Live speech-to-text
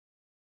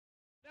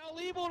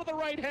Levo to the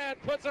right hand,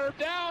 puts her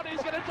down.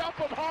 He's going to dump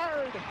him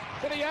hard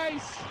to the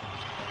ice.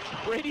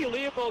 Brady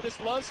Levo just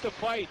loves to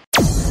fight.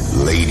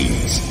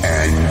 Ladies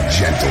and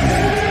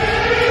gentlemen,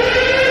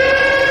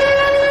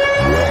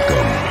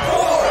 welcome,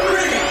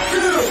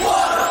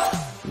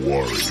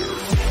 Warrior.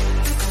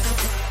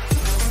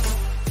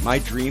 My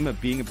dream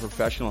of being a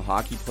professional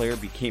hockey player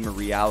became a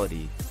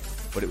reality,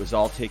 but it was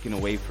all taken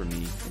away from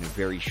me in a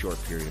very short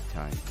period of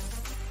time.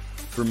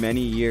 For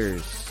many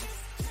years,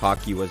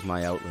 hockey was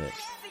my outlet.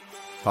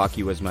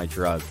 Hockey was my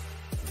drug.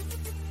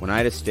 When I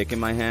had a stick in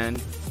my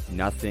hand,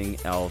 nothing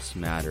else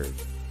mattered.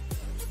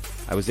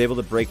 I was able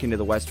to break into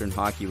the Western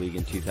Hockey League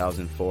in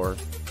 2004,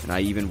 and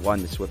I even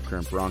won the Swift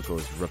Current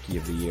Broncos Rookie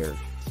of the Year.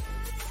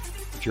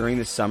 During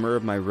the summer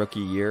of my rookie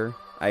year,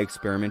 I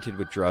experimented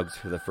with drugs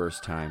for the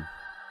first time.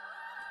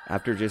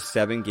 After just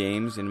 7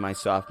 games in my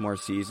sophomore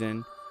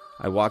season,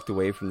 I walked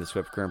away from the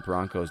Swift Current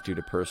Broncos due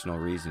to personal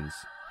reasons.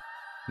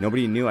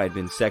 Nobody knew I'd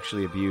been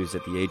sexually abused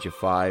at the age of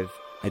 5.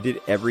 I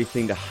did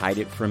everything to hide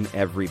it from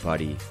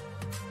everybody,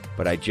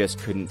 but I just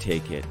couldn't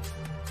take it.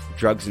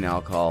 Drugs and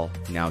alcohol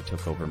now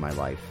took over my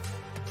life.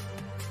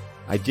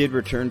 I did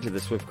return to the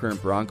Swift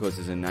Current Broncos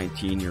as a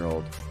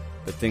 19-year-old,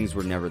 but things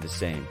were never the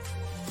same.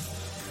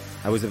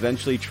 I was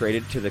eventually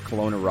traded to the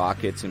Kelowna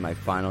Rockets in my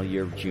final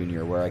year of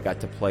junior, where I got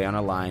to play on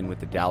a line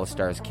with the Dallas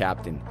Stars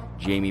captain,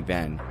 Jamie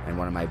Benn, and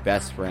one of my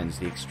best friends,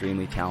 the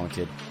extremely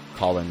talented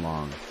Colin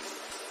Long.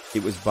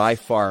 It was by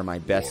far my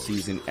best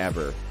season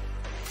ever,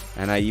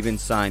 and I even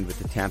signed with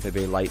the Tampa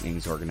Bay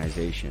Lightning's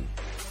organization.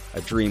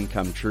 A dream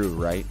come true,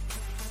 right?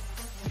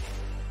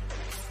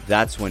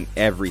 That's when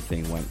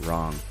everything went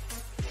wrong.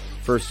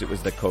 First it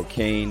was the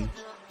cocaine,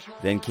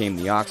 then came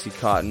the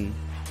Oxycontin,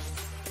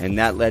 and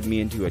that led me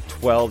into a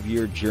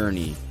 12-year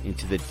journey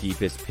into the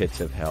deepest pits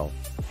of hell.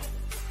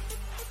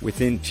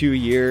 Within 2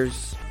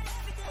 years,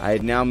 I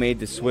had now made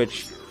the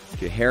switch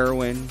to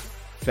heroin,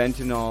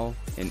 fentanyl,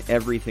 and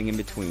everything in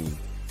between,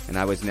 and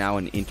I was now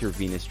an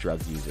intravenous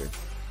drug user.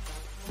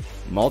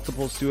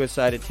 Multiple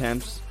suicide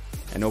attempts,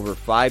 and over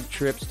 5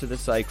 trips to the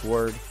psych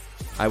ward,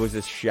 I was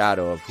a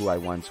shadow of who I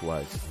once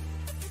was.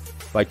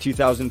 By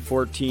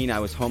 2014, I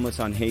was homeless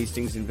on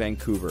Hastings in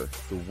Vancouver,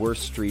 the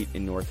worst street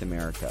in North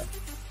America.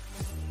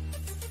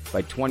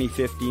 By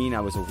 2015,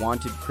 I was a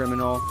wanted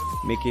criminal,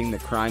 making the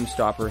Crime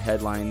Stopper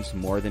headlines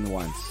more than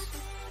once.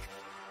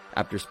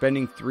 After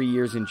spending 3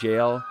 years in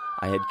jail,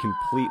 I had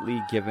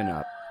completely given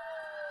up.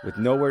 With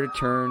nowhere to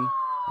turn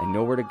and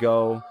nowhere to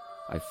go,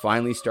 I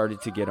finally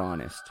started to get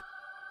honest.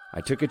 I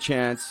took a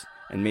chance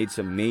and made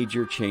some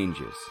major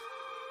changes.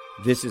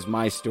 This is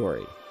my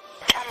story.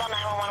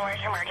 911,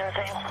 where's your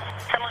emergency?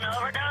 Someone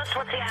overdosed?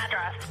 What's the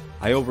address?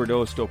 I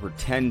overdosed over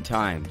 10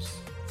 times.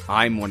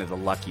 I'm one of the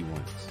lucky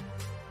ones.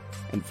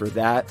 And for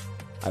that,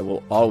 I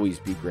will always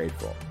be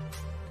grateful.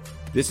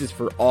 This is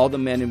for all the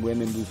men and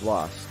women we've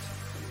lost.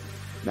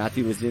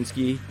 Matthew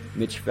Lazinski,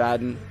 Mitch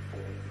Fadden,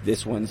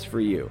 this one's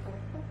for you.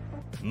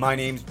 My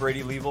name's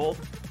Brady Levo,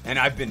 and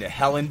I've been to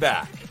hell and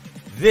back.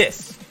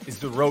 This is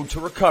the road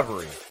to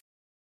recovery.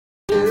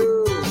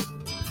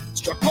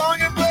 Struck on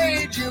your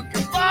blade, you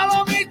can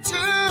follow me too.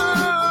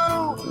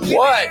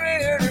 What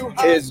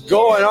is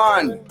going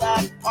on?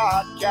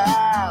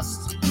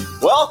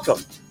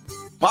 Welcome.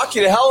 Hockey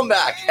to Hell and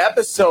Back,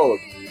 episode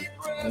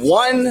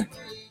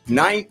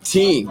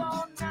 119.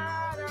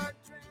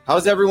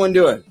 How's everyone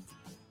doing?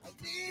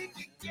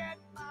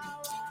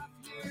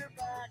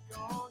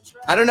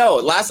 I don't know.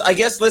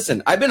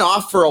 Listen, I've been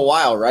off for a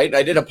while, right?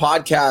 I did a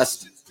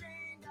podcast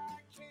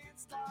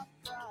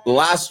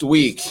last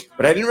week,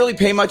 but I didn't really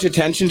pay much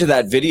attention to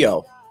that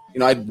video. You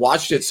know, I'd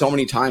watched it so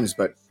many times,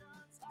 but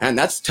man,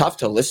 that's tough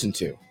to listen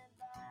to.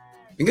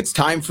 I think it's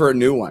time for a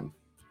new one,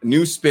 a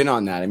new spin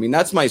on that. I mean,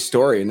 that's my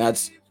story, and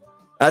that's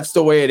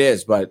the way it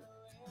is, but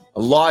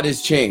a lot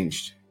has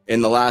changed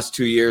in the last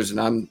 2 years, and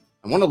I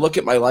want to look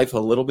at my life a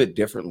little bit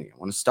differently. I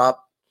want to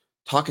stop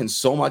talking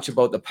so much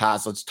about the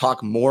past. Let's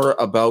talk more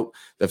about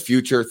the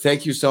future.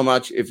 Thank you so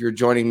much if you're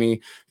joining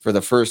me for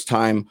the first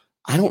time.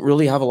 I don't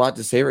really have a lot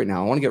to say right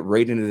now. I want to get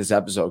right into this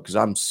episode because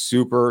I'm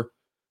super,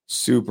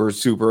 super,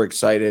 super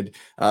excited.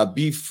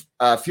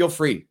 Feel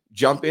free.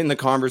 Jump in the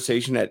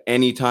conversation at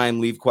any time.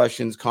 Leave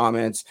questions,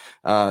 comments.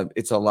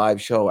 It's a live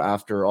show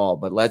after all,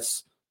 but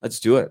let's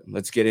do it.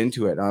 Let's get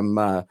into it.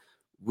 I'm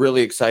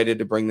really excited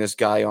to bring this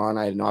guy on.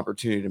 I had an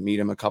opportunity to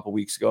meet him a couple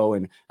weeks ago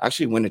and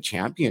actually win a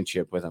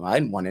championship with him. I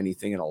hadn't won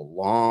anything in a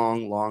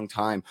long, long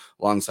time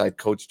alongside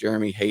Coach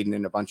Jeremy Hayden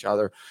and a bunch of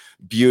other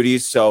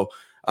beauties. So,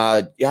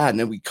 and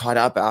then we caught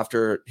up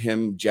after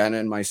him, Jenna,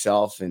 and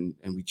myself, and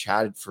we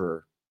chatted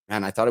for,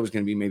 man, I thought it was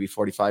going to be maybe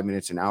 45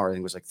 minutes, an hour. I think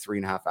it was like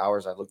 3.5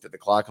 hours. I looked at the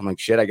clock. I'm like,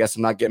 shit, I guess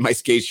I'm not getting my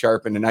skates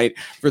sharpened tonight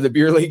for the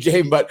beer league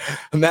game, but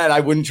man, I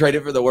wouldn't trade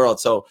it for the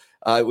world. So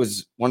it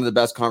was one of the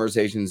best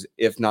conversations,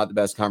 if not the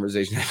best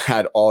conversation I've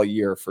had all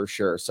year for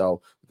sure.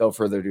 So without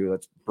further ado,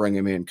 let's bring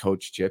him in,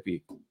 Coach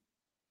Chippy.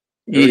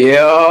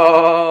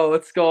 Yo,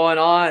 what's going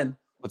on?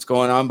 What's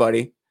going on,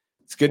 buddy?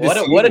 It's good to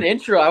see you. What an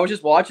intro. I was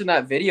just watching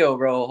that video,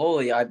 bro.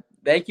 Holy,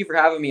 thank you for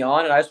having me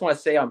on. And I just want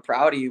to say I'm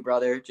proud of you,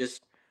 brother.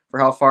 Just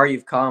how far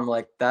you've come.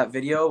 Like that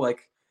video,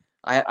 like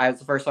I it's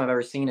the first time I've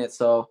ever seen it.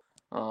 So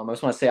I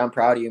just want to say I'm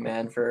proud of you,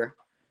 man, for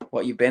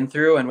what you've been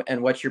through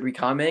and what you're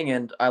becoming.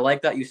 And I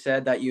like that you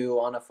said that you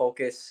want to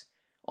focus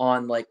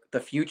on like the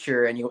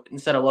future, and you,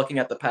 instead of looking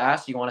at the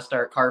past, you want to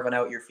start carving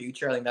out your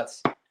future. I think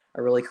that's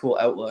a really cool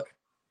outlook.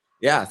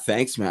 Yeah,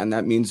 thanks, man.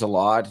 That means a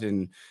lot,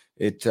 and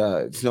it's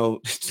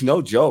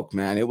no joke,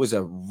 man. It was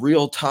a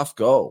real tough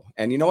go,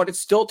 and you know what? It's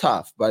still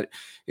tough, but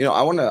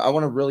I want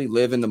to really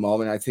live in the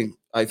moment.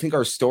 I think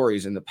our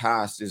stories in the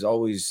past is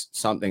always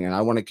something, and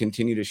I want to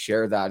continue to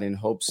share that in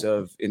hopes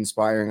of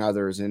inspiring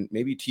others and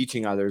maybe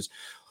teaching others,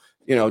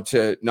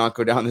 to not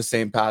go down the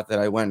same path that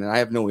I went. And I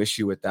have no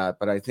issue with that.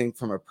 But I think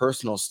from a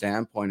personal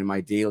standpoint in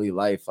my daily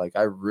life, like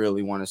I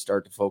really want to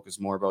start to focus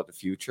more about the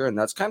future. And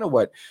that's kind of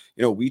what,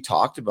 we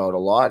talked about a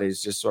lot,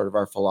 is just sort of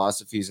our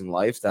philosophies in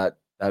life, that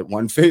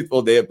one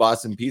fateful day at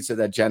Boston Pizza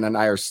that Jen and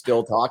I are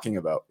still talking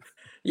about.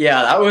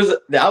 Yeah,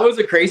 that was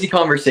a crazy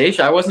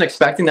conversation. I wasn't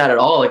expecting that at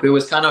all. Like it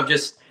was kind of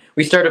just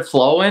we started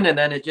flowing, and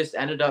then it just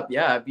ended up,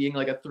 yeah, being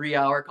like a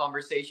 3-hour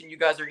conversation. You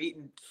guys are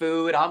eating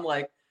food. I'm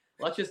like,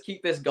 let's just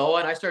keep this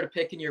going. I started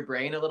picking your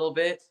brain a little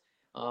bit,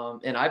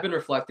 and I've been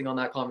reflecting on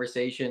that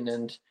conversation.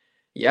 And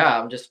yeah,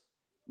 I'm just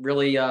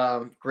really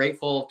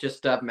grateful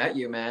just to have met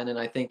you, man. And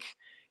I think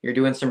you're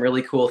doing some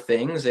really cool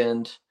things.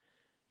 And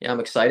yeah,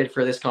 I'm excited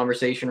for this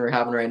conversation we're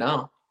having right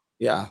now.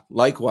 Yeah,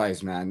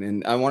 likewise, man.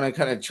 And I want to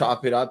kind of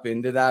chop it up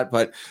into that,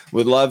 but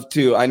would love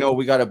to. I know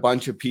we got a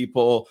bunch of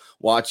people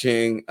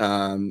watching,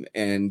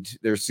 and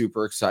they're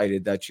super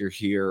excited that you're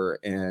here.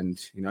 And,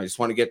 I just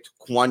want to get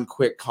one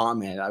quick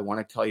comment. I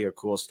want to tell you a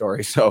cool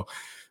story. So,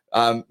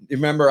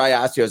 remember I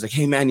asked you, I was like,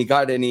 hey man, you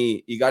got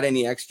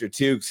any extra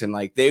toques? And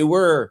like, they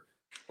were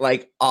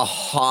like a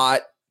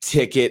hot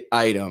ticket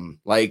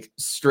item, like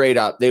straight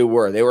up. They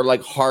were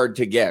like hard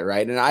to get.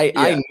 Right. And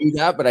I knew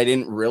that, but I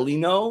didn't really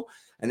know.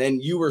 And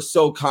then you were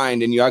so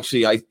kind, and you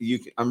actually,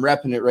 I'm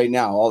repping it right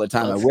now all the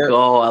time. Let's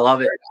go. I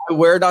love it. I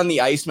wear it on the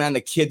ice, man.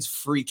 The kids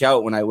freak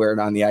out when I wear it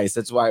on the ice.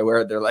 That's why I wear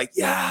it. They're like,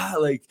 yeah,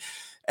 like,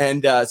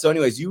 and so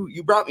anyways,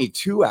 you brought me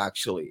 2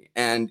 actually.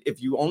 And if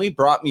you only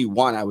brought me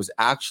 1, I was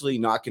actually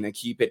not going to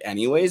keep it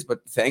anyways.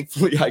 But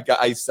thankfully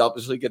I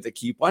selfishly get to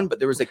keep one. But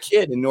there was a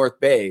kid in North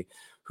Bay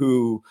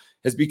who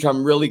has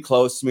become really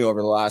close to me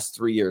over the last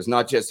 3 years.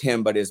 Not just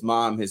him, but his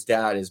mom, his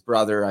dad, his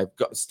brother. I've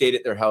stayed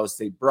at their house.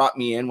 They brought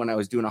me in when I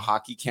was doing a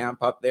hockey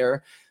camp up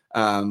there,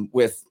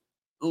 with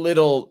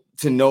little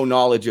to no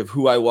knowledge of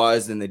who I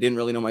was. And they didn't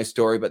really know my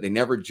story, but they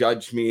never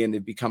judged me, and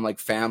they've become like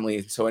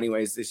family. So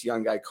anyways, this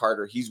young guy,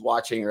 Carter, he's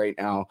watching right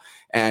now.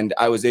 And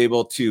I was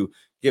able to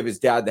give his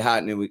dad the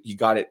hat, and he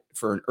got it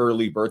for an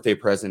early birthday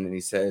present. And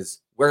he says,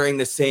 wearing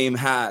the same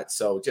hat.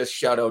 So just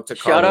shout out to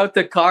Carter. Shout out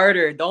to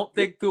Carter. Don't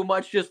think too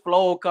much, just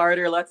flow,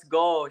 Carter. Let's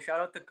go.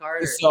 Shout out to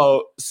Carter.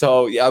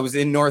 So yeah, I was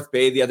in North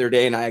Bay the other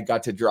day, and I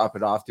got to drop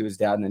it off to his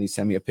dad, and then he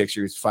sent me a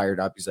picture. He's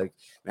fired up. He's like,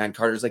 man,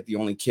 Carter's like the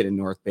only kid in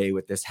North Bay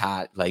with this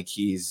hat. Like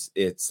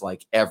it's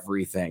like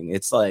everything.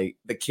 It's like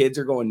the kids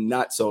are going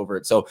nuts over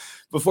it. So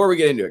before we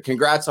get into it,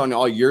 congrats on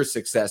all your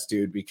success,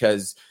 dude,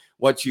 because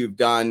what you've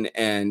done,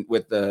 and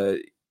with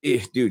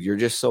dude, you're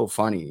just so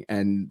funny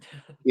and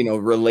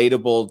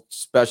relatable,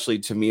 especially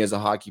to me as a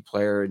hockey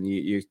player. And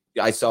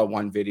I saw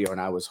one video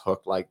and I was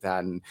hooked like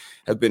that, and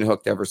have been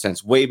hooked ever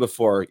since, way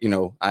before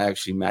I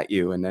actually met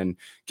you. And then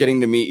getting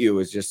to meet you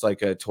was just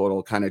like a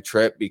total kind of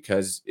trip,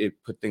 because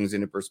it put things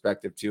into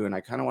perspective too. And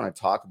I kind of want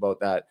to talk about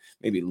that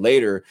maybe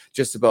later,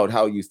 just about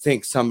how you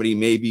think somebody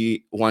may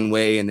be one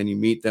way and then you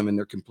meet them and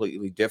they're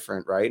completely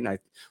different, right? And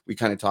we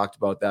kind of talked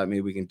about that.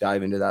 Maybe we can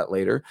dive into that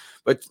later,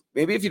 but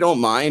maybe if you don't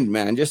mind,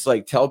 man, just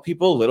like tell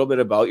people a little bit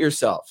about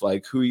yourself,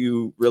 like who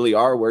you really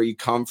are, where you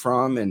come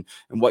from, and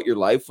what your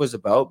life was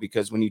about.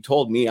 Because when you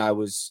told me, I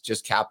was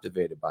just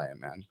captivated by it,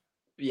 man.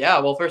 Yeah,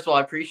 well, first of all,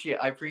 I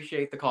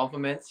appreciate the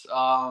compliments.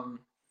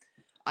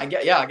 I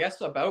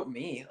guess about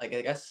me, like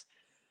I guess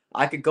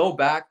I could go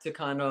back to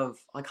kind of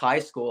like high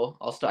school.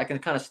 I can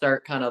kind of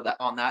start kind of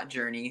on that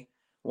journey.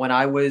 When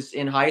I was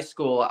in high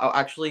school,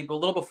 actually a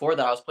little before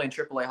that, I was playing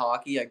AAA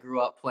hockey. I grew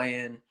up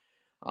playing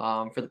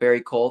for the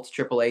Barrie Colts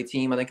AAA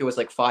team. I think it was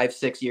like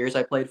 5-6 years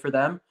I played for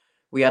them.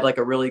 We had like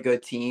a really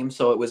good team,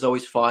 so it was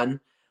always fun.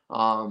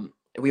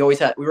 We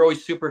were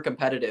always super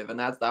competitive, and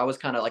that was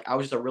kind of like, I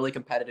was just a really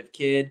competitive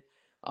kid.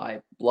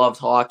 I loved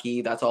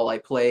hockey. That's all I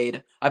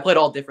played. I played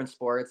all different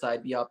sports.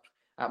 I'd be up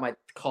at my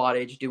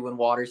cottage doing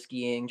water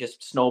skiing,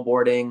 just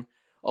snowboarding.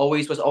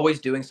 Was always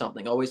doing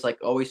something.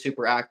 Always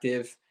super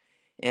active.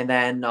 And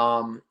then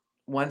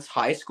once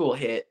high school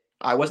hit,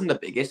 I wasn't the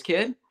biggest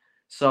kid,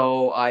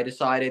 so I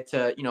decided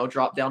to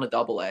drop down to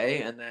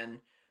AA. And then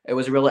I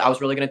was really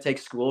going to take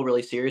school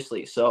really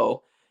seriously.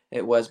 So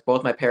it was,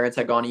 both my parents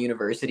had gone to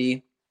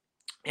university,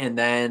 and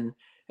then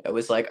it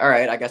was like, all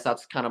right, I guess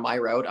that's kind of my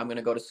route. I'm going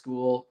to go to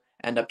school,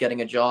 end up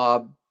getting a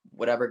job,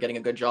 getting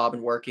a good job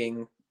and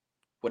working,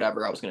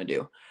 whatever I was going to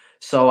do.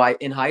 So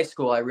in high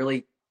school, I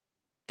really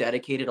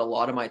dedicated a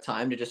lot of my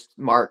time to just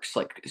marks.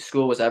 Like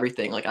school was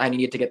everything. Like I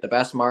needed to get the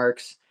best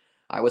marks.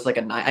 I was like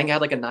I think I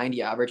had like a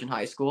 90 average in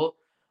high school.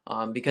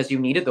 because you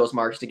needed those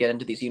marks to get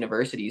into these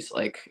universities.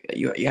 Like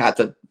you had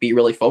to be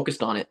really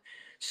focused on it.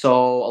 So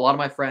a lot of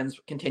my friends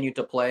continued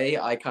to play.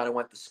 I kind of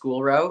went the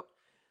school route.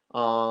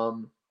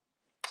 Um,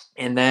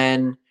 and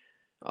then,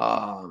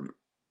 um,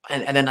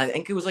 and then I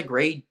think it was like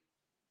grade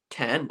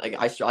 10. Like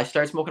I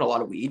started smoking a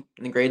lot of weed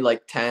in grade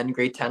like 10,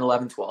 grade 10,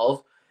 11,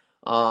 12.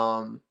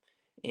 Um,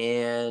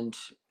 and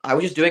I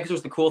was just doing it because it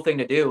was the cool thing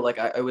to do. Like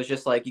I was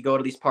just like, you go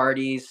to these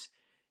parties,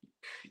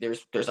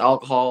 there's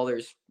alcohol,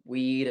 there's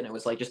weed, and it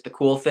was like just the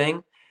cool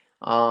thing.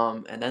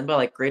 And then by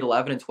like grade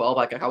 11 and 12,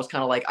 like I was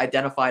kind of like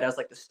identified as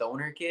like the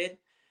stoner kid.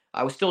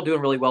 I was still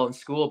doing really well in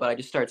school, but I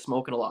just started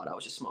smoking a lot. I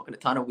was just smoking a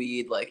ton of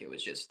weed. Like it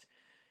was just,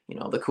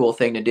 the cool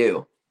thing to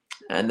do.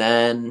 And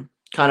then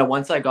kind of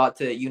once I got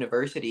to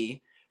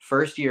university,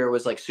 first year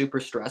was like super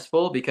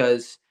stressful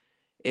because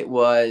it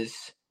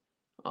was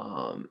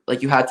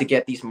like you had to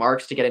get these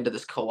marks to get into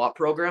this co-op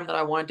program that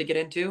I wanted to get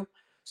into.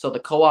 So the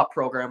co-op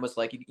program was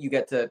like you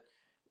get to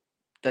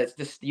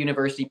this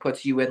university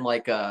puts you in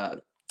like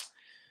a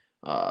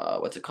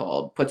what's it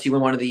called? Puts you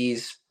in one of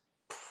these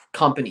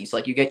companies.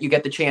 Like you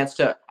get the chance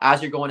to,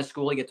 as you're going to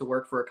school, you get to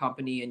work for a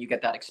company and you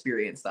get that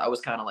experience. That was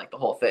kind of like the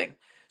whole thing.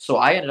 So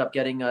I ended up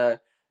getting a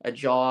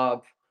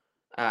job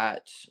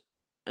at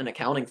an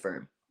accounting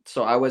firm.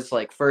 So I was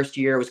like first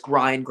year was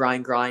grind,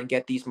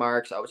 get these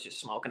marks. I was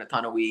just smoking a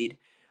ton of weed.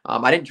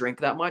 I didn't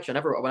drink that much. I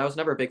was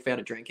never a big fan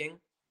of drinking.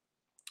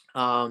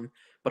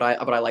 But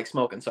I like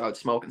smoking, so I would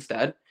smoke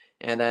instead.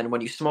 And then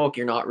when you smoke,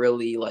 you're not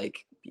really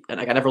like, and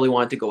like I never really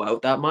wanted to go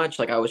out that much.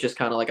 Like I was just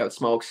kind of like I would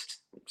smoke,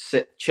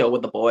 sit, chill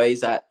with the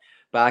boys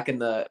back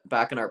in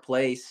our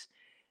place.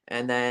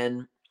 And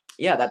then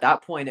yeah, at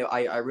that point,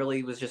 I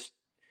really was just,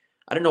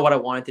 I didn't know what I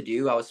wanted to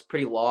do. I was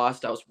pretty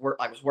lost. I was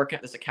working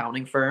at this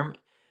accounting firm.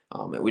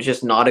 It was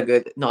just not a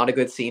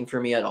good scene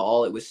for me at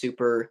all. It was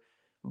super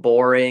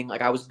boring.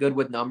 Like I was good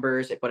with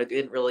numbers, but it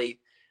didn't really,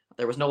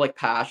 there was no like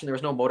passion. There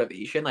was no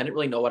motivation. I didn't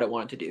really know what I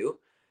wanted to do.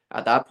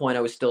 At that point,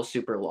 I was still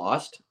super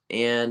lost.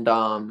 And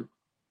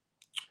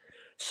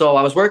so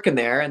I was working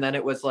there, and then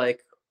it was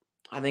like,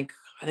 I think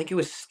it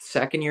was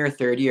second year,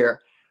 third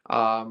year.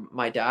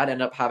 My dad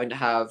ended up having to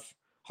have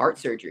heart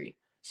surgery.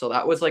 So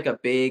that was like a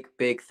big,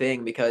 big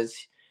thing because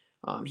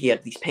he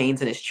had these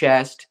pains in his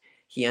chest.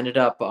 He ended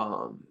up,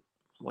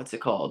 what's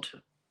it called?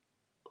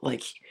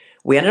 Like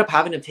we ended up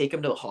having to take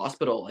him to the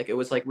hospital. Like it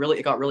was like really,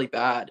 it got really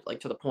bad,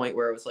 like to the point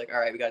where it was like, all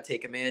right, we got to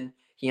take him in.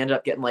 He ended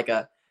up getting like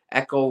a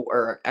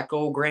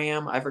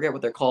echogram. I forget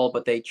what they're called,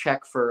 but they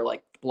check for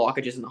like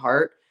blockages in the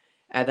heart.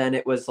 And then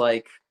it was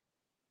like,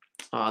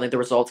 I think the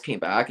results came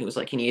back and it was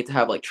like he needed to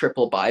have like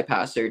triple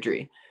bypass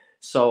surgery.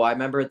 So I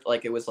remember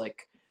like it was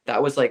like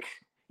that was like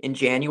in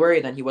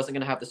January. Then he wasn't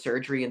gonna have the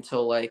surgery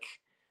until like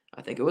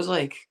I think it was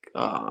like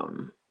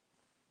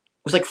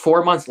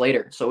 4 months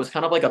later. So it was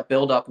kind of like a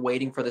build up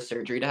waiting for the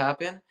surgery to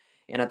happen.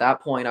 And at that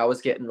point, I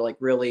was getting like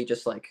really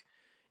just like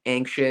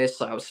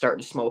anxious. I was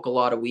starting to smoke a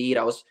lot of weed.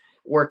 I was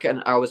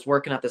working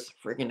at this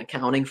freaking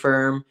accounting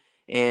firm,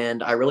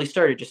 and I really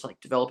started just like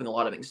developing a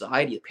lot of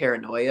anxiety,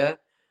 paranoia.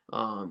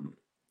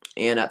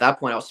 And at that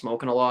point I was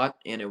smoking a lot,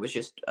 and it was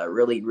just a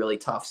really, really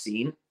tough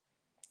scene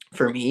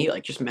for me,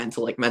 like just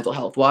mental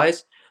health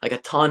wise, like a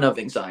ton of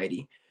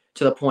anxiety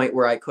to the point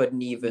where I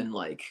couldn't even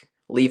like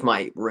leave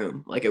my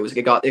room. Like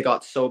it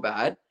got so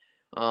bad.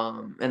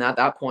 And at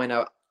that point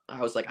I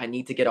was like, I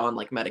need to get on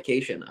like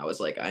medication. I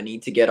was like, I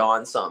need to get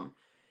on some,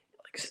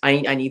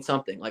 like, I need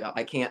something. Like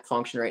I can't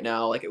function right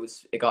now. Like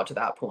it got to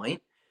that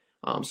point.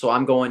 So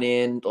I'm going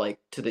in like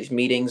to these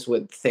meetings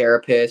with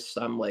therapists.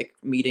 I'm like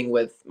meeting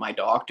with my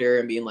doctor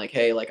and being like,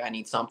 hey, like I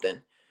need something.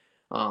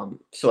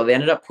 So they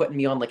ended up putting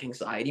me on like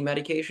anxiety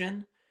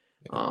medication.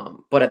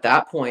 But at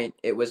that point,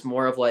 it was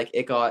more of like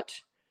it got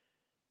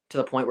to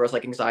the point where it's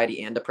like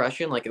anxiety and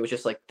depression. Like it was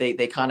just like they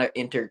kind of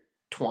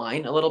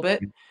intertwine a little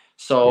bit.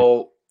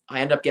 So I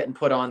ended up getting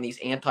put on these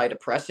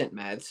antidepressant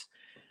meds.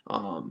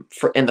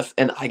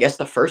 And I guess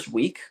the first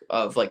week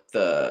of like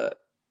the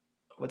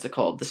what's it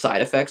called? The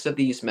side effects of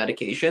these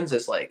medications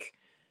is like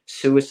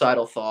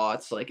suicidal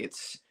thoughts. Like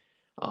it's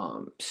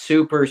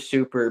super,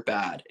 super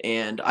bad.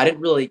 And I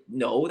didn't really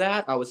know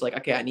that. I was like,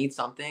 okay, I need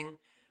something.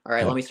 All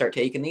right, let me start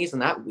taking these.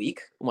 And that week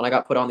when I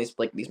got put on these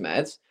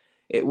meds,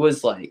 it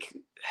was like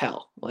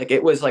hell. Like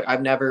it was like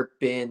I've never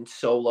been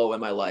so low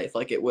in my life.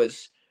 Like it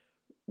was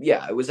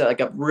at like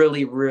a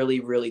really,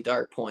 really, really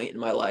dark point in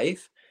my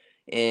life.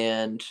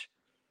 And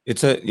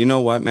It's you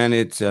know what, man,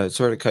 it's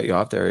sort of cut you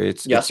off there.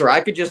 It's sir.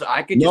 I could just no,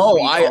 speak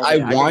all I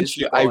day. want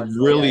you. I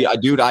really, yeah.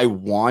 dude, I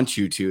want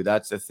you to.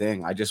 That's the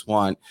thing. I just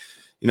want,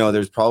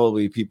 there's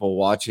probably people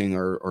watching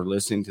or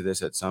listening to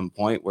this at some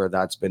point where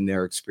that's been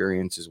their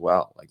experience as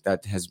well. Like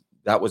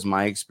that was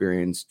my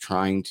experience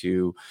trying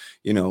to,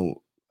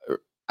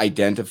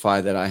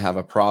 identify that I have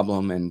a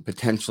problem and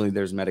potentially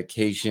there's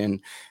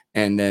medication,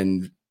 and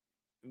then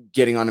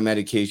getting on a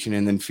medication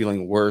and then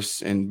feeling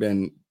worse and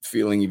then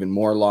feeling even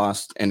more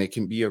lost. And it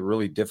can be a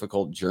really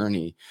difficult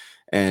journey.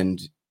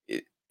 And,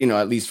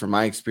 at least from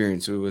my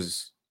experience, it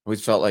always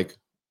felt like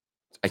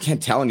I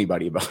can't tell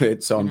anybody about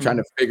it. So I'm Mhm. trying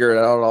to figure it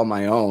out on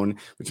my own,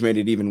 which made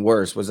it even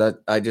worse. Was that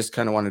I just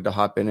kind of wanted to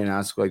hop in and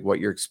ask like what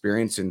your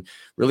experience and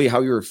really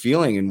how you were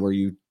feeling, and were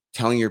you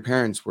telling your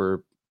parents,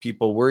 were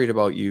people worried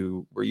about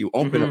you? Were you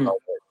open Mhm. about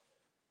it?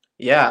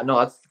 Yeah, no,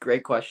 that's a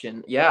great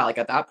question. Yeah, like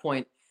at that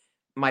point,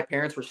 my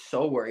parents were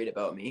so worried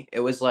about me. It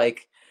was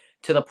like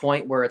to the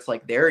point where it's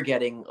like they're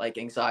getting like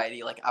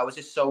anxiety. Like I was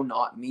just so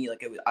not me.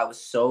 I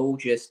was so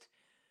just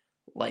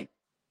like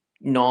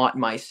not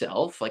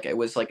myself. Like it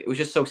was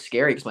just so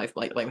scary because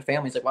my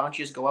family's like, why don't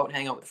you just go out and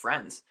hang out with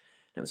friends?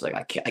 And it was like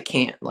I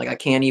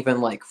can't even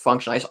like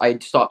function. I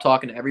stopped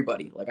talking to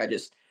everybody. Like I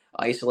just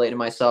isolated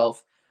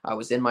myself. I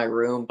was in my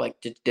room, like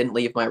just didn't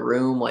leave my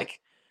room.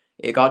 Like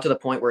it got to the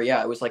point where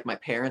yeah, it was like my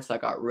parents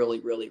that got really,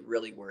 really,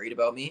 really worried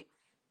about me.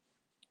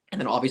 And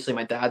then obviously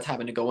my dad's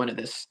having to go into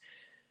this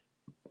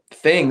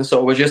thing. So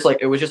it was just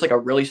like a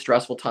really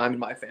stressful time in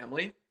my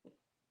family.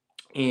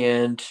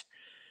 And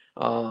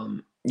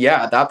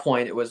yeah, at that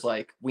point it was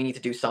like we need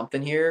to do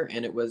something here.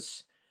 And it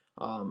was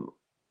um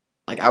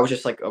like I was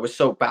just like I was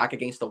so back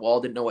against the wall,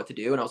 didn't know what to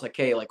do. And I was like,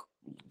 hey, like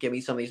give me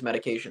some of these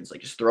medications,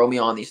 like just throw me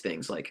on these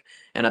things. Like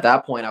and at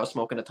that point I was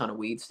smoking a ton of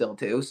weed still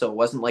too. So it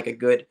wasn't like a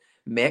good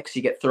mix.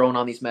 You get thrown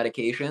on these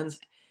medications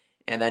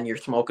and then you're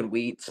smoking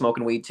weed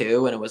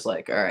too. And it was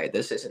like, all right,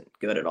 this isn't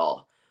good at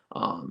all.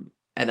 And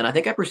then I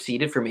think I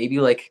proceeded for maybe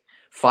like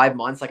 5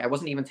 months. Like I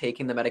wasn't even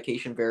taking the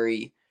medication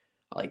very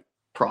like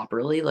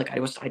properly.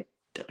 I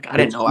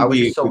didn't know. I was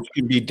just so Which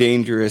can be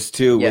dangerous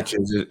too, yeah.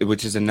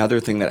 which is another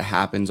thing that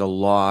happens a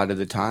lot of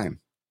the time.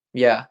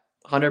 Yeah,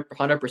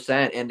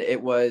 100%. And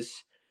it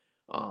was,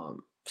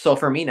 so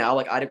for me now,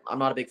 like I'm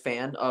not a big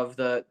fan of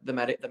the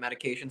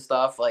medication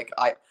stuff. Like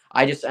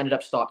I just ended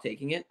up stop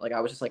taking it. Like I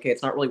was just like, hey,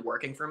 it's not really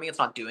working for me. It's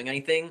not doing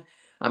anything.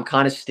 I'm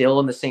kind of still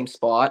in the same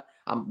spot.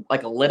 I'm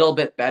like a little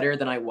bit better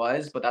than I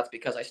was, but that's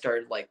because I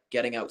started like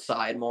getting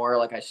outside more.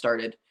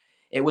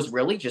 It was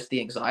really just the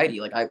anxiety.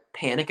 Like I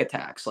panic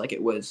attacks.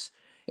 It was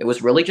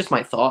really just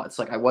my thoughts.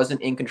 Like I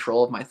wasn't in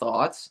control of my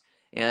thoughts.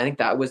 And I think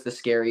that was the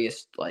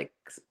scariest,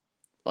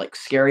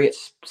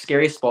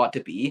 scariest spot to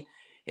be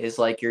is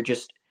like you're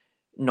just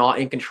not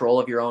in control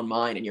of your own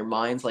mind and your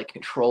mind's like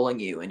controlling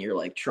you and you're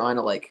like trying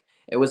to like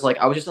it was like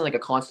I was just in like a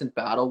constant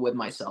battle with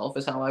myself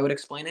is how I would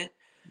explain it.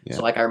 Yeah.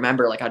 So like I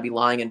remember like I'd be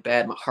lying in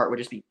bed, my heart would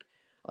just be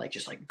like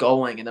just like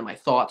going, and then my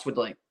thoughts would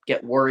like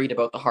get worried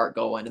about the heart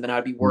going, and then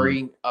I'd be Mm.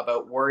 worrying.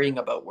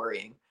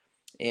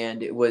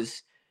 And it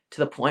was to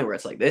the point where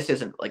it's like this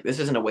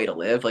isn't a way to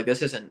live.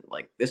 This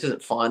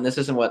isn't fun. This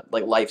isn't what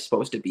like life's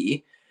supposed to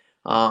be.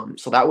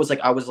 So that was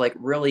like I was like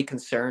really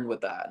concerned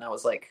with that, and I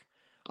was like,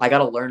 I got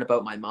to learn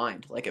about my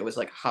mind. Like it was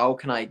like, how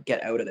can I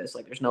get out of this?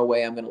 Like, there's no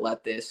way I'm gonna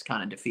let this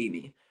kind of defeat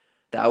me.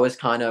 That was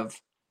kind of,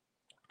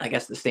 I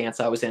guess, the stance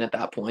I was in at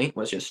that point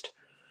was just,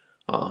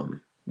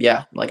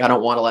 yeah, like I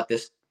don't want to let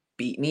this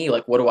beat me.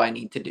 Like, what do I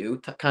need to do?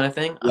 Kind of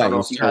thing. I Yeah, don't know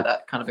you if you had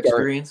that kind of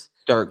experience.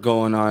 start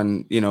going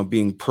on,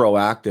 being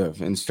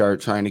proactive and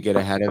start trying to get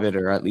ahead of it,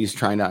 or at least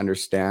trying to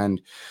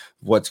understand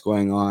what's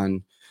going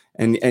on.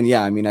 And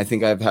yeah, I mean, I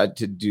think I've had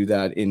to do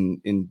that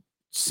in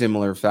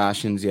similar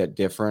fashions, yet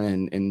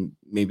different, and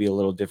maybe a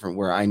little different,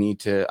 where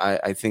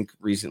I think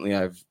recently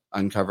I've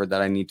uncovered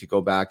that I need to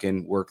go back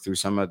and work through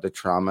some of the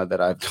trauma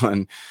that I've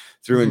gone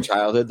through in Mhm.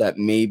 childhood that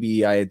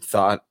maybe I had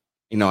thought,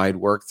 I'd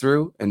worked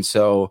through. And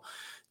so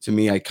to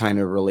me, I kind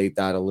of relate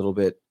that a little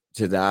bit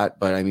to that.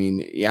 But I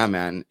mean, yeah,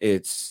 man,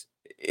 it's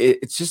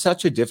just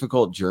such a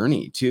difficult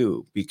journey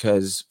too,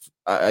 because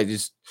I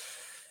just,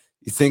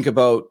 you think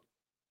about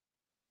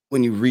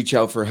when you reach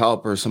out for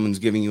help or someone's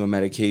giving you a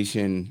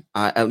medication.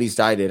 At least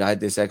I did. I had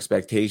this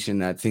expectation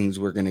that things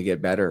were going to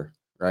get better,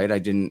 right?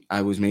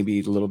 I was maybe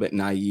a little bit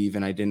naive,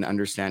 and I didn't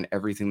understand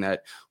everything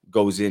that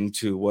goes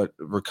into what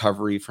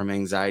recovery from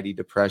anxiety,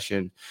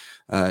 depression,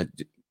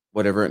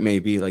 whatever it may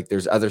be. Like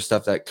there's other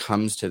stuff that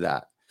comes to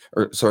that,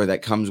 or sorry,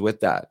 that comes with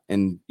that.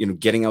 And,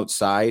 getting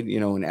outside,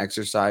 and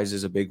exercise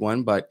is a big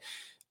one, but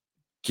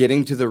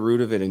getting to the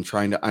root of it and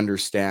trying to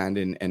understand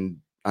and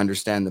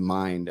understand the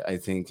mind, I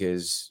think,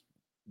 is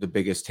the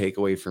biggest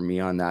takeaway for me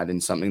on that.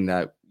 And something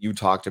that you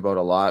talked about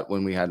a lot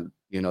when we had,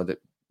 that,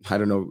 I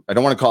don't know, I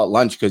don't want to call it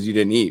lunch because you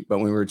didn't eat, but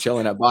when we were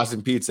chilling at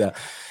Boston Pizza.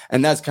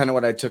 And that's kind of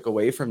what I took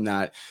away from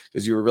that,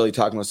 because you were really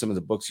talking about some of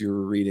the books you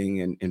were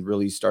reading, and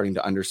really starting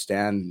to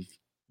understand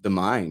the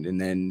mind. And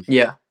then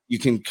Yeah. you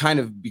can kind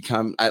of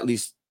become, at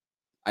least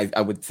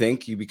I would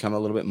think, you become a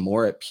little bit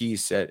more at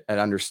peace at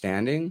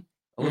understanding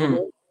a little Mhm.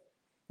 bit.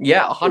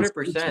 Yeah, Always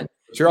seeking. 100%.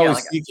 But you're Yeah, always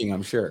like seeking,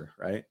 I'm sure,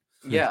 right?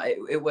 yeah,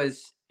 it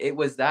was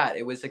that.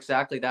 It was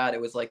exactly that. It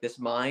was like this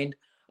mind.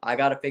 I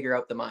got to figure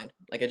out the mind.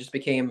 Like it just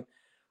became,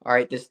 all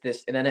right, this,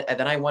 and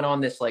then I went on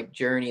this like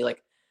journey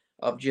like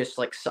of just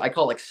like I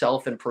call it like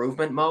self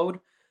improvement mode,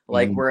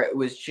 like Mhm. where it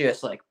was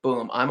just like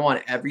boom, I'm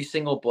on every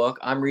single book.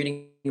 I'm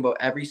reading about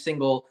every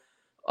single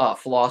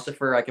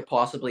philosopher I could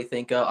possibly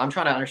think of. I'm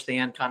trying to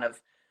understand kind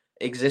of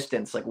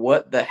existence. Like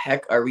what the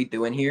heck are we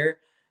doing here?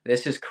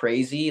 This is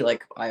crazy.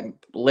 Like I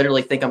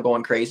literally think I'm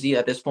going crazy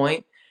at this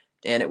point.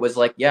 And it was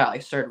like, yeah, I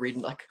started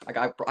reading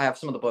I have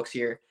some of the books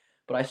here,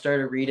 but I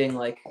started reading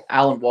like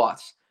Alan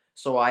Watts.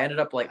 So I ended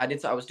up like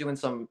I was doing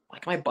some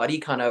like my buddy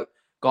kind of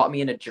got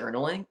me into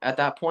journaling at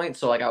that point.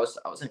 So like I was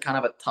in kind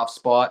of a tough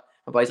spot.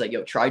 My buddy's like,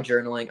 "Yo, try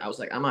journaling." I was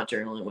like, "I'm not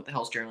journaling. What the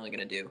hell's journaling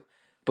gonna do?"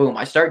 Boom!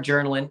 I start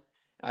journaling.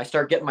 I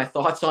start getting my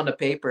thoughts onto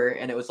paper,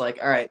 and it was like,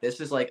 all right, this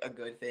is like a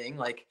good thing.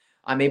 Like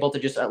I'm able to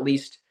just at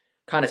least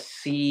kind of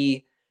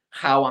see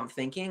how I'm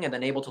thinking, and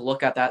then able to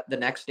look at that the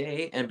next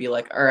day and be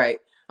like, all right,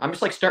 I'm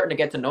just like starting to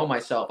get to know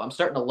myself. I'm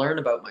starting to learn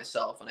about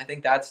myself, and I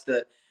think that's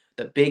the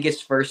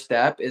biggest first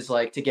step is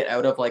like to get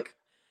out of like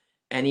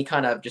any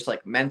kind of just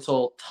like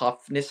mental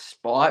toughness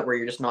spot where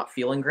you're just not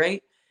feeling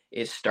great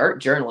is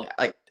start journaling.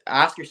 Like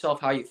ask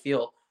yourself how you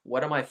feel.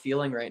 What am I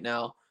feeling right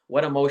now?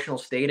 What emotional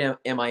state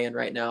am I in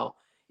right now?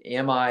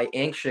 Am I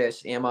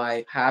anxious? Am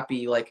I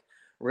happy? Like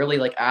really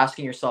like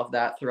asking yourself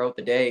that throughout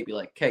the day. Be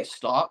like, okay,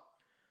 stop.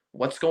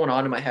 What's going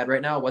on in my head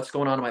right now? What's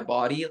going on in my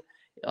body?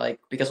 Like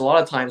because a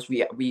lot of times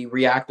we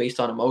react based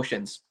on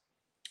emotions.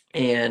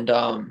 And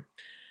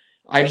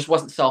I just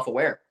wasn't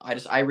self-aware.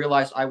 I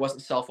realized I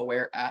wasn't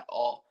self-aware at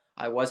all.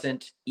 I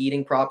wasn't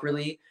eating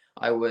properly.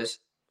 I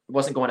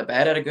wasn't going to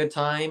bed at a good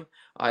time.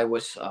 I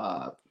was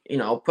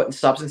putting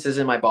substances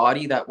in my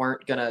body that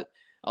weren't gonna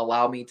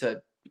allow me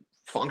to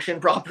function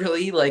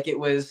properly. Like it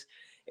was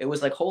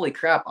like holy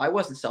crap, I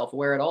wasn't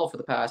self-aware at all for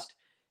the past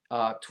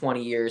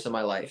 20 years of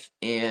my life,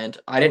 and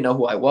I didn't know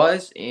who I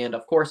was, and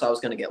of course I was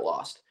going to get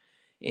lost.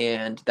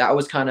 And that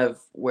was kind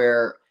of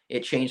where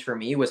it changed for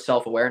me, was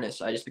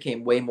self-awareness. I just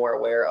became way more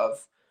aware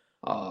of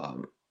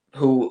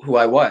who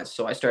I was.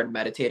 So I started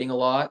meditating a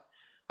lot.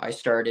 I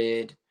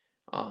started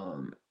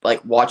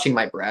like watching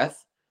my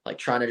breath, like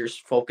trying to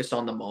just focus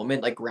on the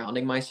moment, like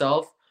grounding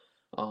myself.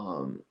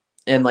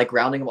 And like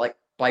grounding, like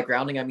by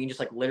grounding I mean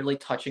just like literally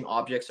touching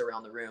objects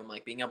around the room,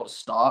 like being able to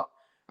stop.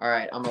 All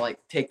right, I'm gonna like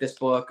take this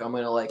book, I'm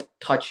gonna like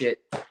touch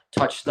it,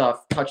 touch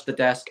stuff, touch the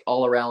desk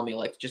all around me,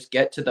 like just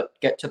get to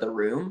the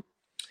room.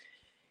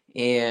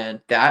 And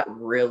that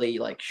really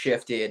like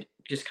shifted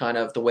just kind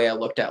of the way I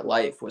looked at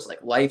life. Was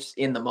like life's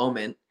in the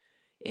moment,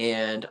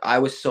 and I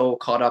was so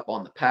caught up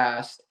on the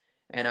past,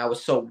 and I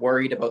was so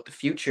worried about the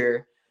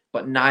future,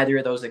 but neither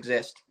of those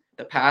exist.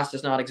 The past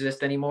does not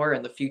exist anymore,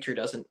 and the future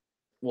doesn't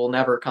will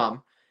never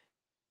come.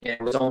 And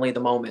it was only the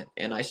moment.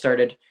 And I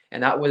started,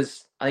 and that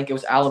was, I think it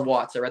was Alan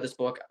Watts. I read this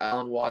book,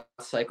 Alan Watts,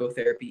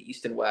 Psychotherapy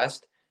East and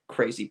West.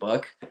 Crazy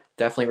book.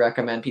 Definitely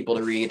recommend people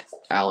to read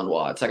Alan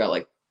Watts. I got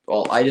like,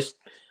 well,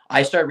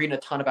 I started reading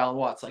a ton of Alan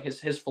Watts. Like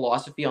his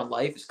philosophy on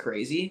life is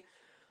crazy.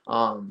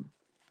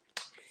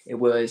 It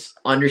was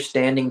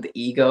understanding the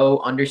ego,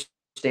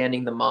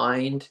 understanding the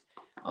mind.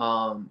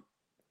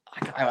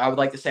 I would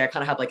like to say I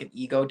kind of had like an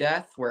ego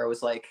death where it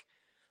was like,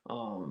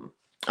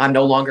 I'm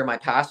no longer my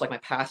past. Like my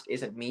past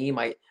isn't me.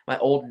 My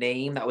old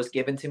name that was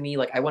given to me.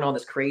 Like I went on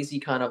this crazy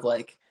kind of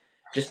like,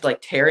 just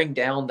like tearing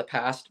down the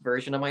past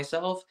version of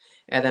myself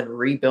and then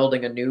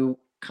rebuilding a new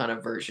kind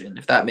of version,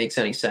 if that makes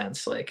any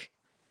sense. Like,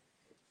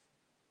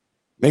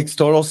 Makes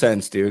total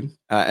sense, dude.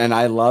 And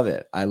I love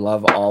it. I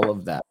love all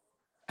of that.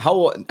 How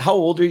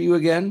old are you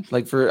again?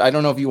 Like I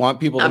don't know if you want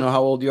people to know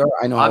how old you are.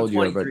 I know how I'm old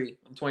you are, but 23.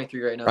 I'm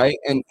 23 right now. right.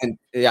 And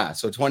yeah,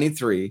 so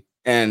 23.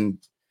 And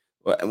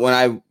when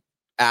I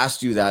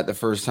asked you that the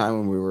first time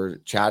when we were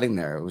chatting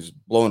there, it was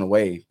blown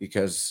away,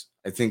 because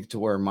I think to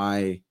where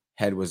my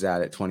head was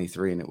at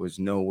 23, and it was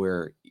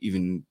nowhere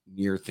even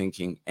near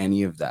thinking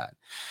any of that.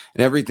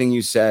 And everything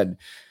you said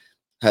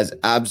has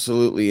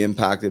absolutely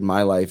impacted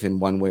my life in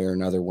one way or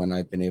another when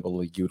I've been able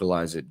to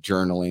utilize it.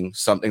 Journaling,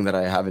 something that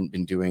I haven't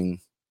been doing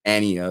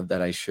any of,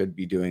 that I should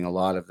be doing a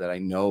lot of, that I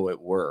know it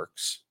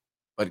works,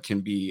 but it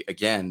can be,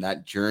 again,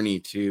 that journey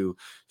to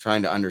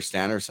trying to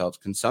understand ourselves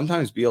can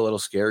sometimes be a little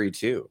scary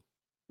too.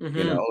 Mm-hmm.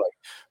 You know, like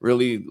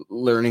really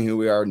learning who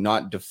we are,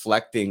 not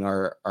deflecting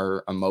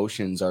our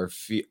emotions, our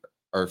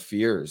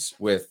fears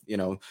with,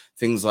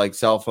 things like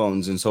cell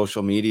phones and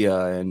social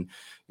media. And,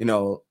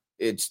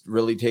 it's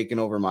really taken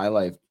over my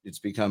life.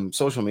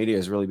 Social media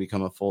has really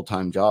become a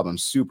full-time job. I'm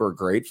super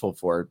grateful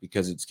for it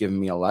because it's given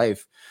me a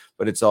life,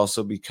 but it's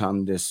also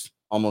become this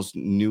almost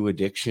new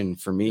addiction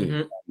for me.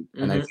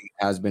 Mm-hmm. And I think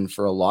it has been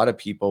for a lot of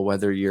people,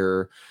 whether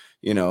you're,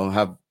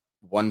 have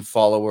one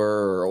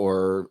follower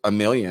or a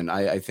million.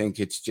 I think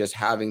it's just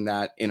having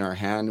that in our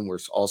hand, and we're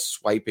all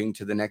swiping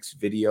to the next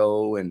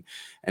video, and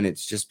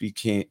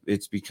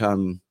it's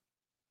become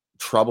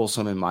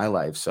troublesome in my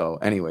life. So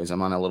anyways,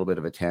 I'm on a little bit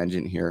of a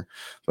tangent here,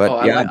 but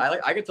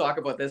I could talk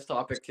about this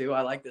topic too.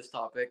 I like this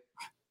topic.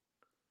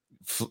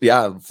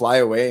 Fly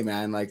away,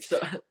 man. Like,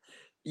 so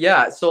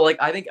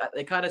like I think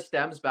it kind of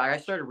stems back.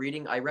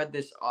 I read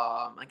this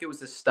like it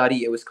was a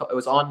study. It was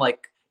on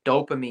like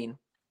dopamine,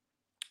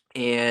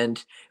 and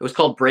it was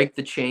called Break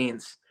the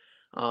Chains.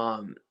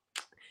 And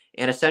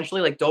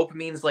essentially like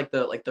dopamine's like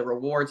the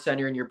reward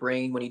center in your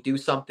brain. When you do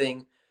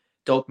something,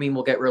 dopamine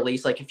will get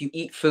released. Like if you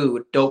eat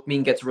food,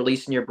 dopamine gets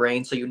released in your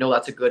brain, so you know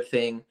that's a good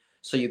thing,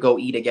 so you go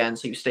eat again,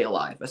 so you stay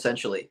alive,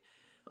 essentially.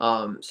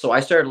 So I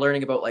started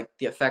learning about like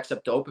the effects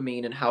of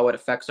dopamine and how it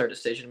affects our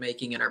decision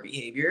making and our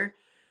behavior.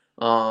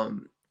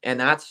 And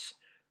that's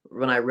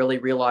when I really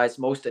realized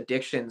most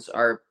addictions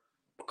are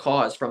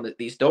caused from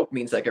these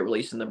dopamines that get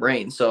released in the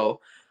brain.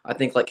 So I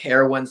think like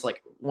heroin's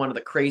like one of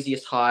the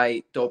craziest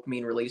high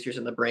dopamine releasers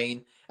in the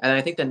brain. And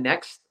I think the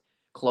next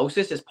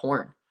closest is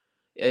porn,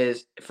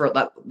 is for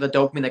that the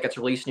dopamine that gets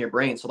released in your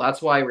brain. So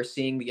that's why we're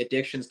seeing the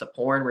addictions to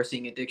porn, we're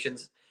seeing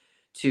addictions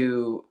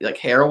to like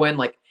heroin.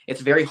 Like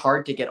it's very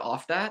hard to get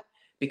off that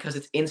because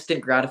it's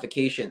instant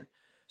gratification.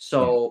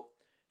 So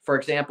for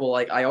example,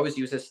 like I always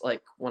use this,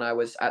 like when I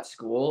was at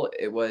school,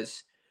 it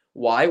was,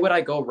 why would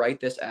I go write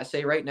this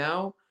essay right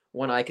now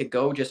when I could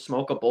go just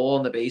smoke a bowl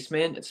in the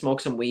basement and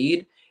smoke some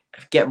weed,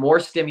 get more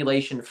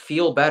stimulation,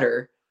 feel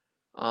better,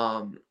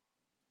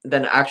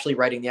 than actually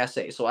writing the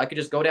essay. So I could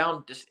just go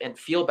down just and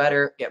feel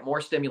better, get more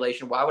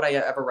stimulation. Why would I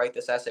ever write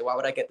this essay? Why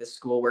would I get this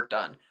schoolwork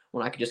done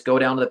when I could just go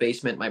down to the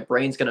basement? My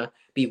brain's going to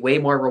be way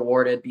more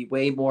rewarded, be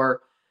way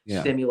more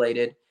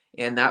stimulated.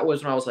 And that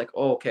was when I was like,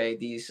 oh, okay,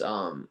 this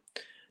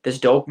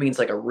dopamine's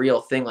like a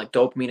real thing, like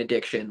dopamine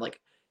addiction, like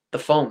the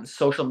phones,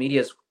 social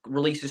media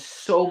releases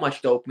so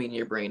much dopamine in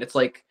your brain. It's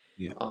like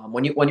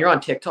when you're on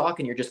TikTok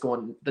and you're just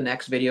going the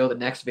next video,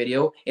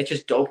 it's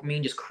just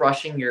dopamine just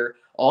crushing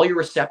all your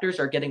receptors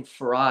are getting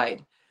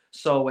fried.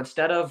 So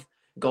instead of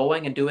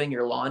going and doing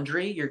your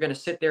laundry, you're going to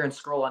sit there and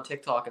scroll on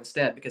TikTok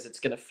instead, because it's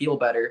going to feel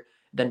better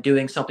than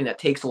doing something that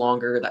takes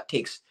longer, that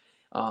takes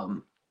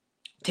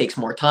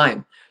more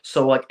time.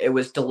 So like it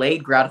was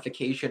delayed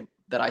gratification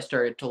that I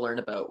started to learn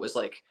about, was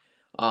like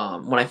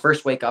when I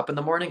first wake up in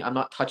the morning, I'm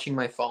not touching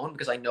my phone,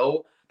 because I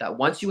know that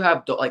once you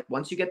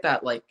get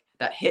that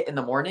that hit in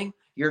the morning,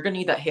 you're gonna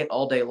need that hit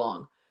all day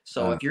long.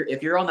 So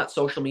if you're on that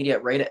social media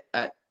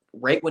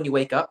right when you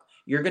wake up,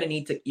 you're gonna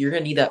need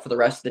that for the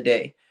rest of the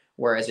day.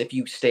 Whereas if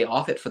you stay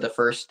off it for the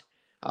first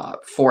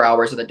 4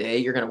 hours of the day,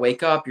 you're gonna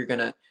wake up, you're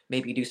gonna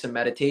maybe do some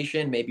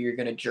meditation, maybe you're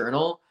gonna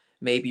journal,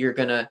 maybe you're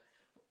gonna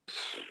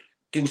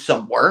do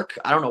some work.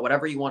 I don't know,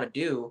 whatever you want to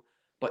do,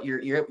 but you're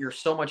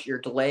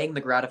delaying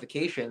the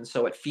gratification,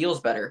 so it feels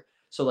better.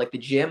 So like the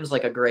gym's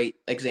like a great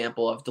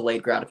example of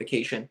delayed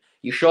gratification.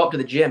 You show up to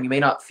the gym, you may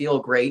not feel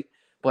great,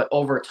 but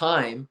over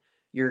time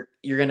you're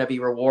going to be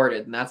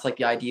rewarded. And that's like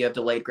the idea of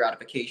delayed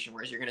gratification,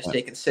 whereas you're going to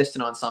stay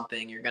consistent on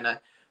something. You're going to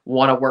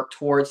want to work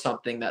towards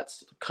something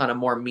that's kind of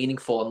more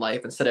meaningful in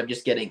life, instead of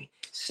just getting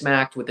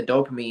smacked with the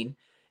dopamine.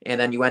 And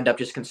then you end up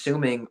just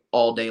consuming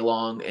all day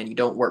long, and you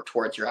don't work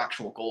towards your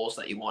actual goals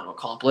that you want to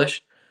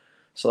accomplish.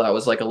 So that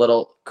was like a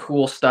little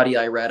cool study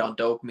I read on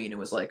dopamine. It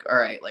was like, all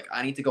right, like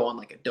I need to go on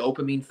like a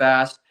dopamine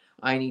fast.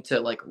 I need to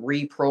like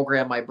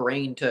reprogram my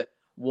brain to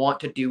want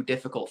to do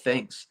difficult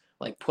things,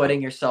 like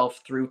putting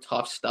yourself through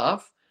tough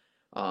stuff,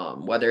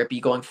 whether it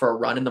be going for a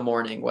run in the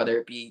morning, whether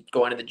it be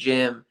going to the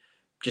gym,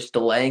 just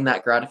delaying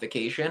that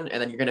gratification.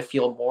 And then you're going to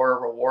feel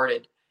more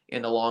rewarded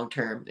in the long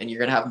term, and you're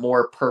going to have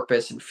more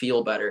purpose and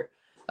feel better.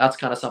 That's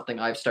kind of something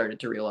I've started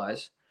to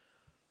realize.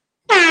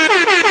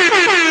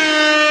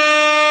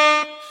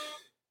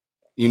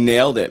 You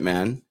nailed it,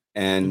 man.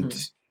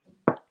 And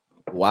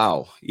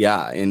wow.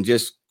 Yeah. And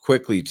just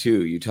quickly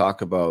too, you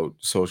talk about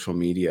social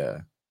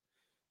media.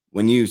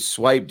 When you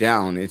swipe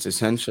down, it's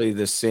essentially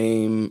the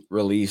same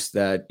release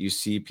that you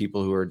see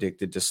people who are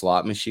addicted to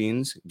slot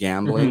machines,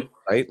 gambling,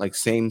 right? Like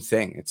same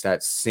thing. It's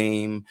that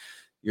same,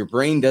 your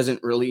brain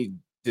doesn't really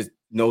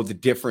know the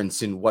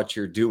difference in what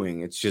you're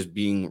doing. It's just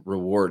being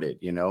rewarded,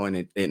 and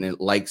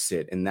it likes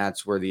it. And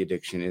that's where the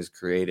addiction is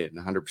created.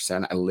 And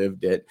 100%, I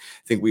lived it.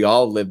 I think we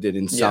all lived it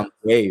in some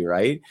way,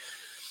 right?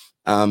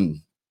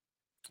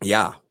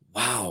 Yeah.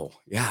 Wow.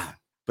 Yeah.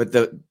 But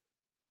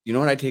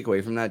what I take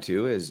away from that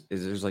too is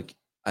there's like,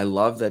 I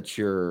love that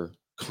you're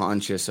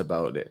conscious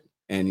about it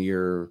and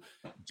you're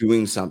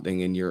doing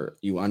something and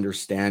you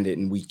understand it,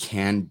 and we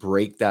can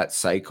break that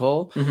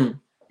cycle.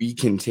 We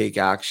can take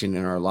action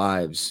in our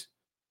lives.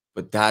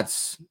 But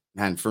that's,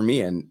 man, for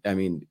me, and I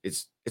mean,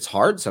 it's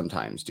hard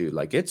sometimes, dude.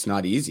 Like it's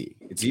not easy.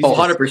 It's easy.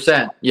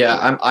 100%.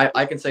 Yeah.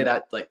 I can say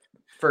that like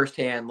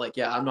firsthand. Like,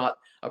 yeah, I'm not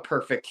a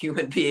perfect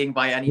human being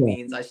by any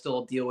means. I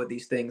still deal with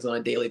these things on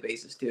a daily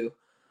basis too.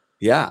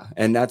 Yeah.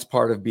 And that's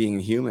part of being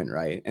human,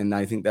 right? And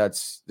I think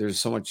there's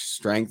so much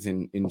strength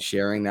in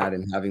sharing that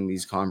and having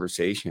these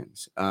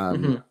conversations.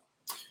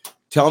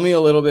 Tell me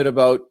a little bit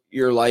about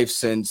your life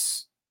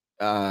since,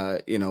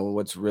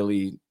 what's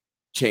really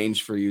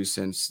changed for you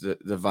since the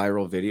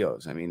viral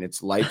videos. I mean,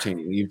 it's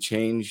life-changing. You've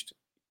changed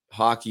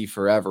hockey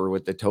forever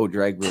with the toe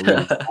drag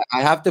release.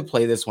 I have to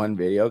play this one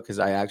video because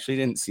I actually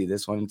didn't see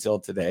this one until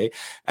today,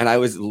 and I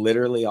was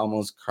literally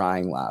almost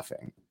crying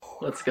laughing.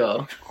 Let's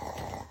go.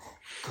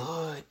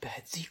 Good,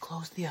 Betsy.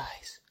 Close the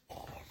eyes.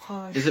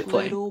 Hush, is it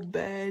playing? Little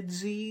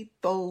Betsy,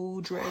 toe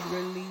drag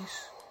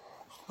release.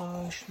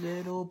 Hush,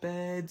 little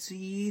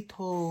Betsy,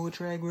 toe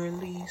drag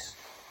release.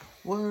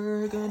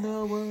 We're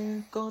gonna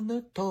work on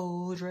the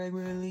toe drag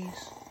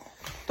release.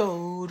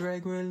 Toe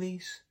drag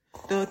release.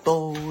 The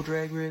toe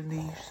drag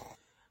release.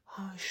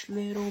 Hush,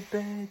 little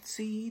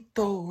Betsy,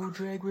 toe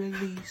drag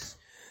release.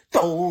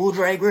 Toe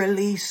drag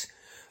release.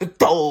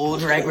 toe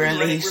drag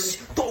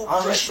release.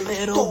 Hush,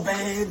 little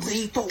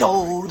baby,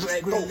 toe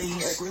drag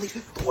release.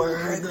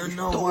 We're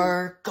gonna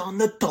work on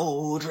the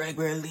toe drag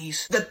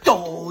release. The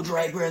toe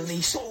drag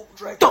release.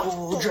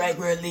 Toe drag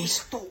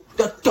release.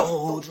 The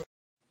toe drag.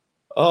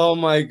 Oh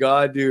my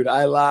God, dude.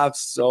 I laughed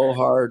so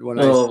hard when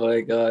Oh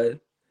my God.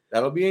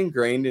 that'll be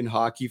ingrained in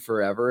hockey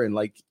forever. And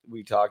like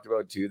we talked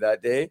about too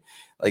that day,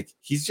 like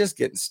he's just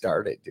getting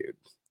started, dude.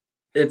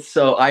 It's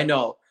so, I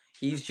know.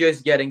 He's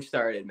just getting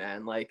started,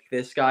 man. Like,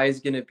 this guy's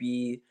going to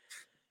be,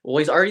 well,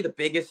 he's already the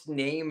biggest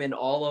name in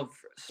all of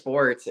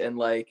sports and,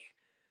 like,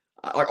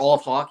 or all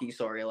of hockey,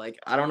 sorry. Like,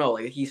 I don't know.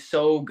 Like, he's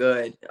so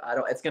good.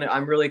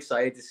 I'm really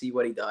excited to see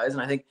what he does.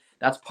 And I think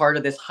that's part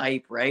of this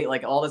hype, right?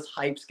 Like, all this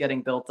hype's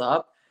getting built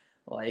up.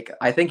 Like,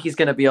 I think he's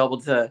going to be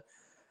able to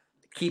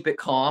keep it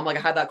calm. Like, I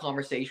had that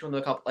conversation with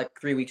him a couple, like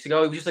 3 weeks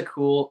ago. He was just a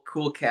cool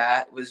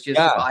Cat. Was just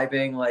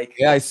vibing. Like,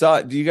 yeah, I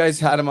saw. Do you guys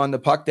had him on the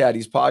Puck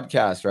Daddies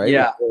podcast, right?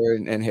 Yeah,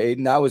 and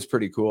Hayden, that was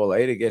pretty cool,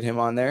 to get him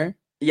on there.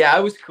 yeah,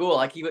 it was cool.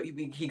 Like,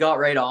 he got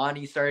right on.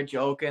 He started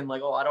joking,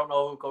 like, "Oh, I don't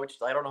know, Coach.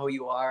 I don't know who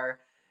you are."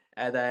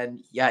 And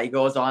then he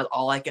goes on.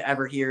 All I could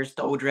ever hear is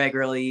toe drag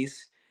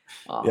release.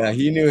 Yeah,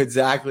 he knew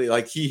exactly.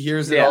 Like, he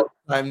hears it all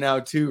the time now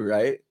too,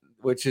 right?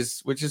 Which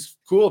is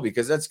cool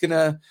because that's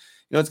gonna.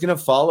 It's going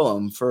to follow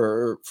him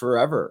for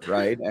forever,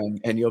 right?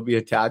 And you'll be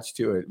attached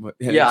to it.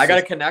 And I got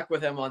to connect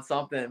with him on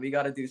something. We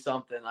got to do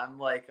something. I'm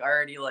like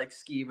already like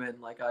scheming.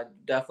 Like, I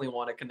definitely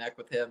want to connect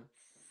with him.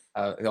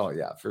 Oh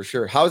yeah, for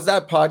sure. How's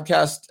the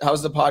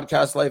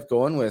podcast life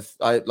going with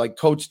like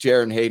Coach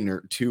Jared and Hayden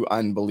are two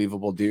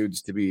unbelievable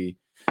dudes to be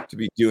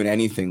doing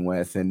anything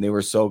with. And they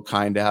were so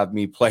kind to have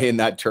me play in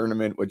that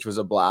tournament, which was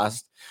a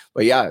blast.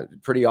 But yeah,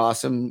 pretty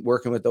awesome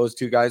working with those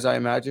two guys, I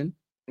imagine.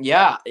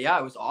 Yeah,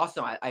 it was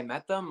awesome. I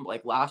met them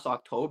like last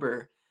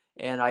October,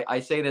 and I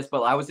say this,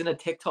 but I was in a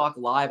TikTok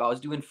live. I was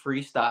doing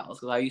freestyles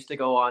because I used to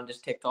go on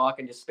just TikTok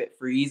and just spit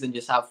freeze and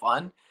just have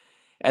fun.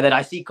 And then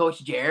I see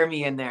Coach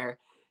Jeremy in there,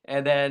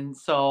 and then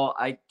so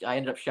I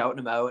ended up shouting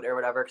him out or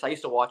whatever because I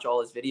used to watch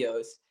all his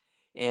videos,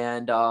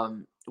 and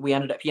he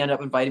ended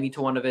up inviting me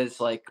to one of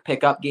his like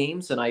pickup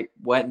games, and I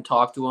went and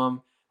talked to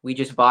him. We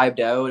just vibed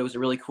out. It was a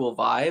really cool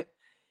vibe.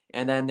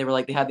 And then they were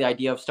like, they had the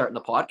idea of starting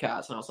the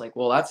podcast. And I was like,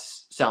 well, that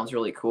sounds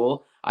really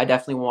cool. I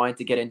definitely wanted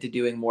to get into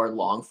doing more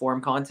long form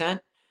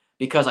content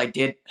because I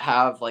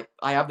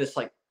have this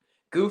like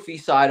goofy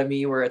side of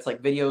me where it's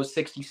like videos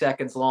 60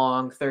 seconds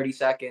long, 30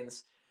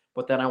 seconds.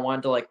 But then I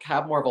wanted to like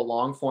have more of a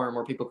long form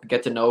where people could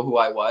get to know who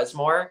I was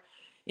more.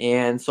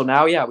 And so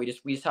now, we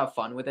just have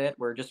fun with it.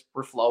 We're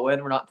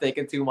flowing. We're not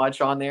thinking too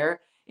much on there,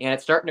 and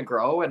it's starting to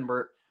grow, and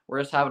we're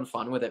just having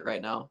fun with it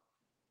right now.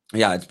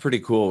 Yeah, it's pretty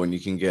cool when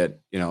you can get,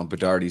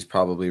 Bedardi's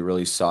probably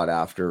really sought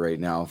after right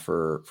now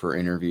for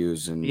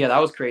interviews. And yeah, that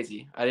was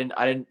crazy. I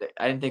didn't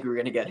think we were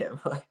gonna get him.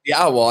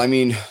 Yeah, well, I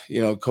mean,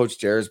 Coach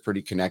Jared is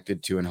pretty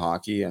connected to in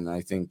hockey, and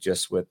I think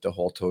just with the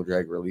whole toe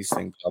drag release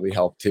thing probably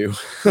helped too.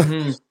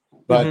 Mm-hmm.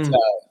 But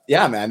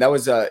yeah, man, it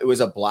was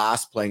a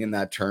blast playing in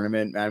that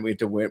tournament, man. We had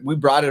to win. We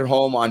brought it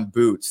home on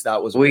boots.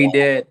 That was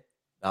did.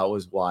 That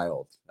was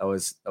wild. That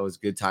was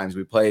good times.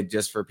 We played,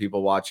 just for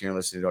people watching or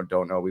listening who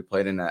don't know, we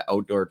played in an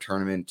outdoor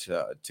tournament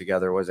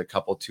together. It was a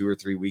couple 2 or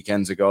 3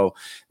 weekends ago.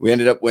 We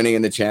ended up winning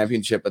in the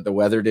championship, but the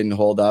weather didn't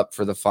hold up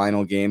for the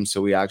final game,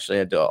 so we actually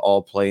had to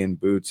all play in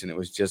boots, and it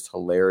was just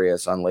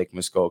hilarious on Lake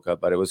Muskoka.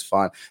 But it was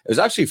fun. It was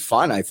actually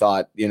fun, I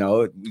thought.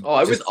 Oh,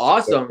 it was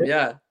awesome.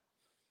 Yeah.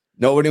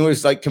 Nobody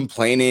was like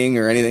complaining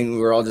or anything. We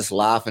were all just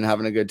laughing,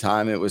 having a good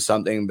time. It was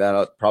something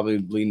that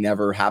probably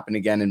never happen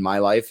again in my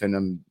life, and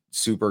I'm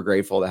super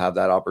grateful to have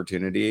that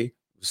opportunity. It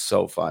was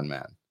so fun,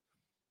 man.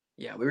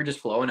 Yeah, we were just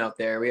flowing out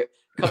there. We had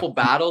a couple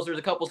battles. There was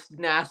a couple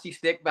nasty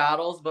stick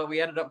battles, but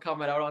we ended up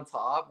coming out on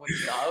top with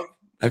dub.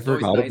 I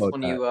forgot nice about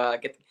when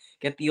that. You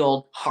get the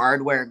old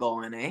hardware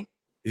going, eh?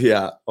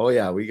 Yeah. Oh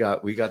yeah, we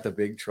got the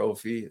big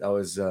trophy. That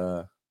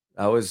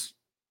was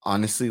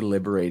honestly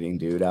liberating,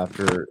 dude.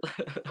 After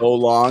so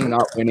long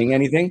not winning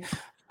anything,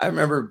 I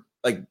remember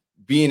like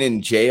being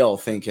in jail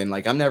thinking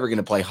like, I'm never going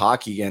to play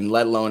hockey again,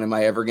 let alone am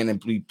I ever going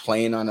to be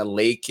playing on a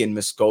lake in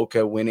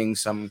Muskoka winning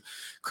some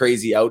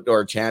crazy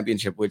outdoor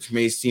championship, which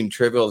may seem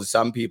trivial to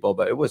some people,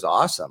 but it was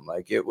awesome.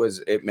 Like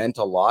it meant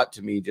a lot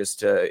to me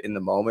just in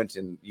the moment.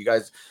 And you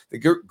guys, the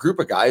group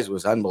of guys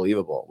was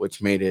unbelievable, which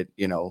made it,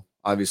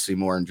 obviously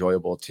more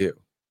enjoyable too.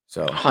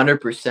 So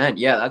 100%.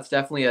 Yeah, that's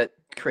definitely a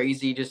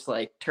crazy, just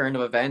like turn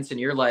of events in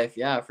your life.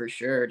 Yeah, for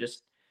sure.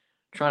 Just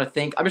trying to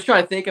think. I'm just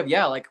trying to think of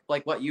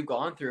like what you've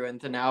gone through and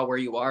to now where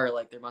you are.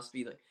 Like there must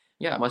be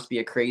it must be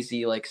a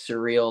crazy like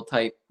surreal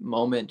type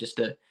moment just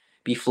to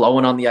be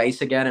flowing on the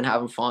ice again and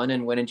having fun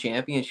and winning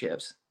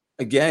championships.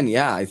 Again,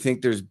 yeah, I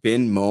think there's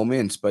been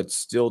moments, but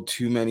still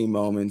too many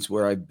moments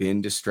where I've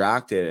been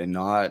distracted and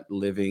not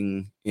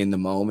living in the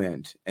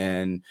moment.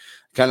 And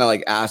kind of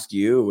like ask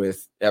you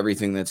with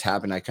everything that's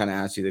happened, I kind of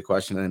asked you the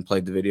question and then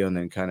played the video and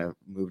then kind of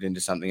moved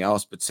into something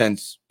else. But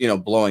since,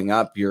 blowing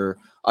up, you're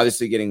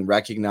obviously getting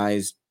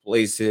recognized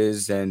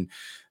places and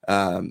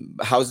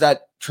How's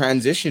that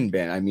transition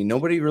been? I mean,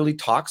 nobody really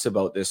talks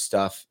about this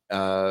stuff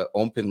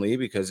openly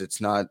because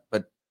it's not,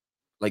 but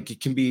like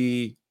it can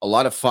be a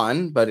lot of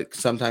fun, but it's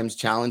sometimes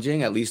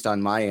challenging, at least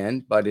on my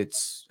end. But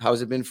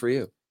how's it been for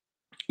you?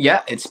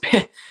 Yeah,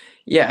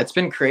 it's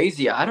been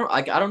crazy. I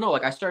don't know.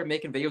 Like I started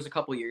making videos a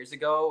couple years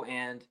ago,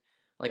 and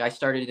like I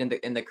started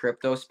in the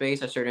crypto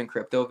space. I started in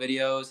crypto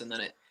videos, and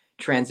then it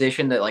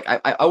transitioned that like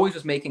I always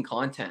was making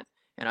content,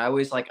 and I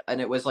always like, and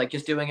it was like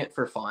just doing it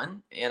for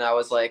fun. And I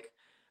was like,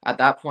 at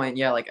that point,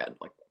 yeah,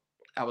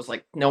 I was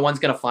like, no one's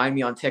gonna find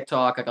me on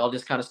TikTok. Like I'll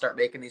just kind of start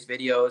making these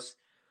videos.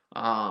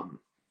 Um,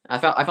 I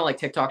felt like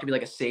TikTok to be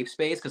like a safe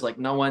space because like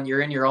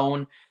you're in your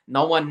own.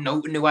 No one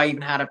knew I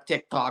even had a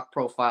TikTok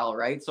profile,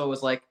 right? So it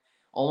was like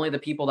only the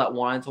people that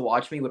wanted to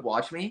watch me would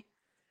watch me.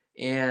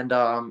 And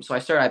so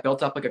I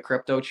built up like a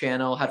crypto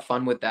channel, had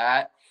fun with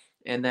that,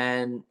 and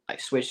then I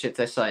switched it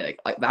to like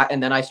that,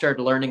 and then I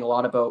started learning a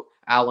lot about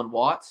Alan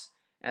Watts,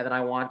 and then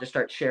I wanted to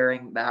start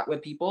sharing that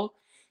with people,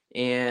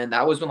 and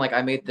that was when like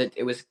I made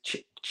it was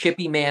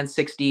Chippy Man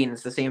 16.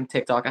 It's the same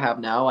TikTok I have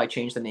now. I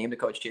changed the name to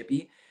Coach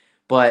Chippy,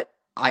 but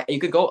you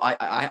could go.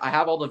 I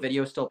have all the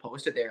videos still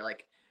posted there.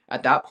 Like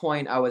at that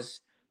point, I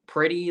was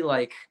pretty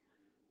like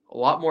a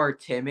lot more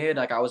timid.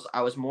 Like I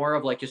was more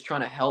of like just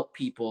trying to help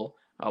people.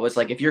 I was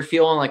like, if you're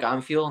feeling like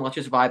I'm feeling, let's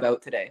just vibe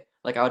out today.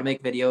 Like I would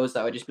make videos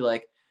that would just be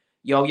like,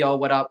 yo,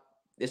 what up?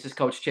 This is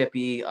Coach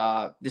Chippy.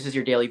 This is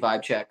your daily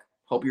vibe check.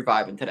 Hope you're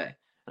vibing today.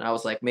 And I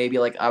was like, maybe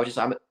like I just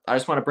want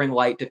to bring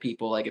light to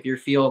people. Like if you're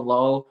feeling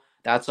low,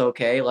 that's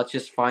okay. Let's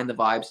just find the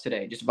vibes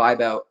today. Just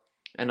vibe out.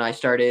 And I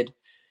started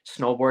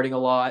snowboarding a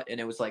lot, and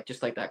it was like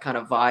just like that kind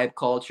of vibe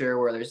culture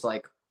where there's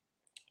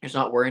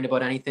not worrying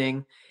about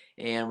anything,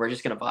 and we're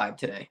just gonna vibe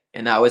today.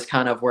 And that was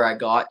kind of where I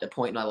got the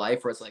point in my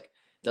life where it's like,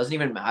 doesn't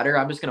even matter.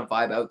 I'm just gonna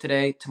vibe out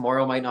today.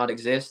 Tomorrow might not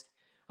exist.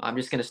 I'm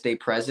just gonna stay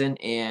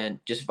present and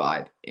just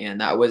vibe.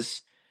 And that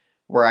was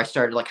where I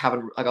started like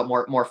I got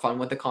more fun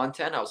with the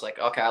content. I was like,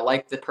 okay, I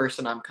like the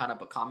person I'm kind of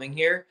becoming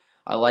here.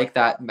 I like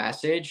that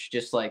message,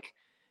 just like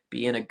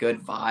being a good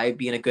vibe,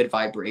 being a good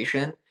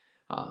vibration.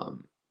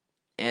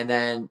 And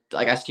then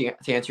I guess to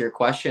answer your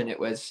question, it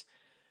was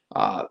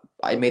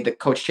I made the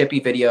Coach Chippy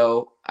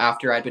video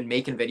after I'd been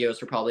making videos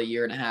for probably a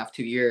year and a half,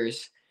 2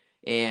 years.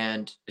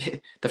 And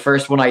the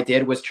first one I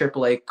did was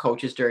AAA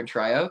coaches during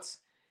tryouts.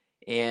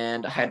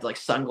 And I had like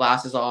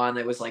sunglasses on.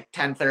 It was like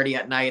 10:30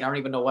 at night. I don't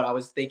even know what I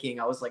was thinking.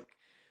 I was like,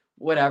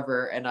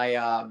 whatever. And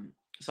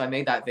so I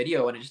made that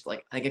video, and it just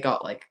like, I think it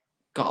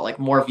got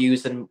more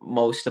views than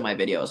most of my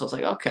videos. I was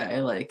like, okay,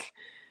 like,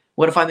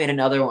 what if I made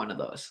another one of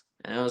those?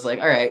 And I was like,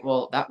 all right,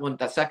 well,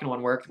 that second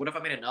one worked. What if I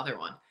made another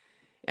one?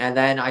 And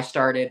then I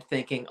started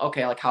thinking,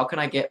 okay, like how can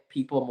I get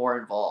people more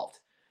involved?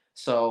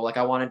 So like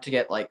I wanted to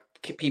get like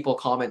people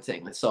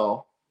commenting.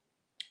 So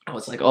I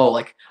was like, oh,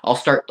 like I'll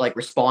start like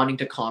responding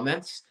to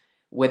comments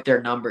with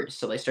their numbers.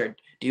 So they started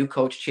do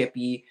Coach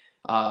Chippy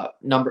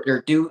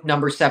do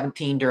number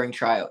 17 during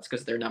tryouts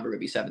because their number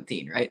would be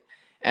 17, right?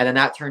 And then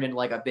that turned into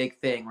like a big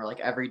thing where like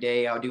every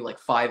day I would do like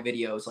 5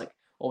 videos like,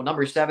 oh,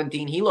 number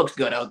 17, he looks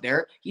good out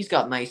there. He's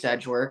got nice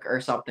edge work or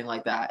something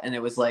like that. And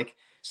it was like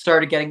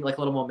started getting like a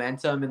little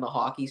momentum in the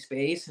hockey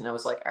space. And I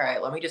was like, all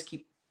right, let me just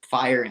keep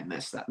firing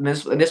this. And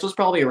this was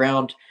probably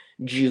around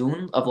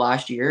June of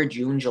last year,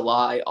 June,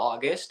 July,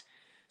 August.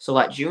 So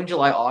that June,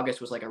 July,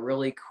 August was like a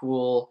really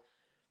cool,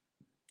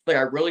 like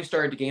I really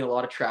started to gain a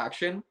lot of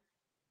traction.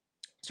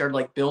 Started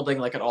like building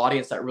like an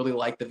audience that really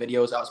liked the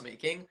videos I was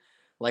making.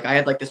 Like I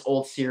had like this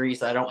old series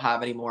that I don't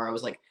have anymore. It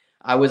was like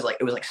it was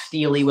like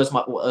Steely was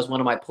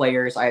one of my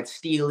players. I had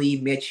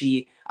Steely,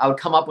 Mitchie. I would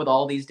come up with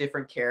all these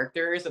different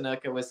characters, and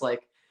like it was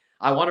like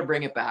I want to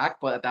bring it back,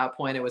 but at that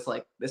point it was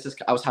like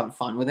I was having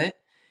fun with it.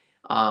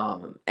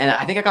 And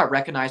I think I got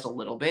recognized a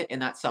little bit in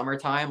that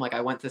summertime. Like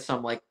I went to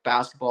some like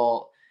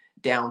basketball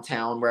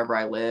downtown wherever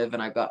I live,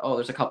 and I got, oh,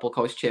 there's a couple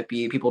Coach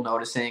Chippy people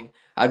noticing.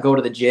 I'd go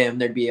to the gym,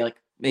 there'd be like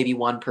maybe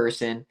one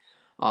person.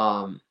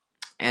 And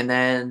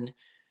then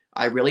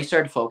I really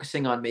started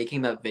focusing on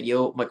making the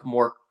video like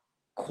more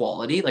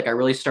quality. Like I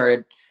really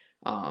started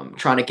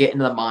trying to get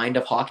into the mind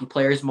of hockey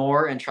players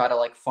more and try to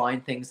like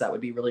find things that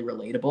would be really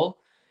relatable.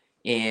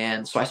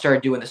 And so I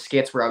started doing the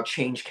skits where I would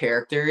change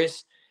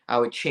characters, I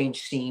would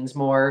change scenes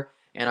more,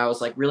 and I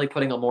was like really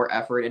putting a more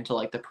effort into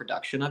like the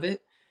production of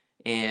it.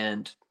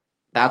 And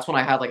that's when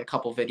I had like a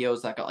couple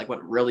videos that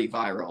went really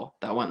viral,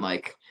 that went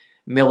like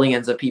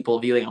millions of people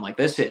viewing. I'm like,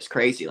 this is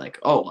crazy. Like,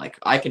 oh, like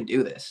I can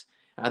do this.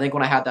 And I think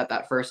when I had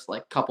that first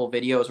like couple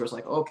videos where it's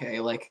like, okay,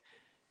 like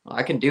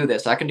I can do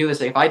this. I can do this.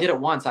 If I did it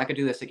once, I could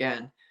do this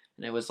again.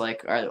 And it was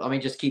like, all right, let me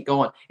just keep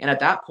going. And at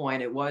that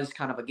point, it was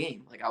kind of a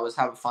game. Like I was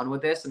having fun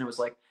with this, and it was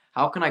like,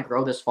 how can I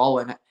grow this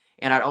following?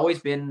 And I'd always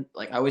been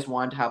like, I always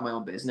wanted to have my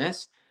own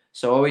business.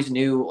 So I always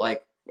knew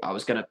like I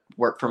was going to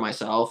work for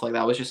myself. Like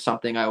that was just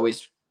something I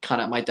always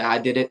my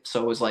dad did it.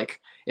 So it was like,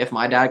 if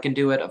my dad can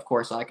do it, of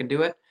course I can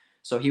do it.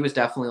 So he was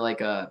definitely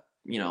like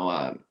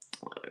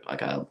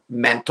like a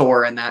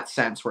mentor in that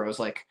sense, where it was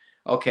like,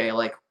 okay,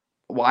 like,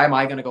 why am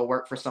I going to go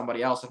work for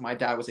somebody else if my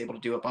dad was able to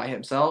do it by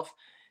himself?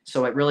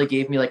 So it really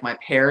gave me like my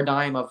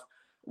paradigm of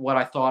what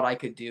I thought I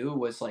could do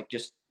was like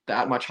just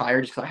that much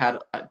higher, just because I had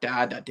a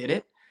dad that did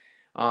it.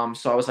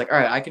 So I was like, all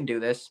right, I can do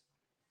this.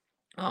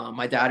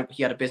 My dad,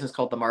 he had a business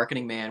called The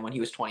Marketing Man when he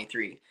was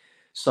 23.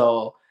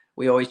 So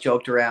we always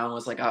joked around,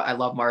 was like, I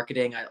love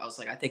marketing. I was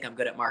like, I think I'm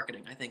good at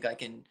marketing. I think I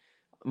can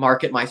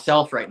market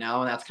myself right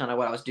now. And that's kind of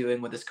what I was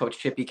doing with this Coach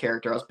Chippy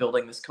character. I was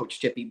building this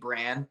Coach Chippy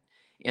brand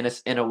in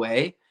a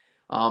way.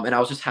 And I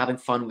was just having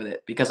fun with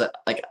it because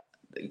like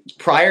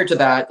prior to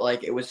that,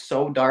 like it was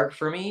so dark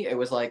for me. It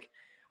was like,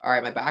 all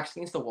right, my back's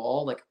against the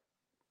wall. Like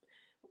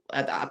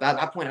at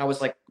that point, I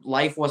was like,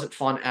 life wasn't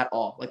fun at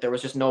all. Like there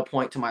was just no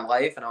point to my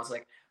life. And I was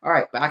like, all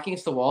right, back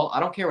against the wall. I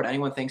don't care what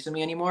anyone thinks of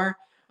me anymore.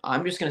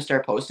 I'm just gonna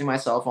start posting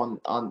myself on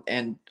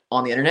the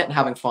internet and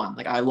having fun.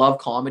 Like I love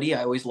comedy.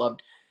 I always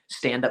loved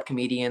stand-up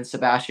comedians,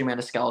 Sebastian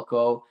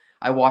Maniscalco.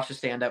 I watched a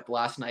stand-up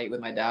last night with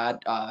my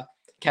dad,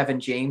 Kevin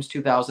James,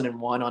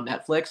 2001 on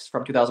Netflix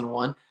from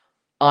 2001.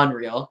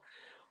 Unreal.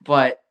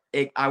 But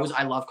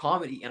I love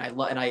comedy, and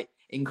I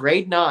in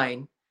grade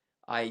 9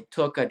 I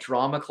took a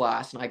drama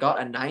class and I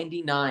got a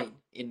 99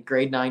 in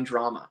grade 9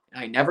 drama.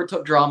 And I never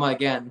took drama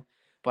again,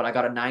 but I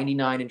got a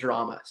 99 in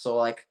drama. So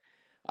like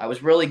I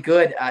was really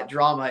good at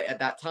drama at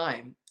that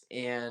time.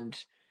 And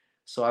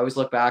so I always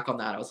look back on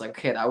that. I was like,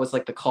 okay, that was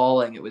like the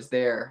calling. It was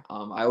there.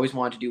 I always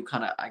wanted to do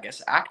kind of, I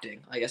guess,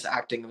 acting. I guess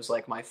acting was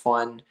like my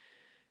fun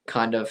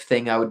kind of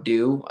thing I would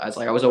do. I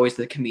was always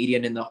the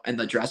comedian in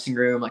the dressing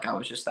room. Like I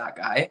was just that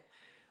guy.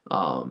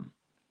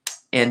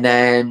 And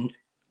then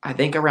I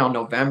think around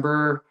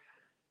November,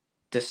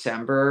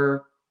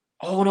 December.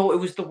 Oh no, it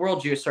was the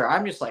World Junior. Sorry,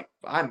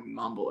 I'm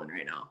mumbling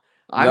right now.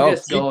 I'm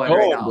just going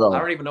right now. bro. I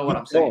don't even know what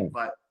I'm Keep saying, going.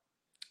 but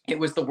it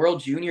was the World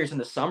Juniors in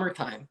the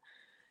summertime.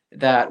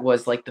 That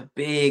was like the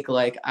big,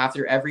 like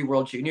after every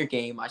World Junior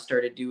game, I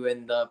started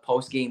doing the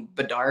post game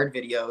Bedard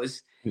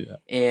videos. Yeah.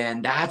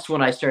 And that's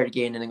when I started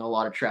gaining a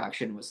lot of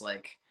traction. Was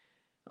like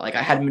I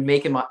hadn't been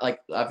making my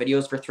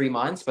videos for 3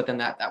 months, but then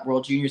that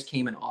World Juniors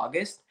came in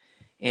August,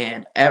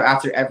 and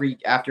after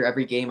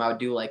every game, I would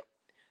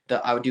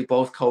do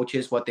both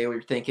coaches what they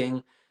were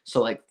thinking.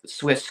 So like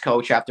Swiss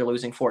coach after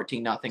losing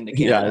 14-0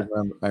 to Yeah, Canada,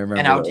 I remember.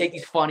 and I would take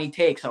these funny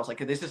takes. I was like,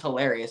 this is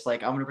hilarious.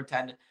 Like I'm gonna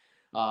pretend.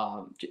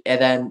 And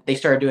then they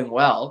started doing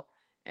well,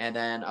 and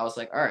then I was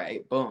like, all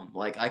right, boom.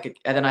 Like I could,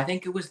 and then I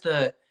think it was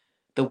the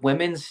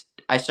women's.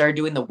 I started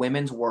doing the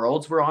women's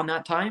worlds were on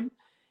that time.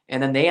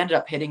 And then they ended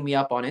up hitting me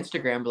up on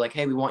Instagram, like,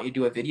 hey, we want you to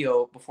do a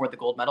video before the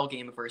gold medal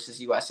game versus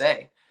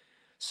USA.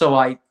 So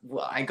I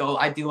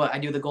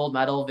do the gold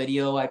medal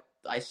video.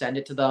 I send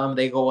it to them.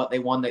 They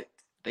won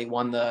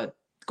the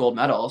gold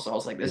medal. So I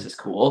was like, this is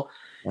cool.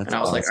 That's And I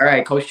was awesome. like, all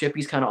right, Coach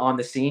Chippy's kind of on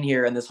the scene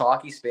here in this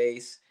hockey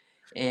space.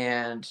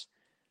 And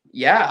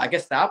yeah, I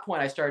guess that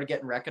point I started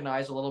getting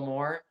recognized a little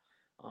more.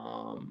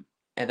 And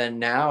then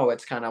now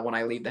it's kind of when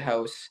I leave the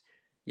house,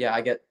 yeah,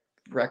 I get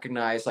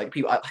recognized. Like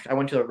people, I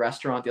went to a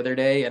restaurant the other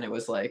day, and it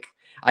was like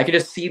I could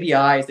just see the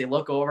eyes. They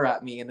look over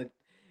at me, and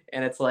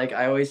it's like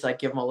I always like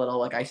give them a little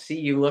like I see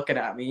you looking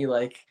at me,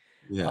 like.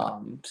 Yeah.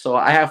 So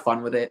I have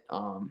fun with it.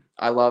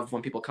 I love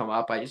when people come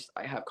up. I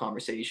have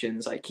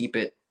conversations. I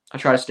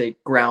try to stay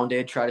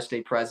grounded, try to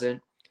stay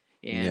present,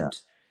 and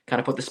kind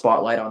of put the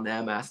spotlight on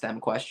them, ask them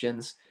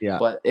questions. Yeah.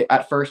 But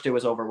at first it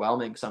was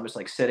overwhelming. So I'm just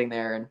like sitting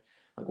there and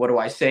like, what do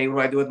I say?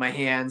 What do I do with my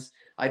hands?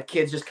 I had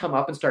kids just come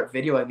up and start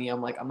videoing me.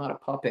 I'm like, I'm not a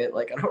puppet.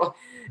 Like, I don't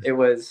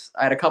know.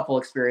 I had a couple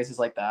experiences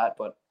like that,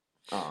 but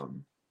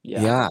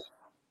yeah.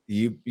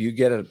 You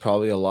get it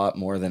probably a lot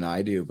more than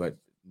I do, but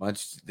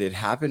it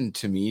happened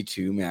to me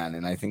too, man.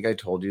 And I think I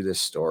told you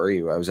this story.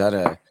 I was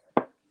at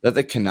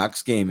the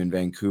Canucks game in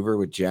Vancouver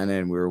with Jenna,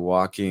 and we were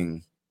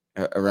walking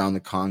around the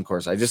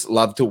concourse. I just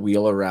love to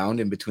wheel around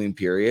in between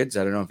periods.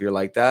 I don't know if you're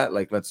like that.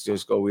 Like, let's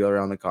just go wheel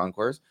around the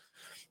concourse.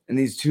 And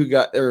these two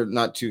guys, or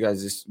not two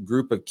guys, this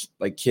group of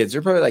like kids,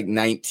 they're probably like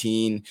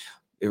 19.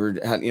 They were,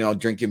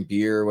 drinking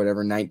beer or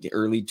whatever,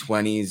 early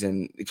 20s.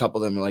 And a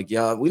couple of them were like,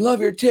 yeah, we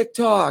love your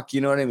TikTok.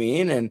 You know what I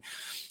mean? And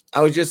I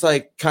was just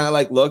like, kind of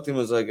like looked and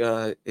was like,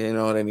 you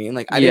know what I mean?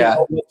 Like, I didn't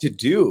know what to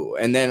do.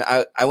 And then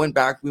we went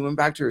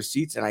back to our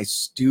seats, and I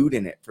stewed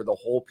in it for the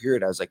whole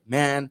period. I was like,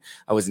 man,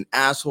 I was an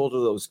asshole to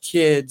those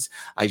kids.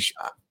 I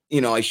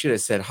should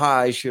have said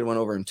hi. I should have went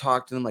over and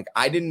talked to them. Like,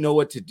 I didn't know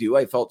what to do.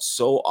 I felt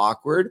so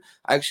awkward.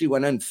 I actually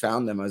went and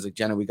found them. I was like,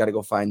 Jenna, we got to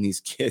go find these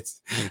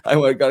kids. I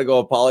got to go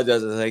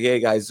apologize. I was like, hey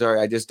guys,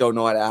 sorry. I just don't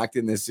know how to act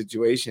in this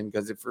situation.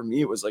 Because for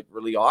me, it was like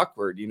really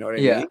awkward. You know what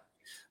I mean?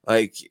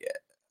 Like,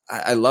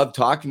 I love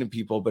talking to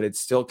people, but it's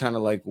still kind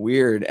of like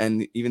weird.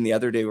 And even the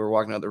other day we were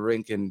walking out the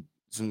rink, and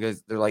some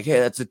guys, they're like, hey,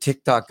 that's a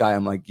TikTok guy.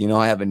 I'm like,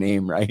 I have a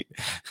name, right?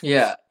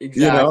 Yeah,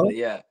 exactly.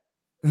 Yeah.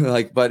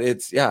 Like, but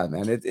it's,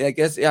 man, I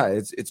guess,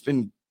 it's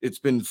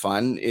been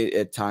fun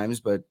at times,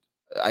 but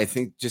I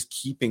think just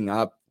keeping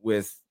up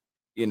with,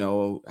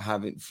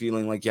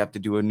 feeling like you have to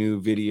do a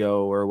new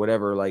video or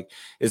whatever, like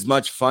as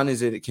much fun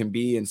as it can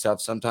be and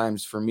stuff.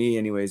 Sometimes for me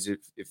anyways, it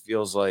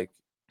feels like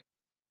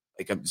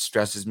it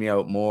stresses me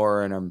out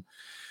more, and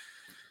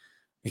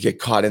I get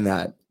caught in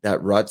that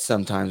rut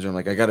sometimes where I'm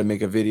like, I got to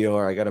make a video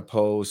or I got to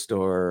post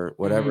or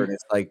whatever. And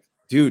it's like,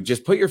 dude,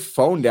 just put your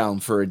phone down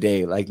for a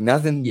day. Like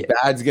nothing Yeah.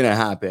 bad's gonna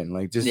happen.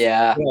 Like just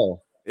Yeah.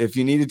 chill. If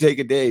you need to take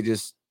a day,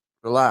 just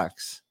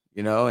relax,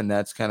 and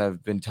that's kind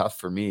of been tough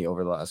for me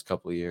over the last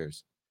couple of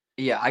years.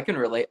 Yeah, I can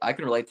relate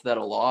to that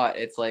a lot.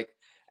 It's like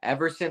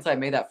ever since I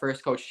made that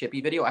first Coach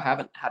Chippy video, I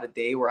haven't had a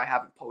day where I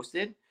haven't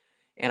posted.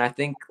 And I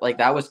think like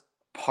that was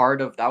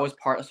part.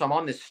 So I'm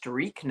on this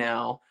streak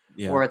now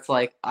Yeah. where it's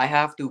like I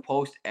have to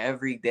post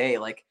every day.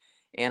 Like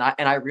and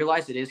I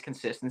realize it is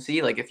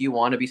consistency. Like if you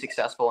want to be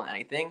successful in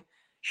anything,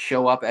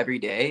 show up every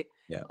day.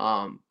 Yeah.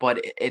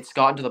 But it's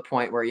gotten to the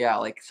point where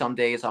like some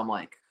days I'm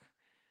like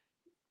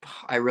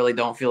I really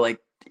don't feel like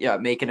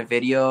making a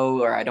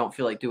video, or I don't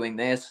feel like doing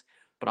this,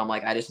 but I'm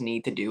like I just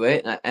need to do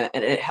it, and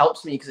it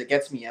helps me because it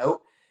gets me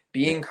out.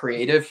 Being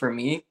creative for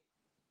me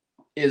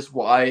is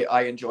why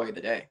I enjoy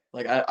the day.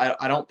 Like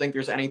I don't think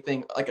there's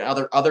anything like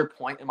other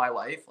point in my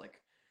life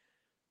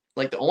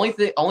like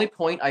the only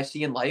point I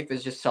see in life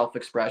is just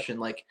self-expression.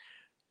 Like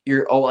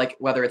like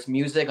whether it's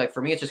music, like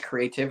for me it's just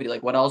creativity.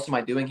 Like what else am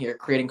I doing here?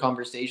 Creating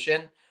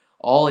conversation.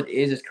 All it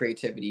is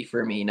creativity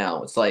for me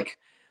now. It's like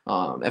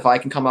if I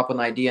can come up with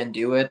an idea and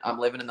do it, I'm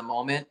living in the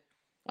moment.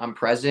 I'm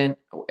present.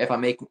 If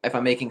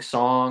I'm making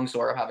songs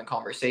or having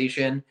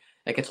conversation,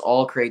 like it's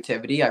all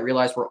creativity. I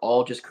realize we're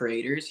all just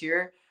creators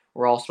here.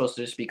 We're all supposed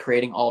to just be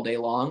creating all day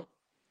long.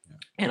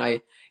 Yeah.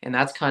 And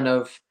that's kind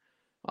of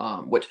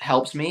which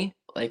helps me.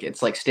 Like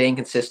it's like staying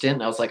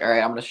consistent. I was like, all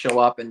right, I'm gonna show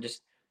up and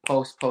just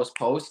post.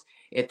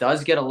 It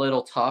does get a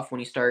little tough when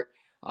you start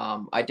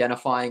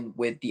identifying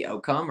with the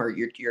outcome, or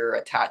you're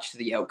attached to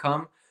the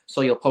outcome. So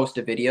you'll post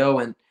a video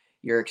and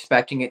you're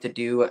expecting it to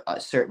do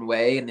a certain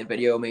way, and the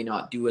video may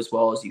not do as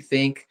well as you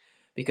think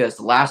because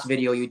the last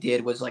video you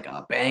did was like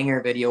a banger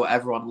video.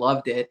 Everyone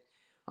loved it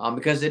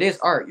because it is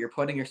art. You're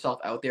putting yourself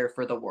out there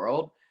for the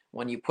world.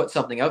 When you put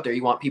something out there,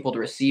 you want people to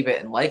receive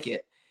it and like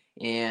it.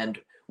 And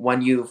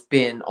when you've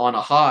been on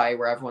a high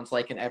where everyone's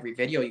liking every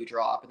video you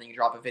drop, and then you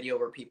drop a video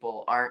where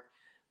people aren't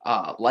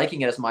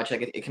liking it as much,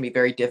 like it can be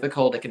very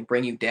difficult. It can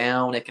bring you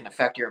down. It can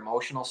affect your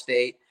emotional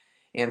state.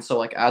 And so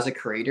like as a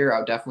creator, I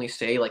would definitely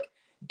say like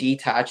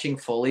detaching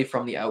fully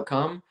from the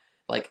outcome,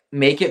 like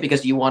make it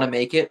because you want to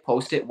make it,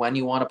 post it when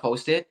you want to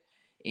post it.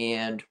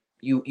 And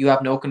you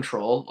have no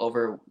control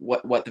over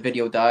what the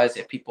video does,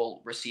 if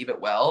people receive it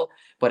well.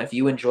 But if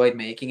you enjoyed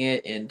making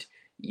it and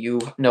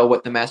you know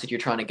what the message you're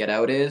trying to get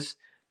out is,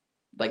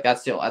 like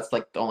that's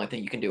like the only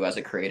thing you can do as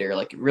a creator.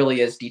 Like it really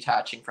is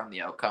detaching from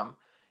the outcome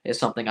is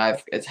something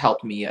it's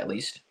helped me at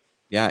least.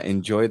 Yeah,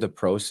 enjoy the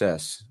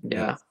process.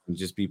 Yeah. And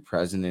just be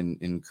present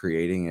in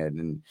creating it.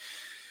 And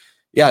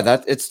yeah,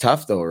 that it's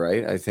tough though,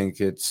 right? I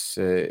think it's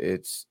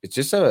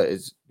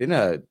been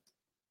a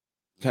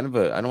kind of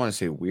I don't want to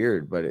say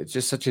weird, but it's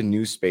just such a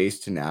new space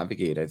to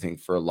navigate, I think,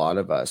 for a lot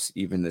of us,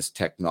 even this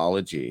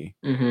technology.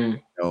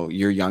 Mm-hmm.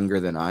 You're younger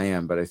than I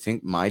am, but I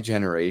think my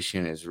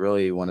generation is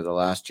really one of the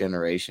last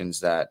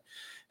generations that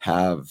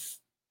have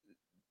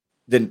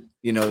the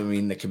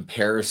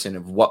comparison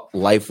of what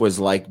life was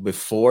like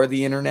before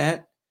the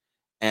internet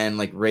and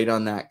like right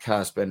on that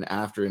cusp and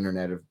after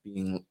internet of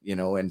being,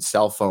 and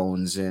cell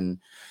phones. And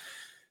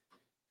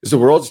the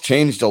world's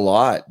changed a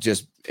lot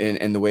just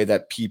in the way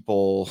that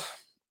people,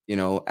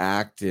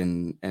 act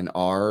and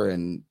are.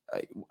 And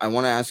I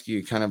want to ask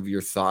you kind of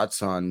your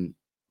thoughts on,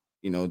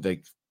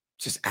 like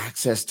just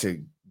access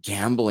to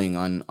gambling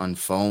on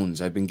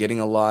phones. I've been getting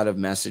a lot of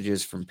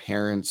messages from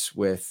parents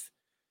with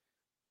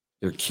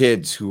their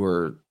kids who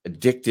are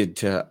addicted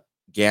to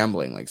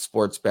gambling, like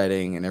sports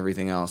betting and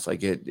everything else.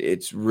 Like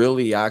it's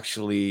really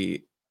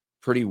actually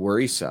pretty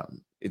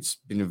worrisome. It's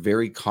been a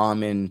very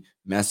common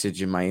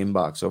message in my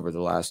inbox over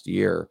the last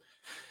year.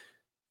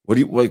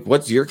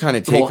 What's your kind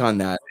of take on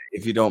that?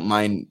 If you don't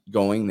mind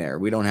going there,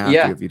 we don't have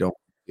to if you don't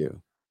want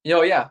to.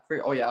 Yeah.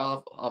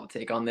 I'll have a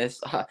take on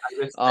this. I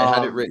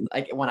had it written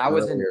like when I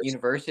was in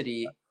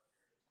university.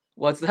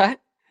 What's that?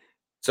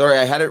 Sorry,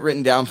 I had it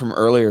written down from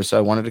earlier, so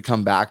I wanted to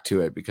come back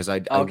to it because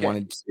I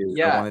wanted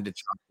to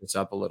chop this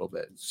up a little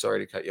bit.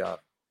 Sorry to cut you off.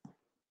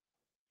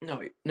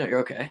 No, you're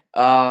okay.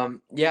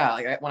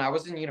 Like when I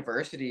was in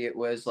university, it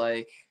was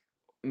like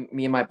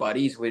me and my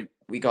buddies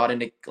we got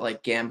into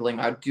like gambling.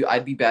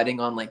 I'd be betting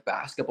on like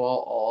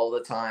basketball all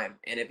the time,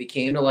 and it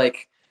became to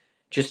like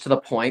just to the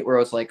point where it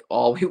was like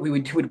all we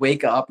would do would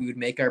wake up, we would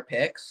make our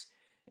picks,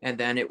 and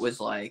then it was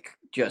like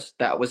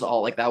that was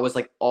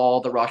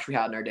all the rush we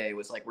had in our day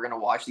was like we're gonna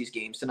watch these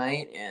games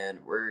tonight and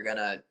we're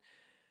gonna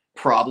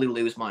probably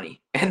lose money,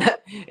 and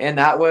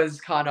that was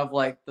kind of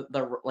like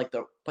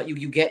but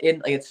you get in,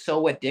 like it's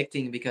so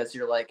addicting because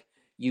you're like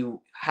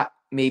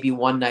maybe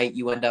one night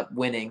you end up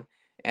winning,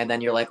 and then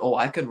you're like, oh,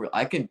 I'm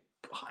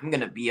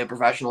gonna be a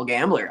professional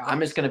gambler, I'm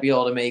just gonna be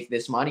able to make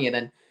this money, and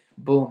then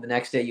boom, the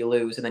next day you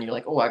lose, and then you're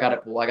like, oh, I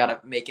gotta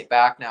make it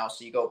back now,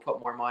 so you go put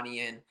more money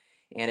in.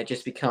 And it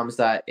just becomes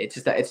that it's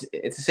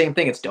the same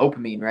thing. It's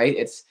dopamine, right?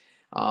 It's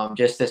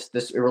just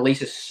it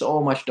releases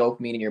so much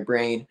dopamine in your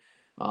brain.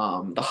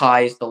 The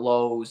highs, the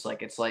lows,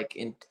 like it's like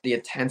in the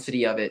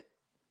intensity of it.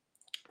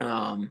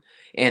 And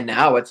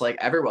now it's like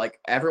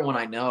everyone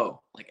I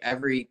know, like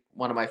every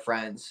one of my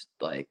friends,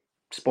 like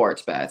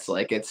sports bets.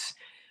 Like it's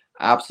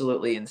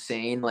absolutely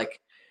insane. Like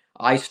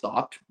I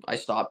stopped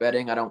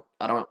betting. I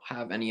don't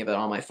have any of it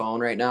on my phone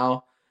right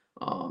now.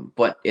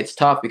 But it's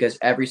tough because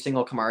every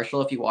single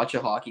commercial, if you watch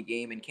a hockey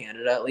game in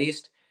Canada at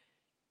least,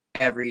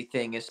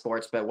 everything is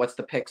sports bet. What's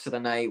the picks of the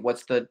night?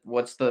 What's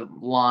the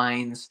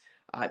lines?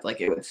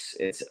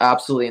 It's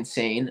absolutely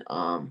insane.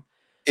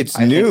 It's I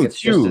think new it's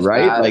just too, as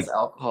right? bad Like, as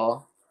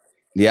alcohol.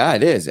 yeah,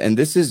 it is. And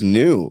this is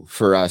new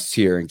for us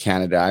here in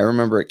Canada. I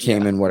remember it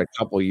came Yeah. in a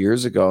couple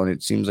years ago, and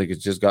it seems like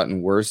it's just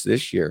gotten worse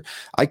this year.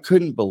 I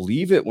couldn't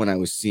believe it when I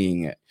was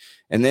seeing it.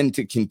 And then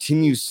to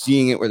continue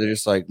seeing it where they're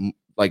just like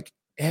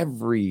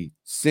every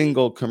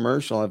single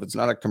commercial, if it's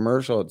not a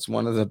commercial, it's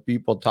one of the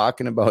people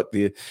talking about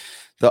the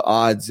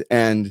odds,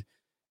 and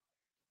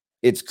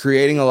it's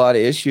creating a lot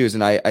of issues.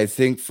 And I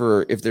think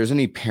for if there's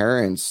any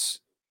parents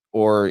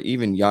or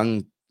even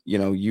young,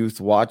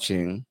 youth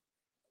watching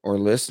or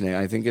listening,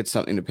 I think it's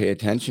something to pay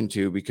attention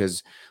to,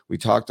 because we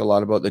talked a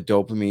lot about the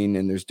dopamine,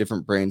 and there's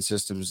different brain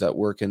systems that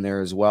work in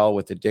there as well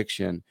with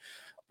addiction.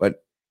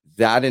 But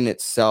that in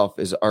itself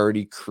is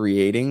already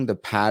creating the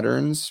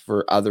patterns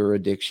for other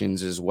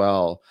addictions as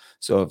well.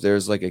 So if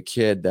there's like a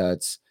kid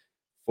that's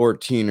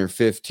 14 or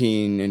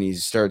 15 and he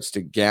starts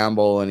to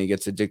gamble and he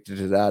gets addicted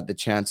to that, the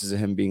chances of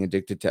him being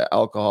addicted to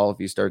alcohol if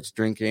he starts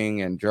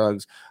drinking and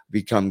drugs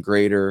become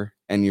greater,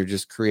 and you're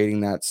just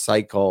creating that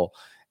cycle.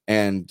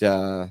 And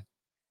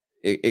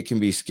it can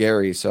be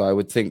scary. So I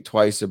would think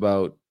twice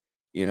about,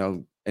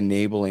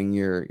 enabling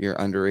your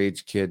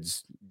underage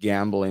kids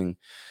gambling.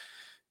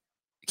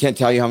 I can't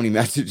tell you how many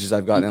messages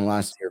I've gotten in the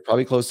last year,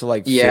 probably close to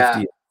like Yeah,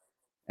 50,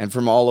 and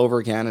from all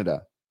over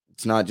Canada.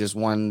 It's not just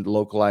one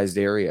localized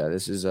area.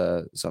 This is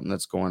something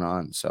that's going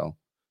on. So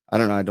I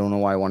don't know. I don't know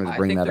why I wanted to I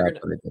bring think that they're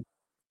up. gonna. But I did.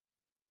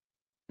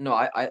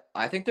 No,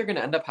 I think they're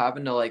gonna end up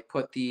having to like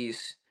put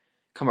these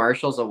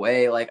commercials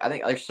away. Like I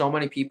think there's so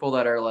many people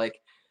that are like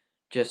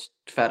just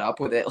fed up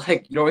with it.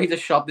 Like you don't need to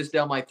shove this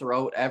down my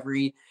throat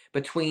every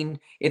between.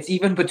 It's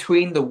even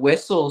between the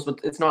whistles, but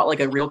it's not like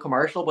a real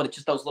commercial, but it's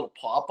just those little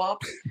pop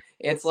ups.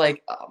 It's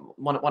like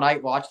when I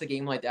watch the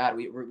game like that,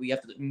 we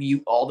have to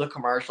mute all the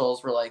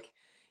commercials. We're like,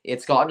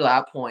 it's gotten to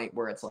that point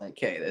where it's like,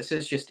 okay, this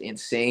is just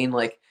insane.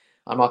 Like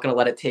I'm not gonna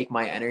let it take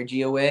my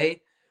energy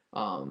away.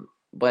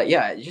 But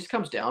yeah, it just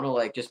comes down to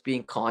like just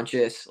being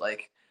conscious.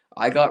 Like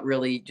I got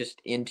really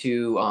just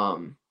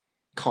into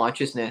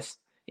consciousness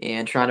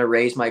and trying to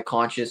raise my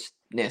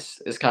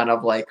consciousness is kind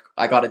of like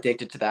I got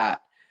addicted to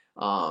that.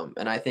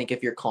 And I think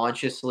if you're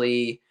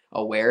consciously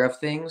aware of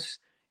things,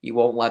 you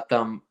won't let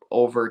them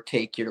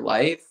overtake your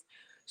life.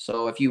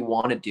 So if you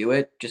want to do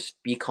it,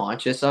 just be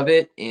conscious of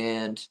it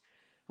and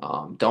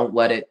don't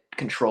let it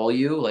control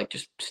you. Like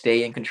just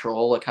stay in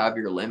control. Like have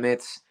your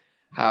limits.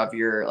 Have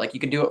your like you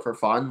can do it for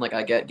fun. Like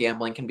I get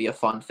gambling can be a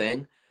fun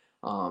thing,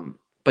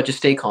 but just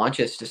stay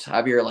conscious. Just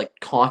have your like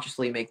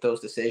consciously make those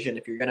decisions.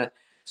 If you're gonna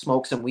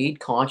smoke some weed,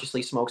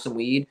 consciously smoke some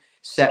weed,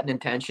 set an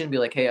intention, be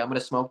like, hey, I'm gonna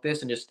smoke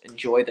this and just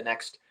enjoy the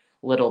next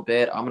little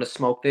bit. I'm gonna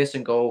smoke this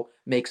and go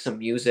make some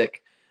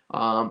music.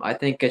 I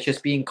think it's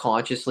just being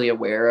consciously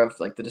aware of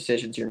like the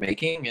decisions you're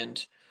making,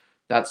 and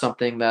that's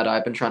something that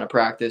I've been trying to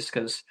practice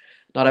because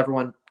not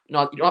everyone,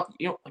 not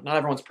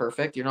everyone's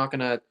perfect. You're not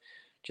gonna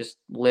just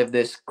live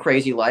this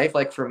crazy life.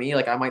 Like for me,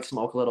 like I might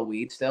smoke a little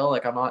weed still.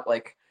 Like I'm not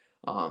like,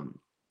 but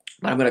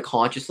I'm gonna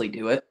consciously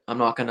do it. I'm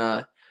not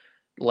gonna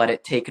let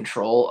it take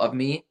control of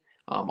me.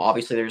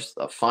 Obviously, there's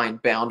a fine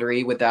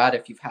boundary with that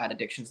if you've had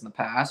addictions in the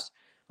past.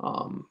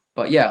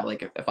 But yeah,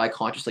 like if I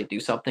consciously do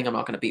something, I'm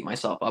not going to beat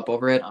myself up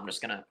over it. I'm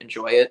just going to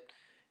enjoy it.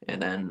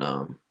 And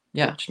then,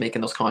 yeah, just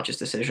making those conscious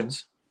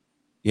decisions.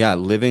 Yeah,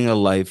 living a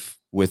life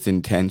with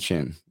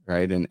intention,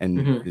 right? And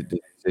Mm-hmm. the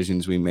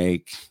decisions we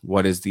make,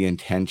 what is the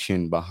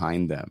intention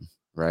behind them,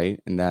 right?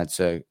 And that's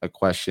a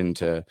question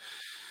to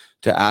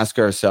ask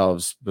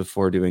ourselves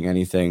before doing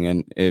anything.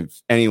 And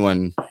if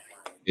anyone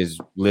is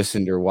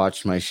listened or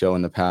watched my show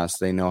in the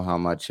past, they know how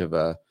much of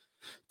a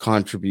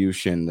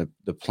contribution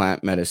the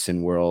plant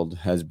medicine world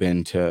has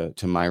been to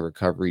my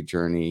recovery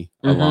journey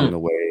along Mm-hmm. the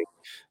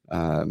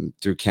way,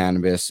 through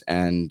cannabis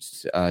and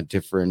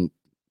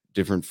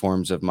different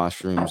forms of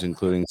mushrooms,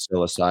 including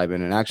psilocybin.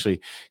 And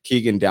actually,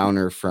 Keegan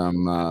Downer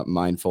from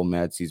Mindful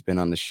Meds, he's been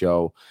on the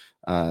show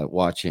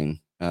watching.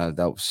 That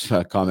was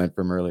a comment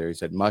from earlier. He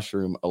said,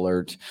 mushroom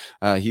alert.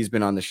 He's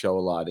been on the show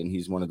a lot, and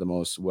he's one of the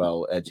most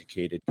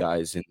well-educated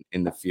guys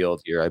in the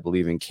field here, I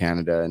believe, in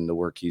Canada. And the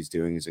work he's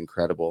doing is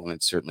incredible. And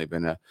it's certainly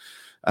been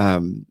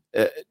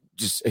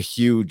just a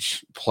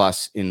huge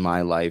plus in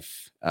my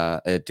life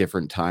at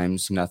different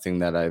times. Nothing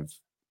that I've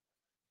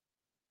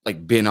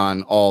like been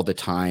on all the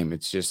time.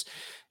 It's just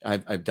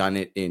I've done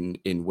it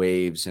in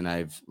waves, and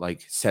I've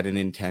like set an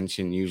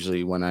intention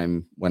usually when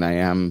I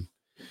am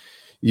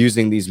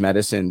using these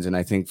medicines. And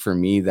I think for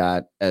me,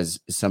 that as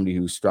somebody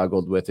who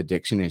struggled with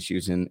addiction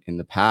issues in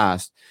the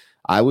past,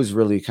 I was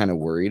really kind of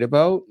worried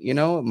about,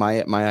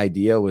 my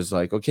idea was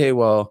like, okay,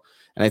 well,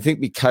 and I think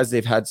because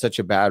they've had such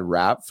a bad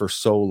rap for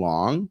so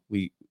long,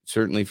 we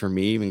certainly for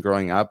me, even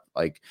growing up,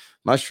 like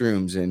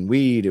mushrooms and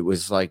weed, it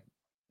was like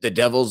the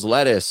devil's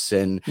lettuce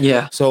and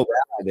Yeah. so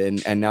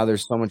bad. And now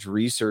there's so much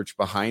research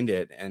behind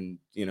it. And,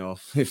 you know,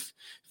 if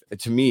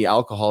to me,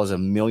 alcohol is a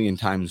million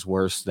times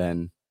worse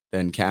than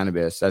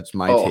cannabis. That's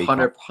my Oh, take on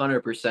it.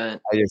 100%.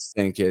 I just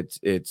think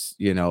it's,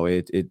 you know,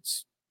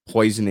 it's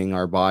poisoning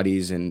our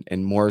bodies and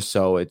more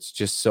so it's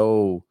just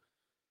so,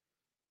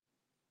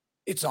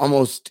 it's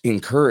almost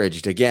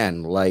encouraged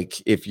again.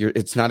 Like if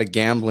it's not a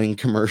gambling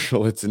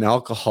commercial, it's an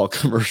alcohol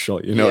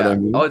commercial. You know what I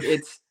mean? Oh,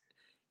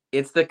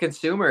 it's the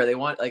consumer. They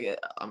want, like,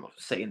 I'm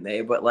saying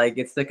they, but like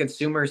it's the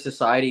consumer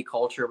society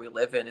culture we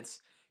live in.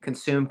 It's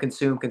consume,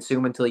 consume,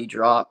 consume until you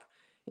drop.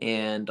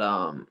 And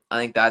I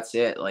think that's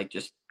it. Like,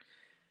 just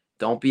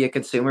don't be a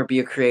consumer, be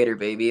a creator,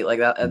 baby. Like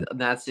that, and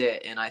that's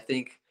it. And I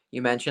think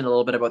you mentioned a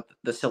little bit about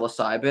the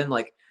psilocybin,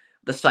 like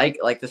the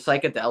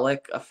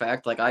psychedelic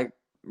effect. Like I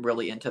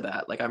really into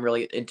that. Like I'm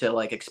really into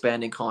like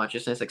expanding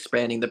consciousness,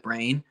 expanding the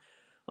brain.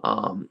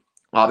 Um,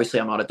 Obviously,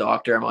 I'm not a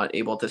doctor. I'm not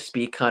able to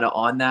speak kind of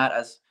on that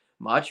as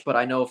much, but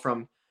I know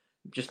from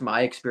just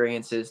my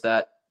experiences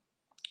that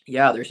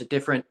yeah, there's a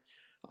different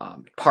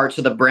parts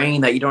of the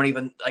brain that you don't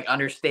even like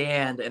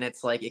understand, and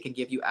it's like it can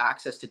give you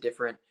access to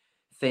different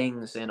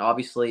things. And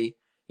obviously,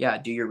 yeah,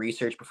 do your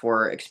research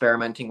before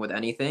experimenting with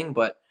anything.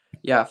 But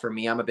yeah, for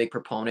me, I'm a big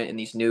proponent in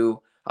these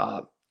new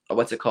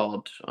what's it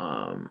called,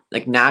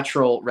 like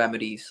natural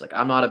remedies. Like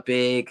I'm not a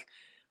big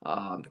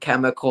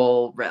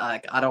chemical,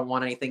 like I don't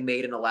want anything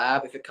made in a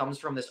lab. If it comes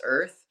from this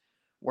earth,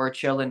 we're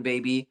chilling,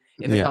 baby.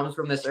 If it Yeah. comes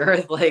from this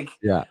earth, like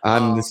Yeah.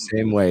 I'm the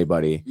same way,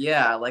 buddy.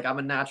 yeah, like I'm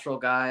a natural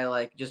guy,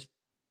 like just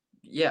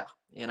yeah.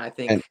 And I And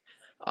think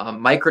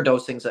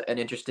microdosing's an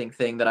interesting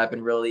thing that I've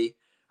been really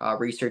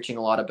researching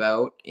a lot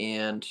about,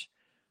 and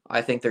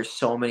I think there's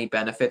so many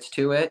benefits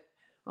to it.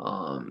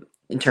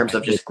 In terms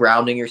of just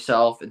grounding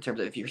yourself, in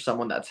terms of if you're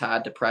someone that's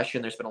had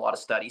depression, there's been a lot of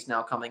studies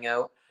now coming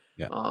out.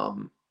 yeah.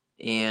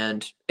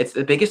 And it's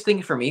the biggest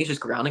thing for me is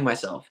just grounding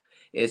myself.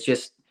 It's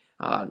just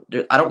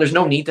there's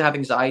no need to have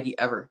anxiety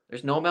ever.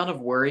 There's no amount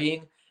of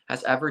worrying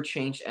has ever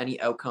changed any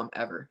outcome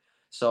ever.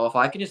 So if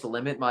I can just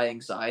limit my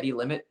anxiety,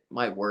 limit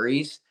my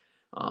worries,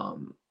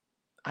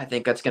 I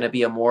think that's going to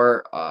be a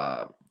more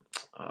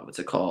what's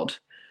it called?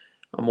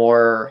 A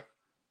more,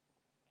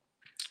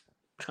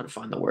 I'm trying to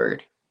find the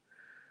word.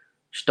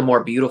 Just a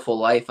more beautiful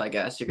life, I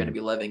guess you're going to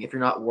be living if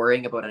you're not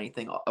worrying about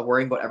anything,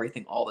 worrying about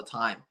everything all the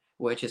time,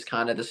 which is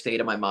kind of the state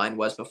of my mind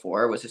was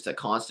before. It was just a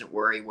constant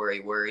worry, worry,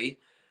 worry.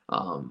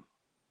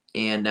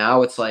 And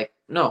now it's like,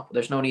 no,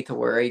 there's no need to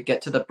worry.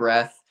 Get to the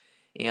breath.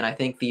 And I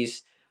think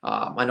these,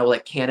 I know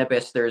like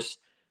cannabis, there's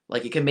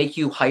like, it can make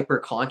you hyper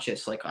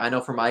conscious. Like I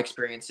know from my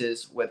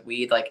experiences with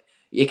weed, like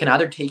it can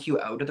either take you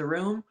out of the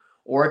room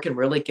or it can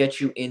really get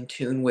you in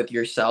tune with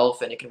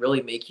yourself, and it can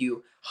really make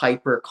you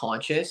hyper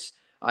conscious,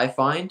 I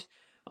find.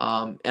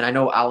 And I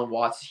know Alan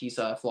Watts, he's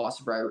a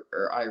philosopher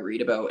I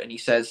read about, and he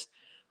says,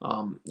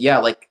 yeah,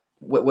 like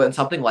when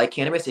something like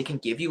cannabis, it can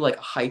give you like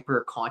a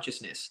hyper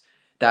consciousness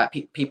that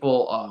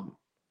people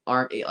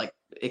aren't like.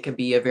 It can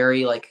be a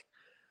very like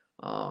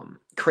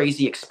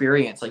crazy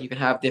experience. Like you can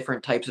have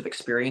different types of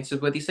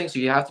experiences with these things, so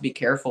you have to be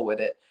careful with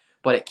it.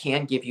 But it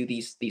can give you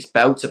these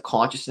bouts of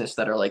consciousness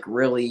that are like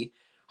really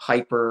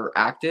hyper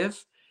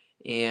active,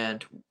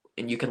 and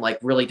you can like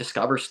really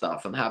discover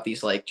stuff and have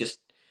these like just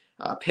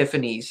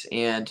epiphanies.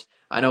 And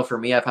I know for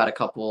me, I've had a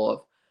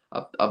couple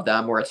of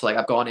them where it's like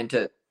I've gone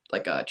into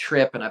like a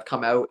trip and I've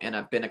come out and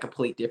I've been a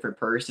complete different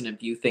person and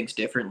view things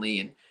differently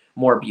and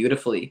more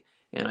beautifully.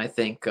 And I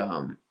think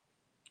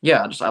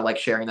yeah, just I like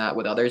sharing that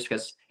with others,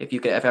 because if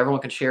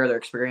everyone can share their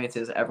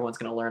experiences, everyone's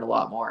going to learn a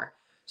lot more.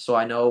 So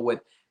I know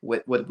with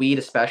weed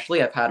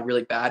especially, I've had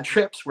really bad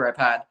trips where I've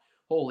had,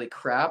 holy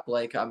crap,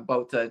 like I'm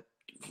about to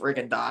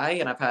friggin' die,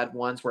 and I've had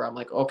ones where I'm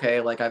like,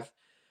 okay, like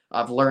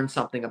I've learned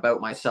something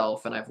about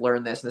myself, and I've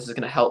learned this, and this is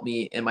going to help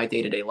me in my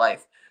day-to-day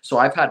life. So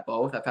I've had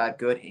both. I've had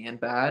good and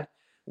bad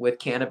with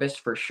cannabis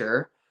for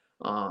sure.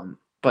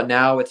 But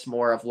now it's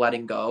more of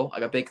letting go.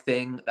 Like a big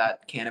thing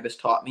that cannabis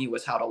taught me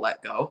was how to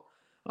let go.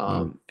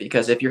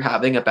 Because if you're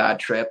having a bad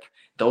trip,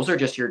 those are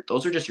just your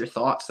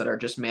thoughts that are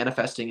just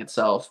manifesting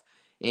itself.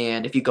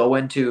 And if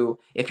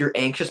you're an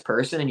anxious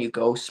person and you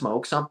go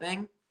smoke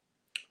something,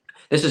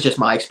 this is just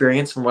my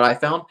experience from what I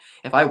found.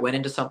 If I went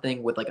into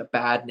something with like a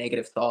bad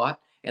negative thought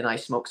and I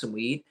smoked some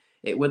weed,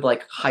 it would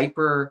like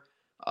hyper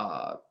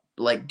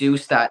like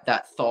deuce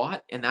that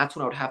thought. And that's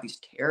when I would have these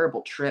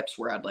terrible trips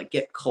where I'd like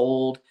get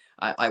cold.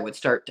 I would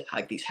start to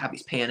have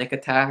these panic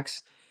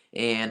attacks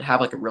and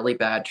have like a really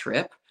bad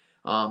trip.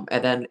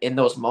 And then in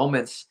those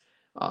moments,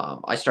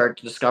 I started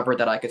to discover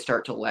that I could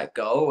start to let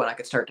go and I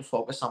could start to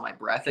focus on my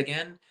breath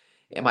again.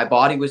 And my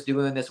body was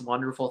doing this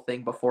wonderful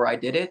thing before I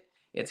did it.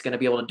 It's going to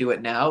be able to do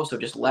it now. So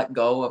just let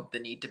go of the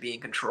need to be in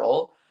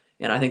control.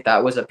 And I think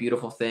that was a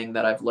beautiful thing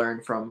that I've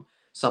learned from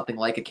something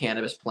like a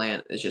cannabis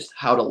plant, is just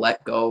how to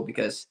let go,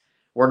 because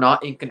we're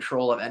not in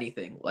control of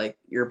anything. Like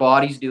your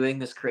body's doing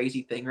this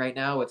crazy thing right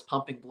now. It's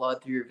pumping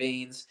blood through your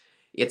veins.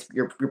 It's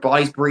your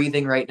body's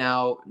breathing right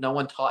now. No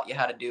one taught you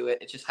how to do it.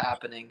 It's just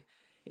happening.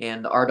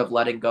 And the art of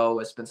letting go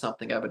has been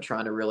something I've been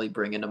trying to really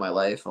bring into my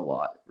life a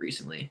lot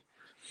recently.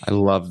 I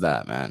love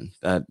that, man.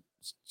 That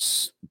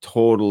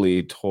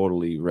totally,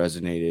 totally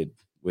resonated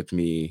with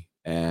me.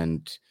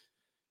 And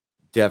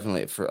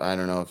definitely for, I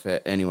don't know if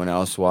anyone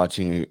else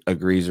watching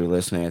agrees or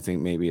listening. I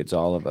think maybe it's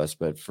all of us,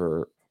 but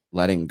for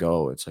letting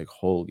go, it's like,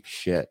 holy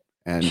shit.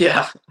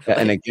 Yeah.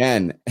 And Like,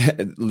 again,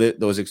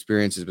 those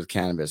experiences with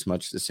cannabis,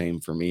 much the same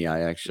for me.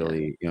 I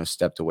actually,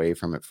 stepped away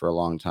from it for a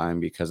long time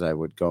because I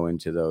would go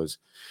into those,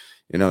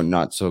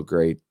 not so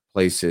great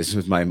places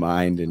with my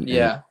mind and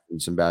yeah.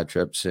 some bad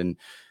trips. And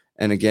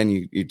again,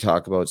 you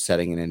talk about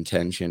setting an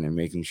intention and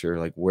making sure,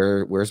 like,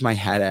 where's my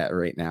head at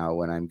right now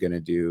when I'm going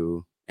to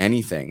do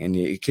anything. And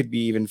it could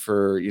be even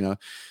for,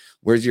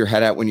 where's your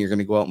head at when you're going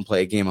to go out and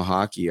play a game of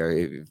hockey?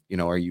 Are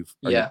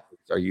Yeah.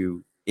 are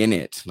you in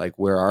it? Like,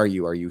 where are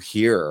you? Are you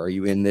here? Are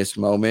you in this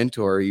moment,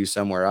 or are you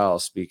somewhere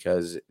else?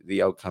 Because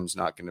the outcome's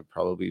not going to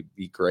probably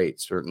be great,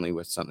 certainly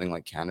with something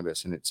like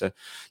cannabis. And it's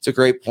a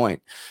great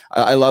point.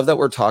 I love that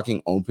we're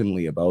talking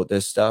openly about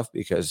this stuff,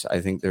 because I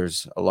think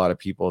there's a lot of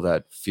people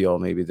that feel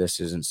maybe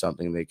this isn't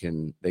something they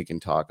can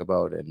talk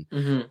about. And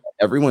Hmm.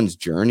 everyone's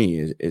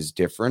journey is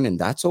different, and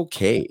that's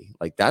okay.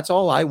 Like, that's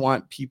all I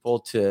want people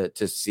to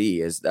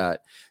see, is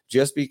that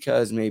just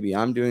because maybe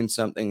I'm doing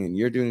something and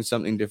you're doing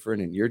something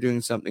different and you're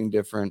doing something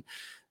different,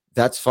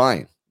 that's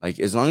fine. Like,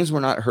 as long as we're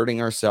not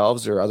hurting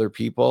ourselves or other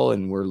people,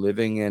 and we're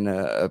living in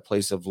a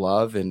place of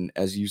love, and,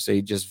 as you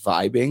say, just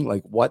vibing,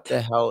 like, what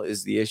the hell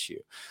is the issue?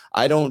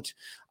 I don't,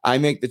 I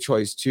make the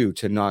choice too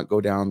to not go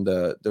down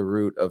the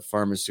route of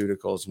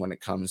pharmaceuticals when it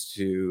comes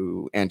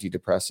to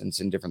antidepressants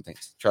and different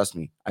things. Trust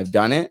me, I've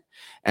done it.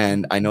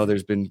 And I know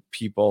there's been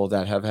people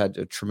that have had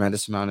a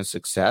tremendous amount of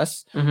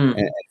success Hmm.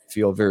 and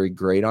feel very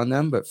great on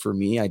them. But for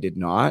me, I did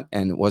not.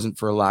 And it wasn't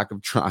for a lack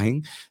of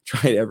trying,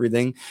 tried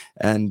everything,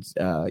 and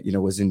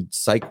was in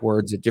psych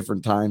wards at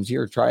different times.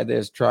 Here, try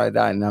this, try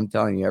that, and I'm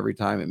telling you, every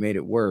time it made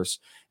it worse.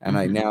 And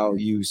I now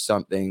use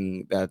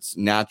something that's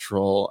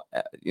natural,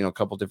 a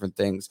couple different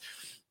things,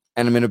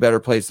 and I'm in a better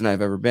place than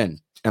I've ever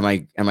been. Am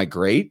I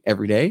great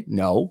every day?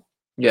 No,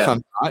 Yeah.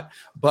 I'm not.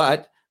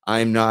 But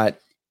I'm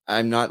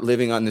not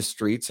living on the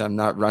streets. I'm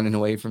not running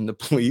away from the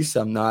police.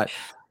 I'm not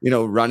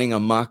running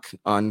amok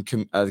on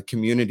a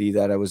community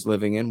that I was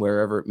living in,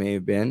 wherever it may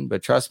have been.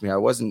 But trust me,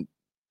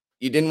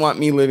 you didn't want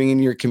me living in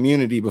your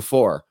community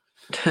before.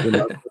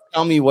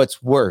 Tell me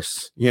what's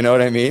worse. You know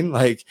what I mean?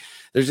 Like,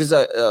 there's just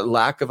a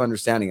lack of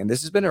understanding. And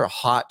this has been a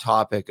hot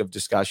topic of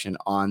discussion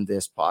on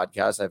this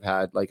podcast. I've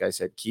had, like I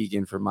said,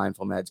 Keegan from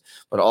Mindful Meds,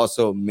 but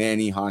also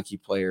many hockey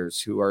players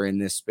who are in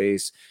this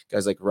space,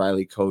 guys like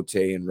Riley Cote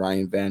and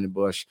Ryan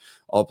Vandenbush,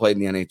 all played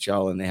in the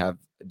NHL, and they have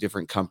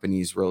different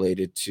companies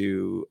related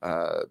to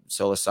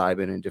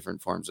psilocybin and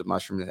different forms of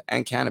mushrooms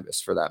and cannabis,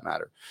 for that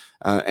matter.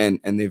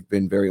 And they've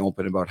been very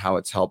open about how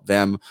it's helped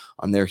them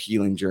on their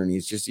healing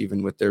journeys, just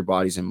even with their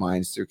bodies and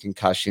minds, through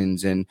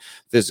concussions and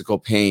physical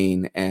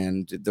pain,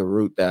 and the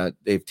route that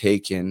they've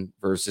taken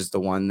versus the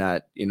one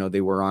that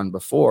they were on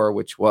before,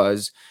 which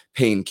was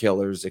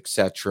painkillers,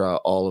 etc.,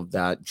 all of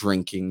that,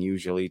 drinking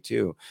usually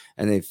too.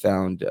 And they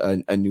found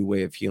a new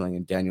way of healing.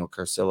 And Daniel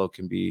Carcillo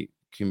can be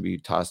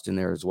tossed in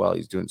there as well.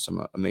 He's doing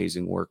some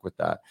amazing work with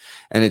that.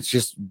 And it's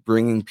just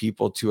bringing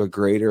people to a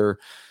greater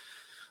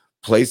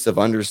place of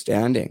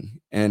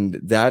understanding. And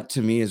that,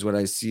 to me, is what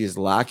I see is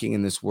lacking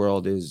in this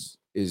world, is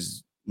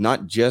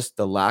not just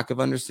the lack of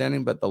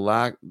understanding, but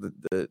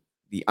the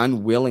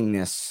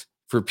unwillingness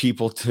for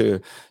people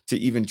to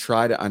even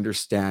try to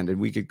understand. And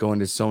we could go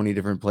into so many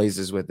different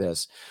places with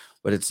this,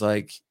 but it's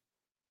like,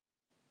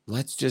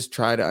 let's just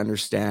try to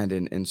understand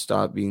and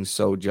stop being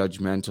so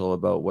judgmental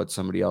about what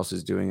somebody else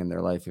is doing in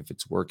their life if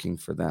it's working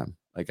for them.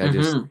 Like,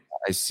 Hmm.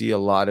 I see a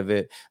lot of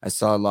it. I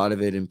saw a lot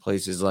of it in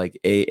places like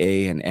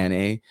AA and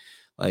NA.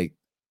 Like,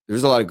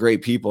 there's a lot of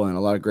great people and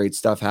a lot of great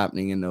stuff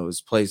happening in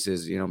those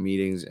places,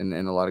 meetings, and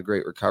a lot of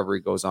great recovery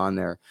goes on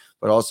there,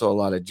 but also a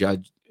lot of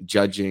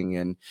judging.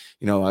 And,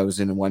 I was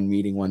in one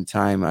meeting one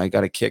time. I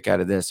got a kick out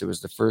of this. It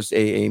was the first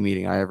AA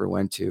meeting I ever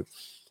went to.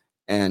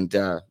 And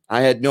I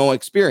had no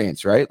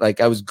experience, right?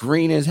 Like, I was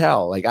green as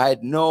hell. Like, I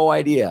had no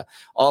idea.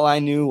 All I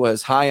knew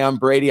was, hi, I'm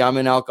Brady, I'm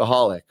an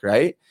alcoholic,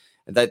 right?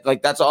 And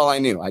that's all I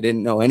knew. I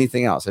didn't know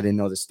anything else. I didn't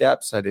know the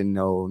steps. I didn't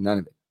know none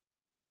of it.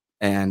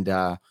 And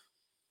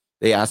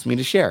they asked me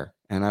to share.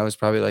 And I was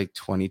probably like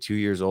 22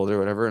 years old or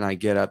whatever. And I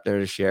get up there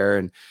to share.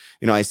 And,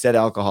 I said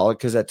alcoholic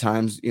because at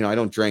times, I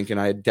don't drink,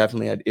 and I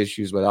definitely had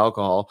issues with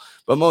alcohol,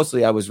 but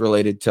mostly I was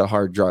related to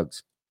hard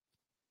drugs.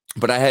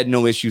 But I had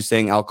no issue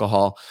saying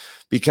alcohol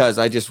because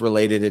I just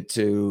related it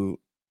to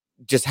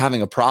just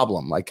having a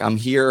problem. Like, I'm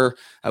here,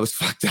 I was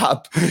fucked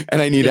up,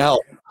 and I need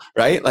help,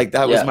 right? Like,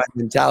 that was Yeah. my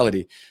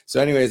mentality. So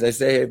anyways, I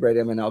say, hey,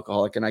 Brady, I'm an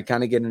alcoholic, and I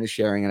kind of get into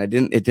sharing, and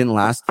it didn't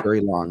last very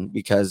long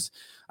because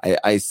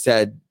I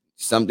said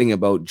something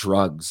about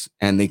drugs,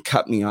 and they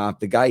cut me off.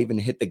 The guy even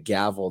hit the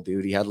gavel,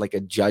 dude. He had like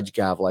a judge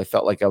gavel. I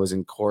felt like I was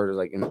in court,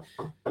 like, and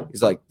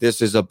he's like, this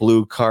is a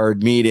blue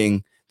card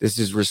meeting. This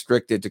is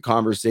restricted to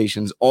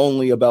conversations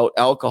only about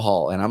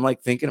alcohol. And I'm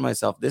like thinking to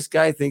myself, this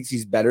guy thinks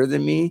he's better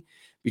than me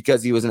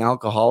because he was an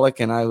alcoholic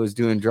and I was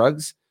doing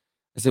drugs.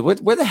 I said,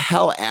 where the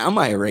hell am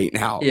I right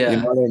now? You know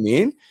Yeah. what I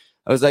mean?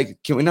 I was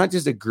like, can we not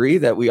just agree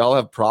that we all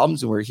have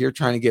problems and we're here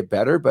trying to get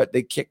better? But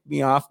they kicked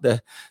me off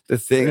the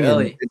thing and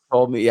Really?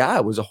 told me, yeah,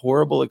 it was a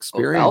horrible Oh,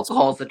 experience.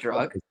 alcohol's a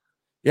drug.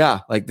 Yeah,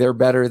 like they're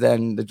better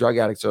than the drug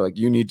addicts. Are like,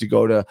 you need to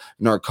go to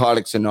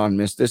Narcotics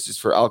Anonymous. This is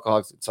for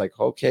alcoholics. It's like,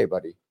 okay,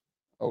 buddy.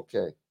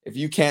 Okay. If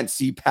you can't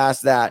see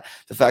past that,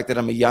 the fact that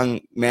I'm a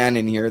young man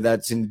in here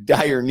that's in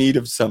dire need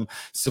of some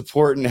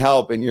support and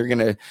help, and you're going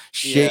to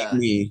shame Yeah.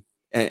 me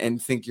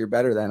and think you're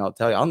better than, I'll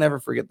tell you, I'll never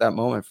forget that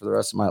moment for the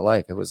rest of my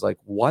life. It was like,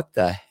 what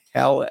the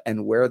hell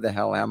and where the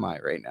hell am I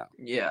right now?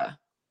 Yeah.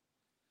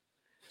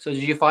 So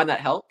did you find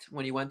that helped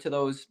when you went to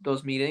those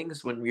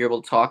meetings, when you were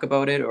able to talk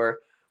about it, or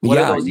what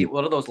are Yeah.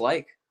 those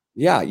like?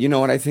 Yeah, you know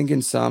what? I think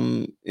in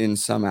some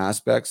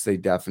aspects they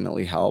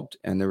definitely helped,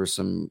 and there were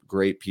some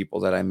great people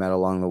that I met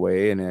along the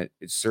way. And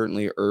it's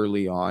certainly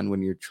early on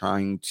when you're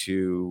trying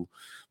to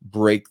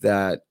break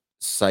that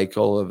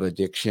cycle of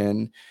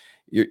addiction,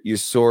 you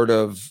sort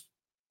of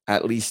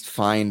at least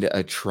find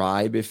a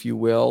tribe, if you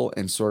will,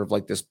 and sort of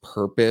like this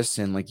purpose.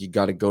 And like, you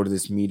got to go to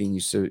this meeting.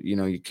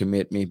 You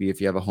commit, maybe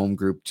if you have a home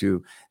group,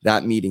 to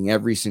that meeting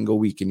every single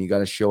week, and you got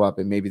to show up,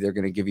 and maybe they're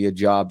going to give you a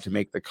job to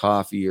make the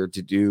coffee or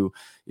to do,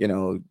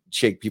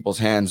 shake people's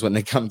hands when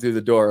they come through the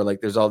door.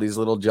 Like, there's all these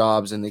little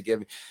jobs and they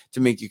give to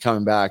make you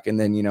coming back. And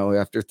then,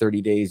 after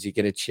 30 days, you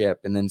get a chip,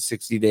 and then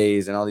 60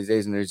 days and all these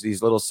days. And there's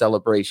these little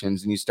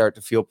celebrations, and you start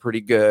to feel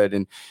pretty good.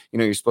 And,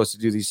 you're supposed to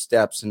do these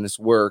steps and this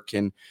work,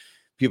 and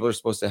people are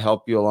supposed to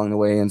help you along the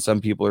way. And some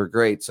people are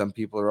great. Some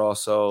people are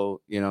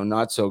also,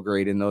 not so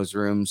great in those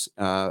rooms.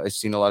 I've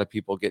seen a lot of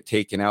people get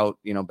taken out,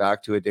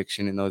 back to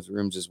addiction in those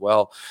rooms as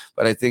well.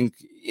 But I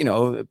think,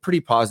 a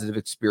pretty positive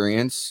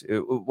experience.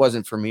 It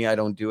wasn't for me. I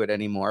don't do it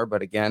anymore.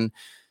 But again,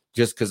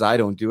 just because I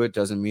don't do it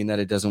doesn't mean that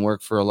it doesn't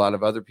work for a lot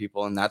of other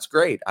people. And that's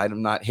great.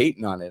 I'm not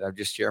hating on it. I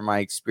just share my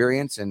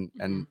experience, and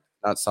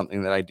not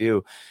something that I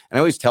do. And I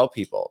always tell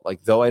people,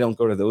 like, though I don't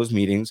go to those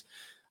meetings,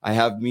 I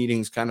have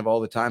meetings kind of all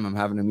the time. I'm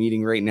having a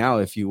meeting right now,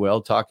 if you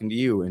will, talking to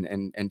you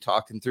and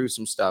talking through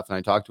some stuff. And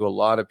I talk to a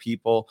lot of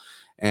people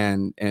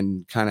and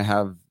kind of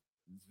have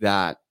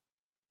that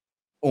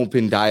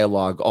open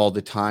dialogue all the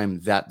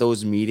time that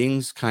those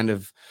meetings kind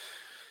of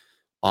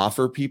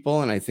offer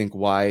people. And I think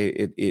why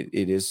it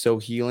is so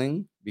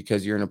healing,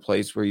 because you're in a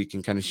place where you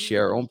can kind of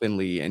share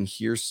openly and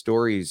hear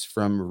stories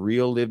from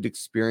real lived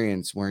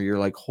experience where you're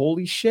like,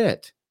 holy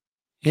shit.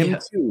 Him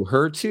too,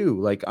 her too.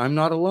 Like, I'm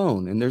not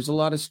alone. And there's a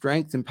lot of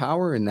strength and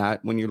power in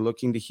that when you're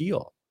looking to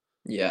heal.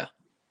 Yeah.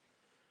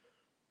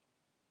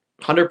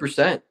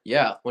 100%.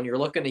 Yeah. When you're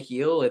looking to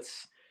heal,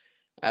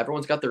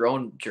 everyone's got their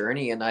own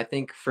journey. And I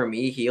think for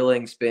me,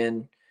 healing's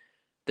been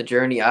the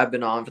journey I've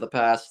been on for the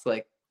past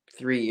like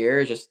 3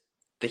 years, just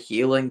the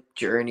healing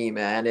journey,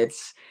 man.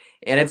 It's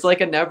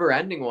like a never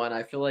ending one.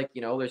 I feel like,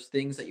 there's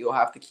things that you'll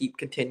have to keep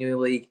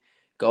continually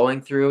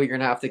going through. You're going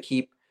to have to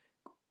keep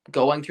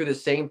going through the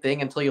same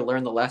thing until you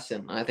learn the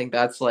lesson. And I think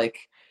that's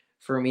like,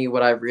 for me,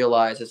 what I've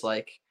realized is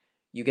like,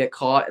 you get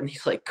caught in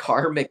these like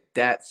karmic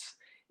debts,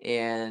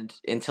 and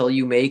until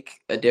you make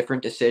a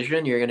different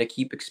decision, you're going to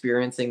keep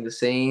experiencing the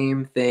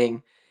same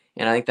thing.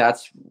 And I think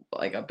that's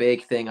like a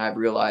big thing I've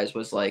realized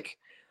was like,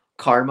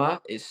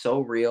 karma is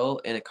so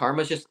real, and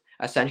karma is just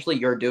essentially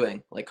your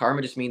doing. Like,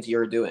 karma just means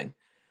you're doing.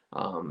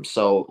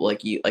 So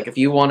like, if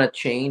you want to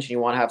change and you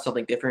want to have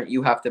something different,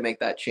 you have to make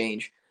that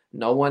change.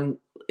 No one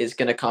is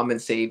going to come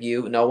and save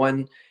you. No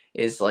one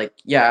is like,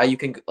 yeah, you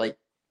can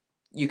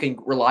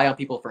rely on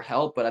people for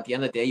help, but at the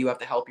end of the day, you have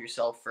to help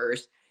yourself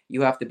first.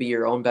 You have to be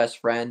your own best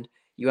friend.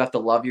 You have to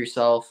love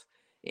yourself,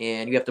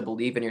 and you have to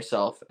believe in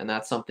yourself. And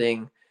that's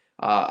something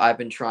I've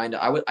been trying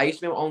to. I used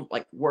to be my own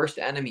like worst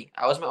enemy.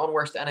 I was my own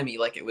worst enemy.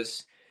 Like, it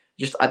was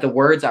just the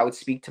words I would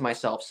speak to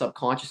myself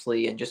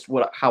subconsciously, and just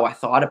how I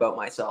thought about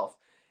myself.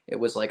 It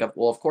was like,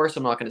 well, of course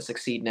I'm not going to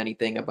succeed in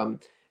anything if I'm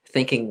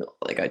thinking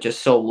like I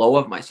just so low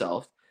of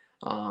myself.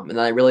 And then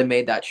I really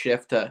made that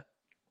shift to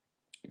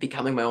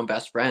becoming my own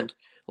best friend.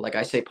 Like,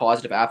 I say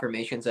positive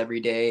affirmations every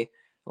day.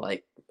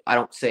 Like, I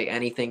don't say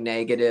anything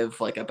negative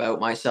like about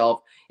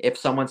myself. If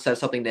someone says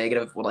something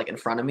negative like in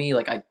front of me,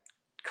 like, I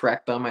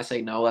correct them. I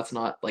say, no, that's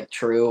not like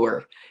true.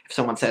 Or if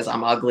someone says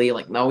I'm ugly,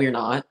 like, no, you're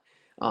not.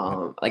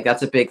 Like,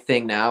 that's a big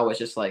thing now, is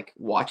just like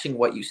watching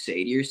what you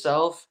say to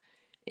yourself,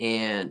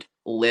 and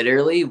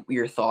literally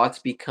your thoughts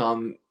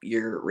become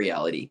your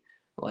reality.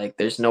 Like,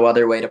 there's no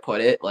other way to put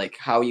it. Like,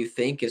 how you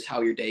think is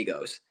how your day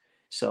goes.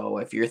 So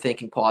if you're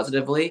thinking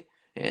positively,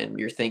 and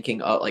you're thinking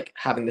like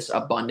having this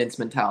abundance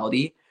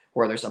mentality,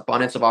 where there's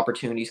abundance of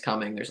opportunities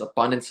coming, there's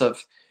abundance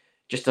of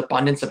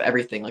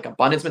everything. Like,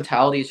 abundance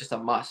mentality is just a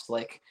must.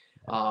 Like,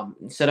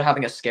 instead of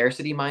having a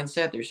scarcity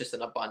mindset, there's just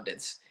an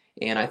abundance.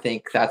 And I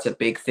think that's a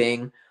big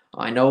thing.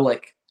 I know,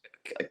 like,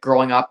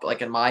 growing up,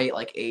 like in my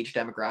like age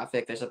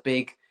demographic, there's a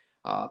big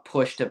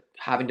push to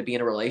having to be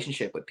in a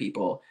relationship with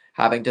people,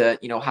 having to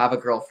have a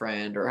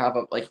girlfriend, or have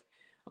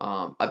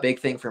a big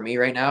thing for me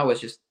right now is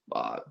just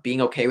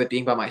being okay with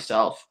being by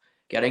myself,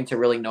 getting to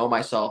really know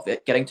myself,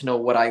 getting to know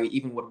what I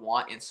even would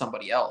want in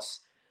somebody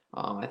else.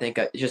 I think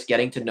just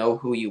getting to know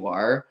who you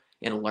are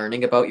and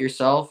learning about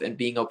yourself and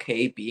being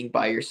okay being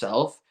by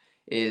yourself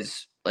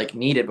is like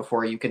needed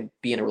before you can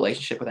be in a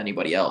relationship with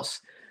anybody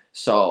else.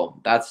 So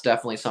that's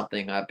definitely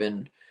something I've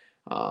been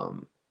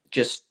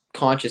just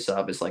conscious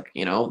of, is like,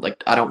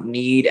 like I don't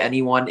need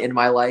anyone in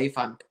my life.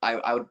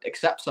 I would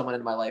accept someone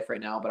in my life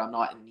right now, but I'm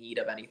not in need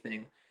of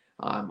anything.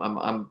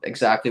 I'm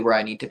exactly where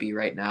I need to be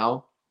right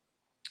now.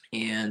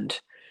 And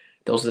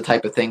those are the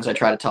type of things I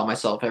try to tell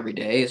myself every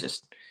day, is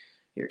just,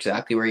 you're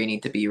exactly where you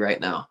need to be right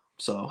now.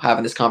 So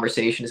having this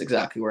conversation is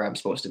exactly where I'm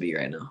supposed to be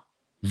right now.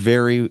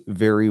 Very,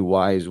 very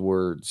wise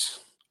words.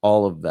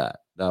 All of that.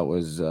 That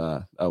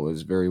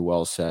was very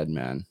well said,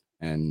 man.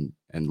 And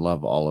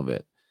love all of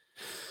it.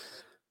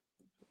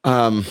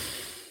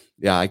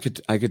 Yeah, I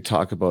could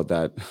talk about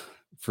that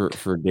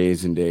for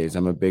days and days.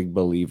 I'm a big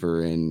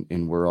believer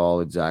in we're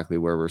all exactly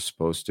where we're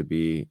supposed to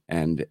be.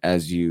 And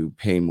as you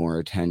pay more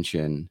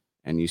attention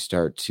and you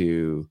start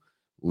to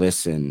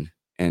listen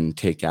and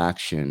take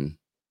action,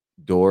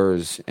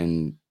 doors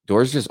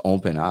just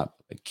open up.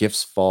 Like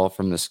gifts fall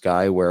from the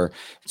sky, where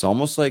it's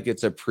almost like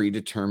it's a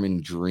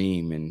predetermined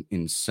dream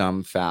in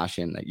some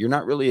fashion that you're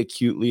not really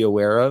acutely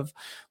aware of,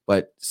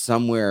 but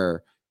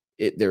somewhere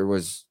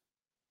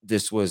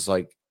this was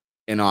like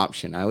an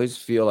option. I always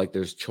feel like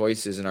there's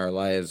choices in our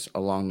lives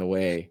along the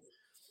way,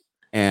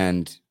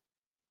 and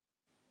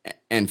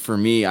for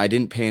me, I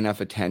didn't pay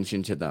enough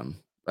attention to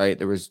them. Right,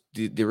 there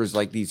was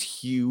like these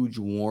huge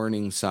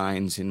warning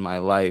signs in my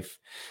life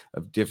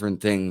of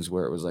different things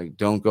where it was like,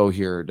 don't go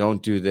here,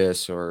 don't do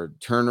this, or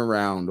turn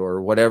around,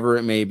 or whatever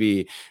it may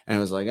be. And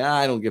it was like,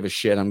 I don't give a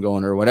shit, I'm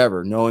going, or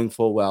whatever, knowing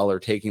full well, or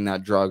taking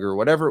that drug or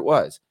whatever it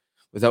was,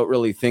 without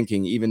really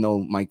thinking, even though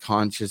my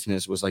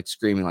consciousness was like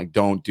screaming like,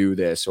 don't do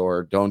this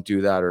or don't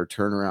do that or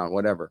turn around,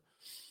 whatever.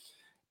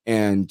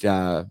 And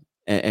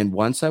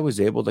once I was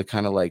able to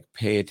kind of like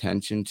pay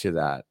attention to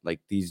that, like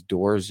these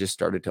doors just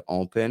started to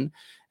open,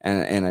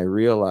 and I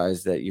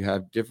realized that you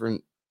have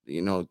different,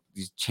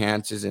 these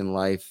chances in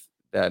life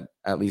that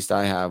at least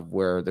I have,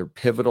 where they're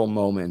pivotal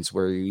moments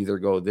where you either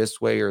go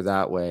this way or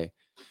that way,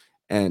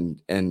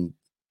 and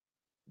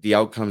the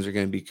outcomes are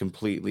going to be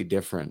completely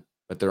different,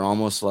 but they're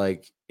almost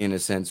like, in a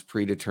sense,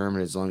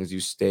 predetermined, as long as you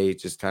stay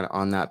just kind of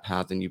on that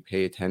path and you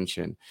pay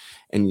attention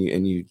and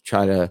you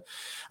try to,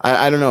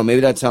 I don't know,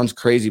 maybe that sounds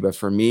crazy, but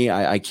for me,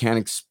 I can't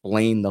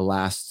explain the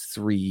last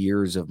 3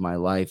 years of my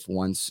life.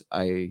 Once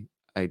I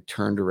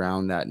turned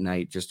around that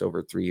night just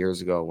over 3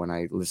 years ago, when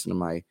I listened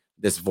to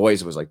this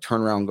voice, was like,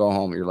 turn around, go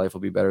home, your life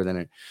will be better than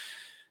it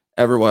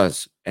ever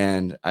was.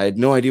 And I had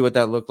no idea what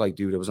that looked like,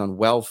 dude. It was on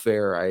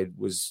welfare. I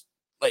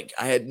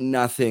had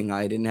nothing.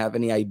 I didn't have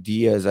any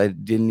ideas. I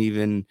didn't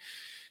even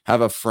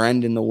have a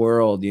friend in the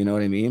world, you know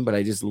what I mean? But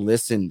I just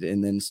listened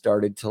and then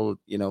started to,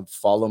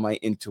 follow my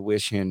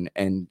intuition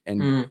and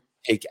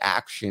take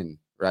action,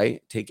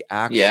 right? Take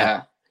action.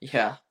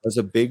 Yeah. That's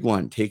a big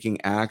one. Taking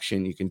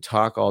action. You can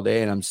talk all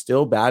day, and I'm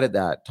still bad at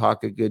that.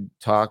 Talk a good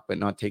talk, but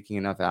not taking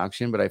enough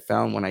action. But I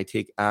found when I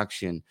take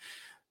action,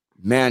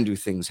 man, do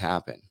things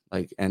happen,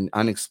 like, and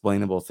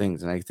unexplainable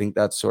things. And I think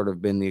that's sort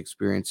of been the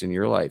experience in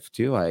your life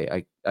too.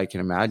 I can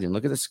imagine.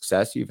 Look at the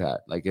success you've had.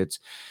 Like,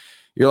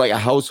 you're like a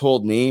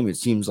household name, it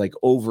seems like,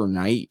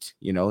 overnight.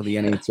 The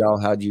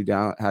NHL had you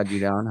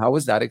down. How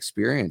was that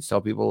experience?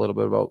 Tell people a little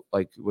bit about,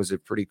 like, was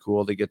it pretty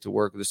cool to get to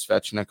work with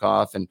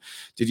Svechnikov? And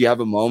did you have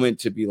a moment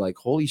to be like,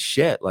 holy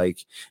shit,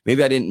 like,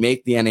 maybe I didn't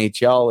make the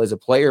NHL as a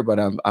player, but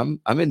I'm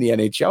in the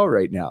NHL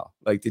right now?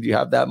 Like, did you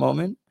have that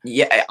moment?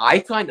 Yeah,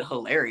 I find it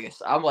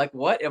hilarious. I'm like,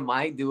 what am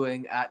I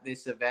doing at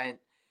this event?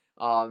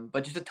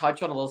 But just to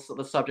touch on a little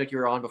the subject you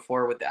were on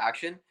before with the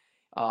action,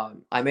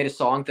 I made a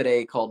song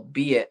today called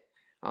 "Be It,"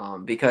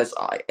 because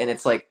and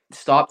it's like,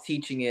 stop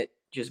teaching it,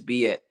 just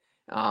be it.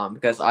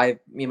 Because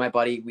me and my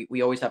buddy,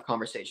 we always have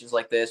conversations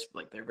like this,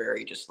 like they're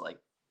very just like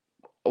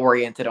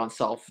oriented on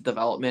self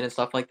development and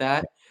stuff like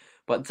that.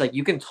 But it's like,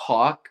 you can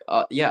talk,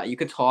 you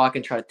could talk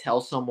and try to tell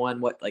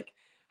someone what, like,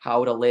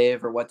 how to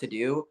live or what to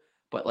do,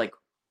 but like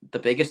the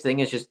biggest thing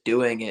is just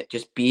doing it,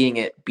 just being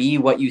it. Be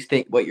what you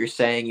think, what you're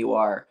saying you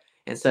are,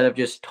 instead of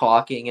just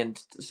talking and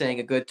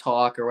saying a good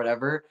talk or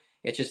whatever.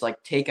 It's just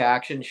like, take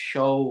action,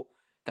 show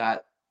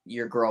that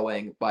you're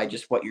growing by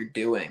just what you're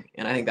doing.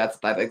 And I think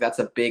that's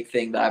a big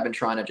thing that I've been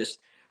trying to just,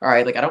 all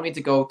right, like, I don't need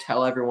to go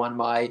tell everyone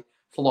my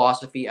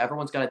philosophy.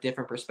 Everyone's got a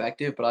different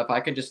perspective, but if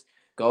I could just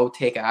go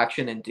take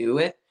action and do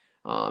it,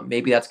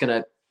 maybe it's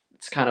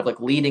kind of like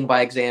leading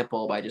by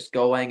example, by just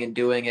going and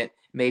doing it.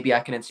 Maybe I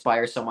can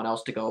inspire someone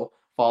else to go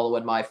follow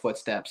in my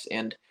footsteps.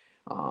 And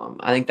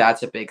I think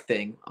that's a big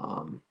thing.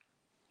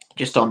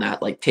 Just on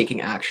that, like,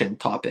 taking action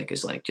topic,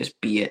 is like, just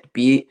be it,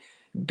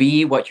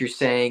 be what you're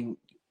saying,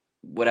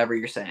 whatever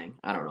you're saying.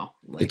 I don't know.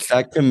 Like, It's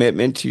that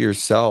commitment to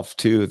yourself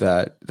too,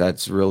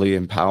 that's really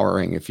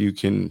empowering. If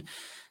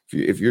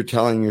you're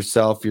telling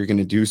yourself you're going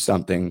to do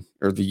something,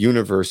 or the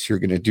universe you're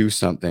going to do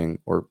something,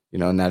 or,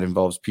 and that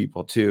involves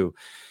people too,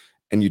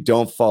 and you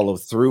don't follow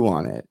through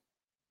on it,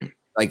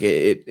 like,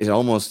 it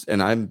almost,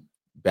 and I'm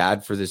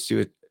bad for this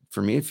too,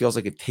 for me, it feels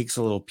like it takes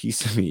a little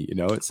piece of me,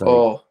 it's like,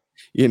 oh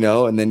you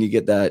know, and then you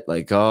get that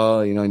like,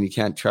 oh, you know, and you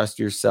can't trust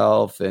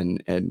yourself,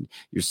 and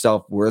your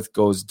self-worth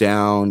goes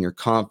down, your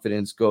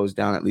confidence goes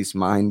down, at least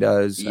mine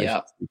does. I Yeah.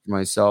 should speak for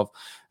myself.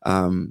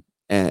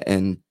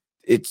 And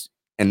it's,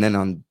 and then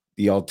on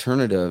the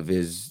alternative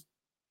is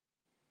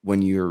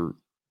when you're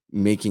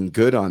making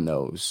good on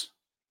those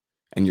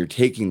and you're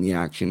taking the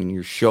action and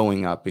you're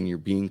showing up and you're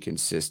being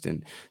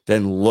consistent,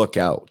 then look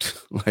out.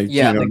 Like, you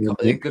Yeah, know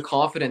what I mean? the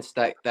confidence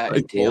that Like, look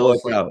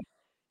entails, like, out.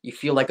 you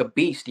feel like a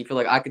beast. You feel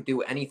like I could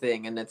do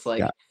anything, and it's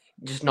Yeah, like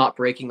just not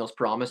breaking those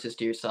promises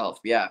to yourself.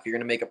 Yeah, if you're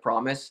gonna make a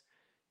promise,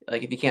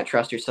 like if you can't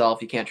trust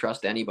yourself, you can't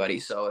trust anybody.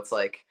 So it's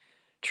like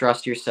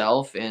trust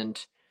yourself and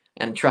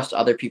trust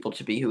other people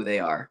to be who they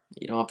are.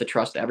 You don't have to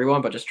trust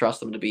everyone, but just trust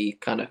them to be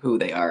kind of who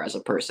they are as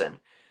a person.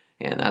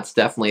 And that's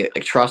definitely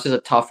like trust is a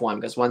tough one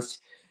because once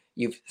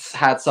you've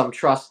had some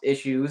trust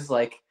issues,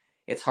 like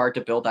it's hard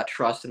to build that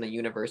trust in the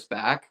universe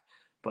back.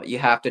 But you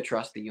have to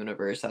trust the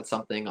universe. That's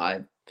something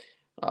I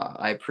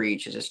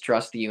preach is just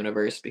trust the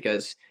universe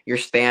because you're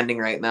standing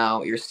right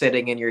now, you're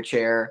sitting in your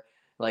chair,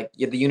 like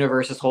the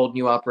universe is holding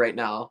you up right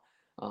now.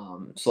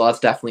 So that's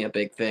definitely a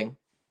big thing.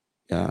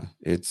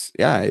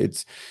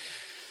 it's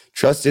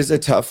trust is a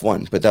tough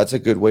one, but that's a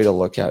good way to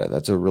look at it.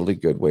 That's a really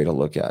good way to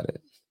look at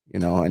it, you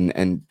know.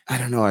 And I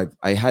don't know,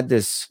 I had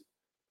this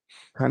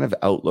kind of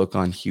outlook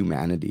on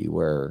humanity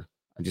where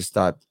I just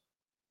thought,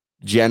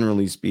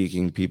 generally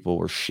speaking, people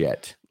were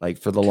shit. Like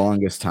for the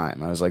longest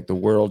time, I was like, the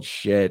world's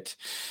shit,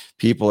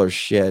 people are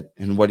shit.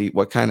 And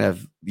what kind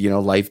of, you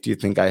know, life do you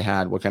think I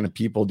had? What kind of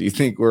people do you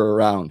think were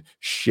around?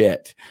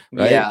 Shit,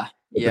 right? Yeah,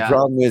 But the yeah,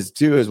 problem is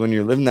too, is when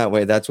you're living that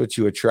way, that's what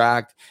you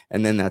attract,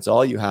 and then that's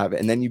all you have,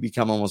 and then you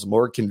become almost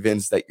more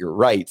convinced that you're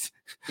right,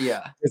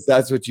 yeah. because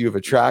that's what you've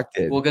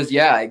attracted. Well, because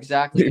yeah,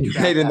 exactly. You Right?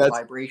 attract And that that's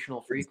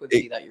vibrational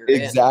frequency that you're in,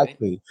 right?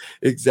 exactly,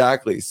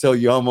 exactly. So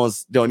you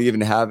almost don't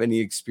even have any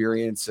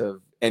experience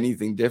of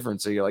anything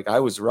different. So you're like, I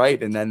was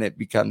right, and then it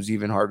becomes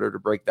even harder to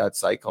break that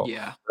cycle.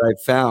 Yeah. But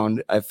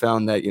I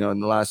found that, you know, in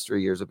the last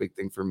 3 years, a big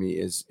thing for me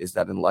is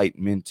that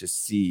enlightenment to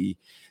see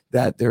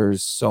that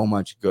there's so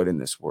much good in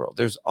this world.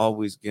 There's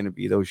always going to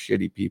be those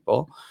shitty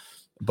people,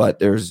 but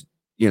there's,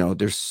 you know,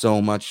 there's so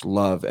much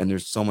love and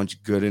there's so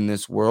much good in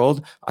this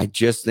world. I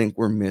just think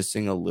we're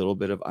missing a little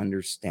bit of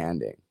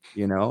understanding,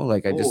 you know,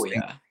 like I Oh just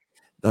think yeah.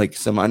 like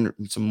some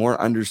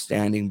more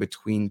understanding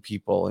between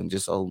people and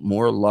just a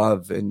more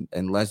love and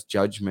less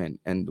judgment,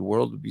 and the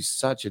world would be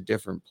such a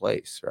different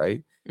place,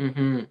 right?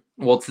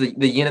 Well, it's the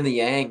yin and the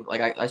yang.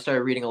 Like I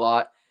started reading a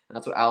lot, and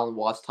that's what Alan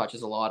Watts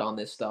touches a lot on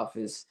this stuff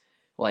is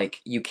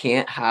like you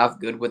can't have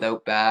good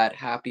without bad,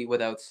 happy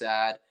without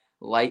sad,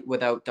 light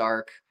without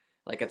dark.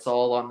 Like it's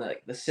all on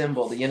the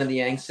symbol, the yin and the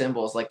yang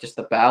symbol is like just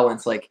the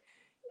balance. Like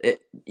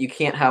it you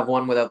can't have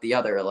one without the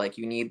other. Like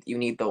you need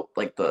the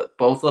like the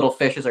both little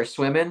fishes are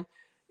swimming,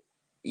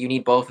 you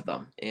need both of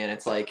them. And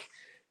it's like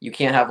you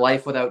can't have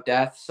life without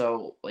death.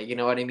 So like you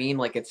know what I mean?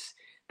 Like it's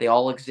they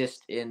all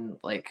exist in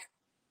like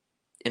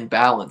in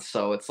balance.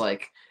 So it's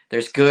like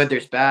there's good,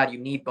 there's bad. You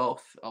need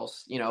both.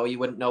 Else, you know, you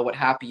wouldn't know what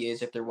happy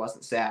is if there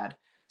wasn't sad.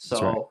 That's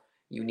right. So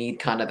you need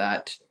kind of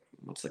that.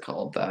 What's it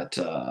called? That.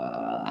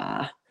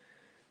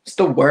 It's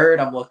the word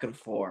I'm looking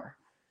for.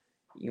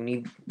 You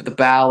need the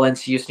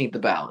balance. You just need the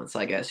balance,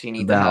 I guess. You The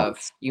need to have.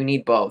 balance. You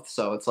need both.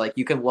 So it's like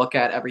you can look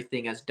at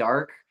everything as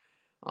dark,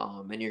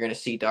 and you're gonna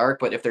see dark.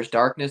 But if there's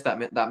darkness,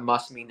 that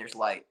must mean there's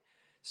light.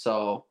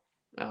 So,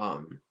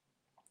 and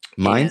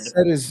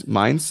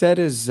Mindset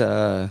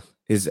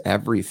is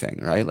everything,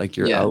 right? Like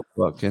your yeah,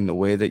 outlook and the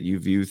way that you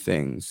view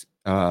things.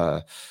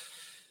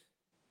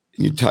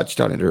 You touched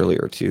on it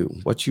earlier too.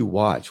 What you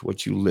watch,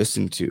 what you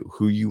listen to,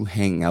 who you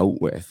hang out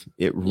with,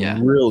 it yeah,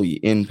 really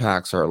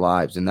impacts our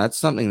lives. And that's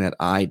something that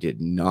I did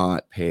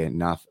not pay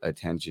enough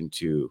attention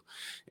to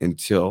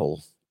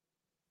until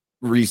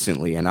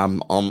recently. And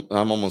I'm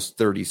almost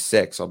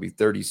 36. I'll be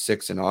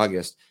 36 in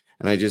August.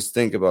 And I just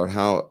think about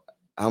how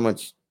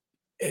much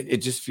it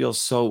just feels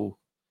so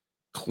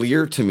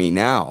clear to me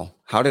now.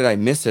 How did I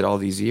miss it all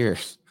these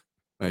years?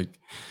 Like,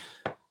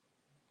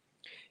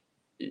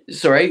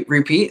 sorry,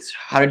 repeat.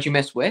 How did you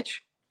miss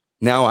which?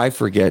 now I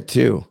forget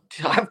too.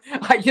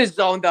 I just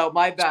zoned out.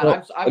 My bad. So,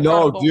 I'm trying to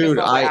no, focus dude,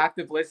 on the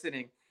active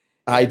listening,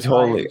 I and I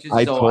totally, just I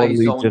I totally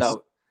zoned just,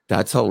 out.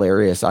 that's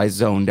hilarious. I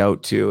zoned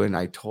out too, and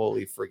I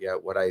totally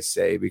forget what I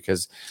say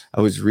because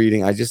I was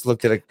reading. I just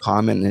looked at a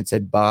comment and it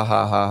said "bah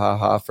ha ha ha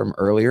ha" from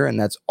earlier, and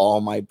that's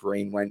all my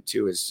brain went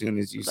to as soon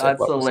as you said That's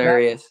what was that.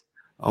 hilarious.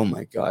 Oh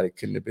my god, it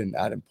couldn't have been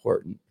that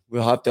important.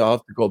 I'll have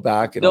to go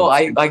back and No,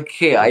 I'll. I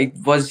can't. I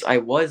was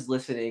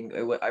listening.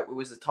 It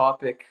was a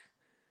topic.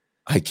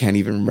 I can't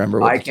even remember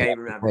what I the can't topic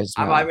even remember. was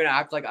I'm not now. even gonna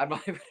act like I'm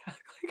not even act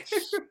like.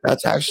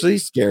 That's actually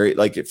scary.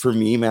 Like for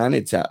me, man,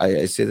 it's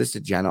I say this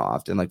to Jenna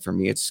often. Like for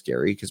me, it's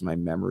scary because my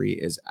memory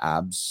is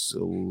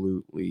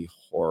absolutely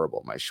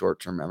horrible. My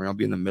short-term memory. I'll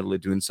be in the middle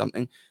of doing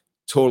something,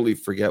 totally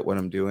forget what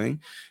I'm doing,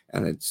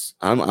 and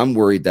I'm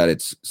worried that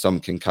it's some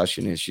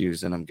concussion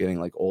issues, and I'm getting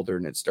like older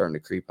and it's starting to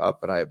creep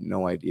up, but I have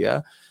no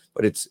idea.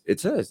 But it's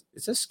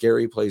a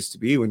scary place to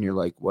be when you're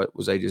like, what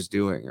was I just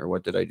doing, or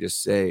what did I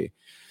just say?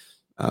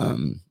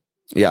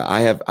 Yeah, I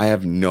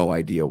have no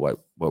idea what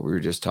we were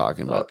just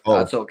talking about.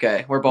 That's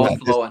okay. We're Yeah, both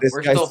flowing. this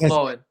We're guy still says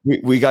flowing.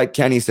 we got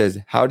Kenny says,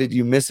 "How did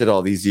you miss it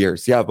all these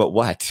years?" Yeah, but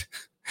what?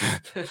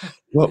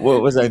 What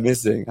was I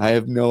missing? I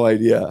have no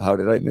idea. How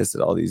did I miss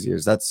it all these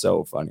years? That's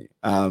so funny.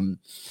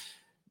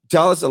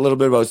 Tell us a little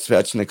bit about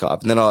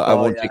Svechnikov, and then I Oh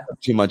won't yeah. take up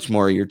too much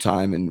more of your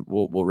time, and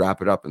we'll wrap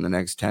it up in the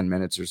next 10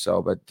 minutes or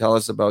so. But tell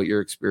us about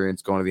your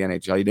experience going to the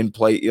NHL. You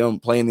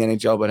don't play in the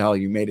NHL, but hell,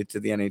 you made it to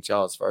the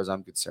NHL as far as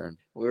I'm concerned.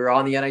 We were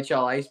on the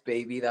NHL ice,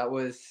 baby. That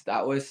was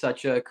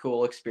such a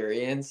cool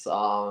experience.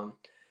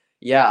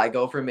 Yeah, I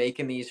go from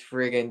making these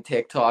friggin'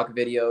 TikTok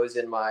videos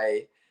in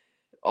my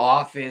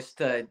office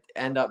to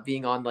end up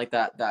being on like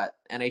that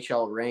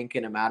NHL rink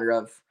in a matter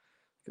of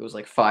it was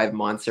like 5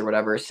 months or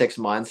whatever, 6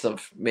 months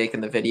of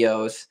making the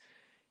videos.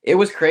 It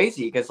was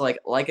crazy because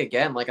like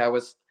again, like I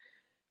was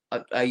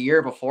a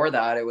year before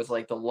that, it was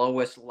like the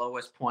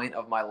lowest point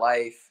of my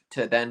life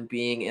to then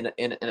being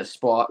in a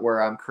spot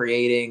where I'm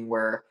creating,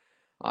 where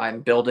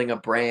I'm building a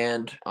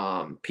brand.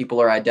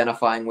 People are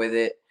identifying with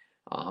it.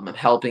 I'm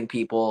helping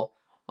people.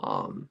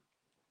 Um,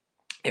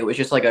 it was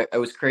just like it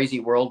was crazy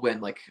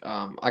whirlwind. Like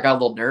I got a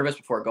little nervous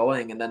before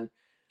going, and then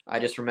I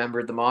just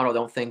remembered the motto: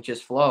 "Don't think,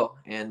 just flow."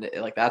 And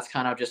like that's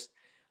kind of just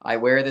I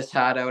wear this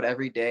hat out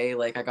every day.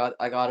 Like I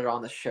got it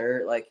on the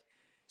shirt. Like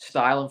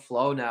style and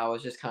flow now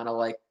is just kind of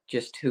like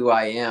just who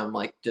I am.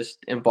 Like just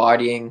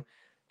embodying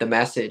the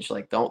message.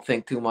 Like don't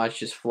think too much,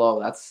 just flow.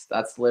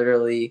 That's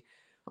literally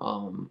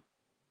um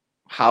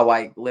how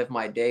I live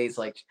my days.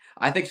 Like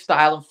I think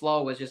style and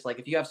flow was just like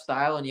if you have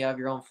style and you have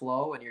your own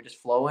flow and you're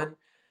just flowing,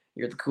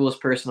 you're the coolest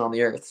person on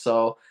the earth.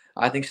 So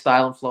I think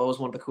Style and Flow is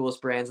one of the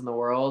coolest brands in the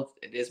world.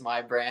 It is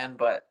my brand,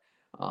 but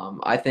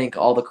I think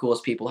all the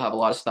coolest people have a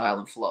lot of style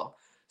and flow.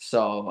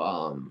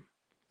 So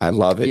I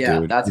love it, yeah,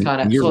 dude. that's And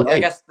kind of you're so. I right.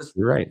 guess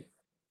You're right.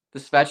 the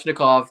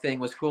Svechnikov thing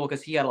was cool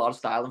because he had a lot of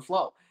style and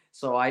flow.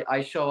 So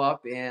I show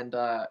up and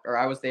or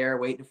I was there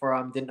waiting for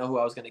him, didn't know who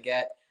I was gonna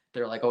get.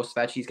 They're like, "Oh,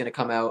 Svech, gonna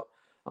come out."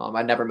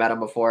 I'd never met him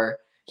before.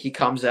 He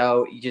comes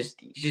out. He's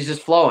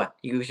just flowing.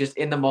 He was just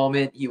in the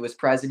moment. He was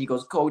present. He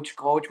goes, Coach,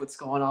 what's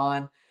going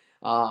on?"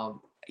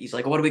 He's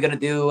like, "What are we gonna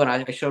do?" And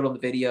I showed him the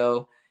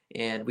video,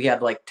 and we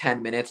had like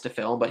 10 minutes to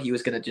film, but he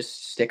was gonna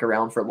just stick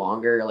around for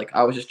longer. Like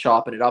I was just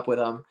chopping it up with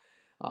him,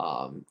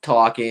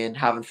 talking,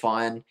 having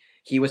fun.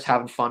 He was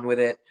having fun with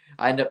it.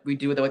 We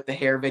do the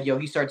hair video.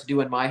 He starts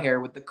doing my hair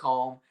with the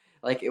comb.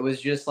 Like it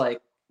was just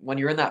like when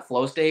you're in that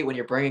flow state, when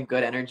you're bringing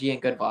good energy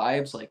and good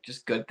vibes, like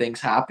just good things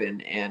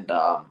happen. And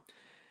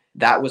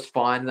that was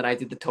fun. Then I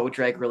did the toe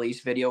drag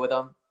release video with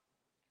him.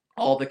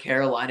 All the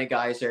Carolina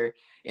guys are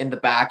in the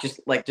back,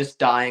 just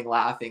dying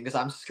laughing because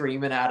I'm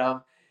screaming at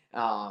them.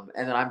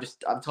 And then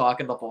I'm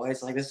talking to the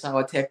boys like this is how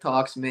a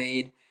TikTok's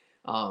made.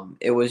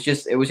 It was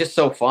just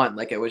so fun.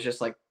 Like it was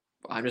just like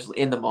I'm just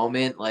in the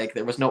moment. Like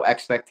there was no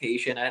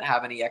expectation. I didn't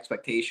have any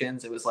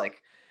expectations. It was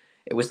like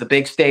it was the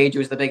big stage. It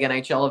was the big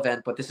NHL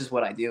event. But this is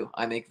what I do.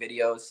 I make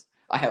videos.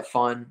 I have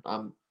fun.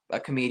 I'm a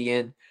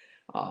comedian.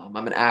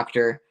 I'm an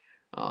actor.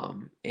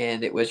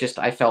 And it was just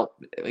I felt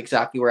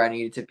exactly where I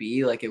needed to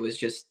be. Like it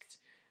was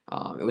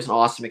an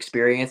awesome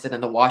experience. And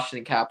then the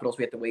Washington Capitals,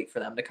 we had to wait for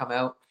them to come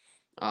out.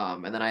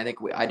 And then I think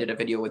I did a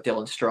video with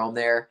Dylan Strome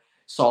there.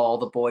 Saw all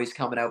the boys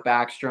coming out,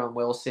 Backstrom,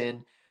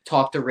 Wilson.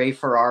 Talked to Ray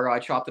Ferraro. I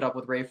chopped it up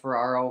with Ray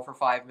Ferraro for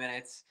 5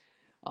 minutes.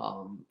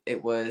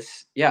 It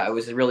was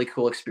a really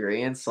cool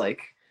experience.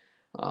 Like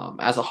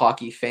as a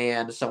hockey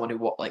fan, as someone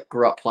who like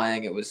grew up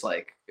playing, it was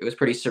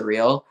pretty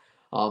surreal.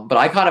 But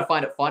I kind of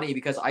find it funny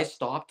because I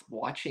stopped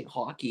watching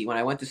hockey when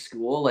I went to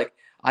school. Like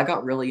I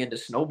got really into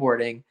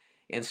snowboarding,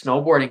 and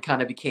snowboarding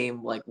kind of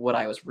became like what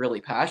I was really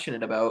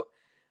passionate about.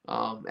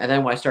 And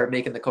then when I started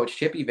making the Coach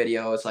Chippy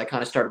videos, I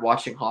kind of started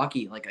watching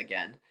hockey like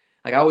again.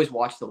 Like I always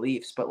watched the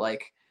Leafs, but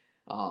like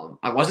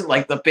I wasn't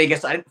like the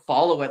biggest. I didn't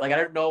follow it. Like I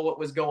didn't know what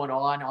was going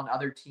on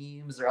other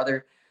teams or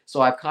other.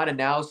 So I've kind of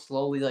now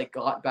slowly like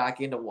got back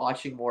into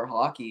watching more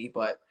hockey.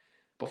 But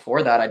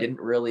before that, I didn't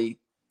really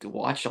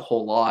watch a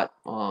whole lot.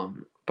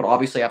 But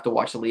obviously I have to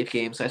watch the Leaf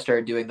games. So I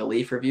started doing the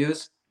Leaf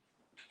reviews.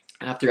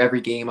 After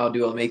every game, I'll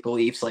do a Maple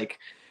Leafs, like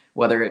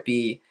whether it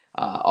be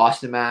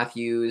Austin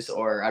Matthews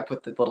or I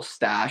put the little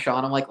stash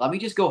on. I'm like, let me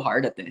just go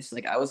hard at this.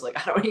 Like I was like,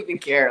 I don't even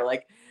care.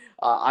 Like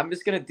I'm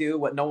just gonna do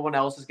what no one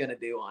else is gonna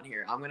do on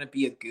here. I'm gonna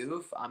be a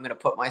goof. I'm gonna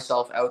put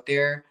myself out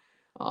there.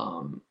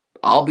 Um,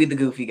 I'll be the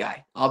goofy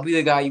guy. I'll be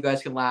the guy you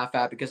guys can laugh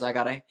at because I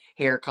got a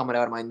hair coming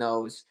out of my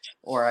nose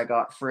or I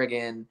got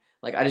friggin'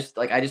 like I just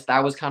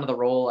that was kind of the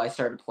role I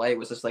started to play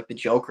was just like the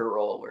Joker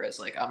role, whereas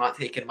like I'm not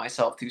taking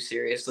myself too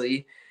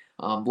seriously.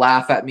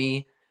 Laugh at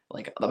me.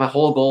 Like my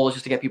whole goal is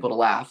just to get people to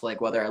laugh.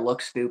 Like whether I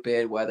look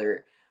stupid,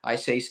 whether I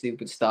say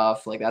stupid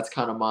stuff, like that's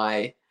kind of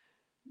my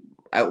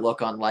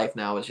outlook on life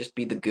now is just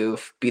be the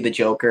goof, be the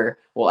Joker.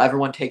 Well,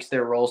 everyone takes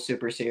their role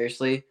super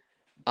seriously.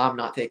 I'm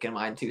not taking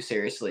mine too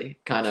seriously.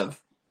 Kind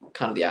of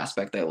the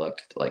aspect I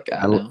looked like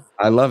at now.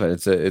 I love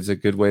it. It's a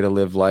good way to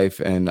live life.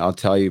 And I'll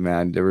tell you,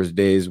 man, there was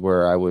days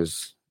where I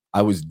was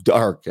I was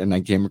dark and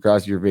I came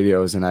across your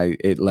videos and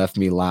it left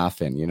me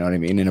laughing, you know what I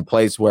mean? In a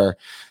place where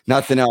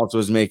nothing else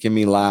was making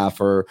me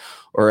laugh or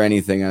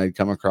anything. And I'd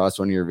come across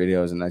one of your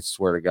videos and I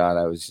swear to God,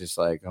 I was just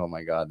like, oh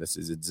my God, this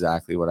is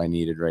exactly what I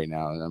needed right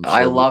now. And I'm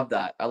I sure love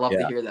that. I love to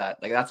yeah. hear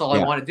that. Like, that's all I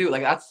Yeah. want to do.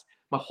 Like, that's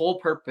my whole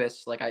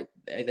purpose. Like, I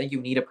think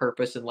you need a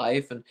purpose in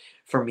life. And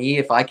for me,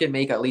 if I can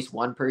make at least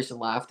one person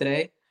laugh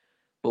today,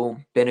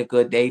 boom, been a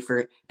good day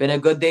for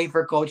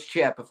Coach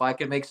Chip. If I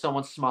can make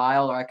someone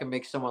smile or I can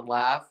make someone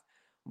laugh,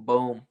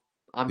 boom,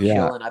 I'm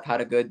Yeah. chilling. I've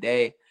had a good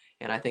day.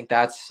 And I think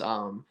that's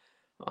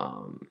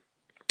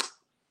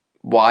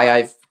why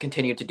I've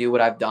continued to do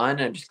what I've done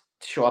and just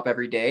show up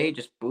every day.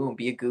 Just boom,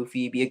 be a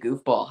goofy, be a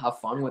goofball, have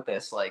fun with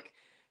this, like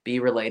be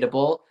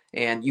relatable.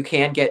 And you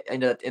can get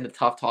into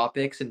tough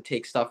topics and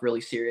take stuff really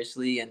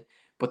seriously. And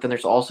but then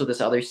there's also this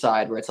other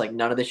side where it's like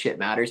none of the shit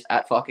matters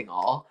at fucking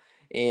all.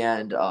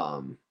 And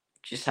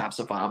just have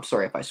some fun. I'm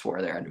sorry if I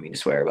swore there. I didn't mean to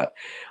swear, but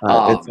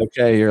It's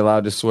okay. You're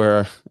allowed to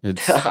swear.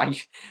 It's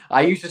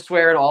I used to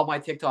swear in all my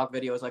TikTok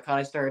videos. I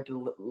kind of started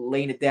to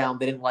lay it down.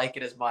 They didn't like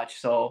it as much.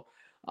 So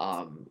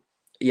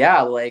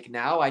yeah, like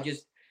now I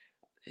just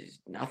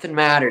nothing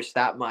matters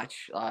that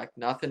much. Like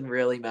nothing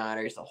really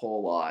matters a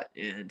whole lot,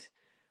 and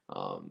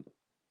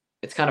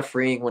it's kind of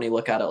freeing when you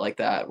look at it like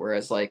that.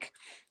 Whereas like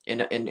in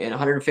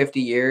 150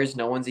 years,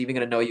 no one's even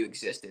gonna know you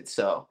existed.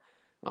 So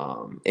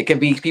it can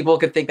be people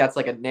could think that's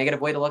like a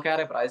negative way to look at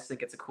it, but I just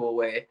think it's a cool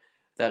way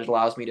that it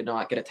allows me to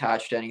not get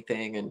attached to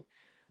anything and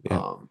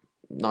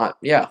like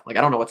I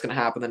don't know what's gonna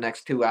happen the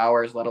next 2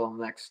 hours, let alone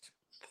the next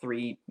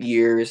 3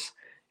 years.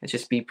 It's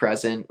just be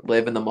present,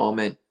 live in the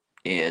moment,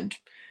 and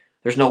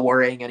there's no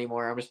worrying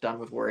anymore. I'm just done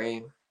with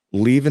worrying.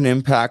 leave an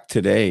impact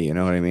today. You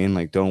know what I mean?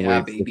 Like don't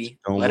wait. Baby.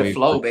 Don't let wait it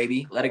flow,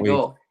 baby. Let it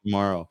go.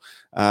 Tomorrow.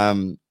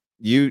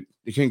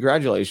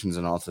 Congratulations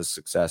on all this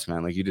success,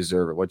 man. Like you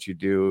deserve it. What you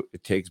do,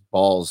 it takes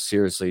balls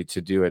seriously to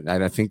do it.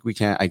 And I think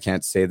I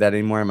can't say that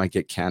anymore. I might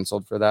get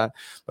canceled for that,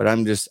 but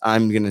I'm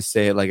gonna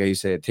say it like you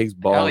say, it takes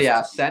balls. Hell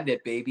yeah, send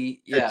it,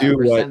 baby. Yeah,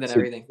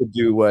 everything. To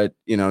do what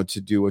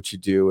you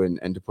do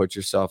and to put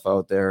yourself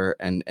out there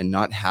and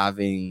not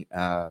having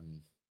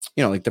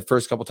like the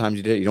first couple times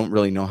you did it, you don't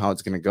really know how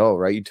it's going to go,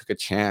 right? You took a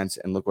chance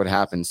and look what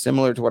happened.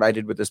 Similar to what I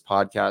did with this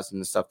podcast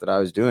and the stuff that I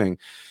was doing,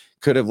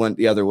 could have went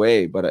the other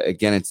way. But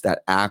again, it's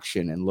that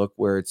action and look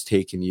where it's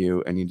taken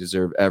you, and you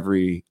deserve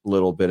every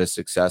little bit of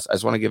success. I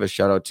just want to give a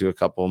shout out to a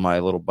couple of my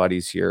little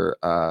buddies here.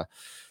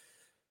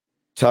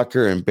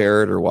 Tucker and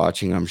Barrett are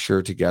watching, I'm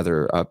sure,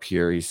 together up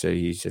here. He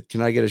said,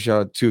 can I get a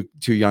shout out to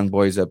two young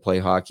boys that play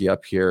hockey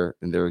up here?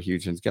 And they're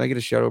huge ones. Can I get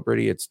a shout out,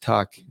 Brady? It's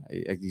Tuck.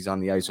 He's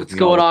on the ice with me. What's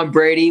going on,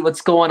 Brady?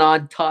 What's going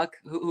on, Tuck?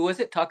 Who is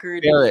it? Tucker?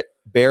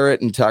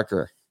 Barrett and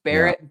Tucker.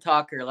 And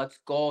Tucker. Let's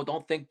go.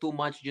 Don't think too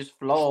much. Just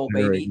flow,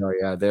 baby. No,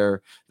 yeah,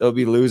 they'll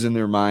be losing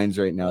their minds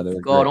right now. Let's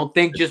go. Great. Don't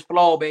think, just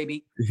flow,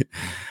 baby.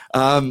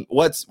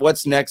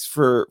 What's next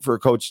for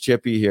Coach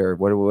Chippy here?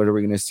 What are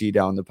we going to see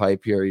down the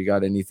pipe here? You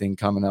got anything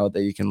coming out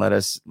that you can let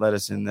us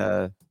in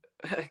the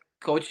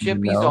Coach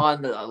Chippy's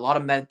on a lot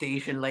of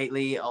meditation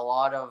lately. A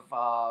lot of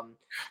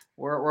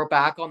we're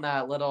back on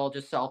that little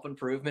just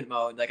self-improvement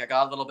mode. Like I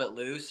got a little bit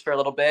loose for a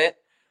little bit.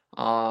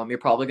 You're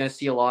probably going to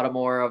see a lot of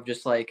more of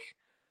just like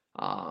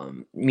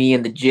me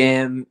in the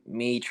gym,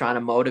 me trying to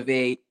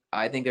motivate.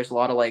 I think there's a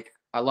lot of like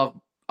I love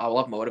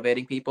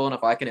motivating people, and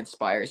if I can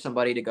inspire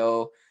somebody to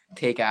go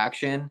take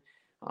action,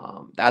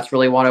 that's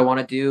really what I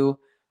want to do.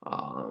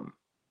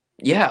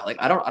 Like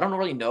I don't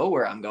really know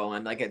where I'm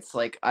going. Like it's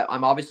like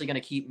I'm obviously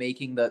gonna keep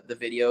making the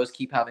videos,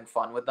 keep having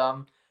fun with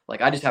them.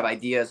 Like I just have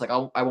ideas. Like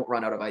I won't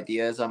run out of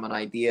ideas. I'm an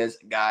ideas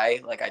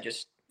guy. Like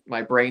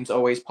my brain's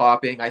always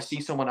popping. I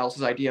see someone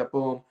else's idea,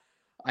 boom,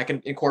 I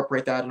can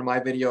incorporate that into my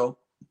video.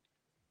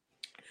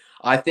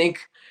 I think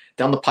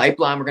down the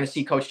pipeline, we're going to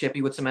see Coach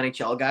Chippy with some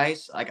NHL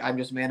guys. Like I'm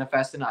just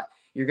manifesting.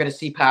 You're going to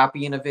see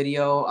Pappy in a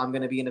video. I'm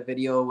going to be in a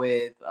video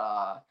with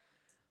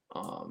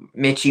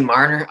Mitchie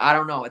Marner. I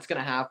don't know. It's going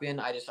to happen.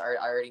 I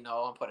already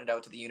know. I'm putting it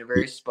out to the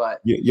universe. But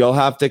you'll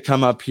have to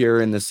come up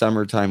here in the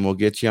summertime. We'll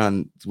get you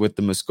on with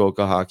the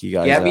Muskoka hockey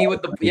guys. Yeah, me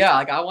with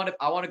like I want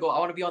to go. I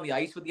want to be on the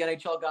ice with the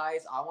NHL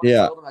guys. I want to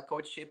show them that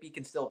Coach Chippy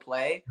can still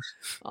play.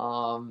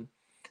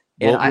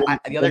 And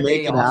the other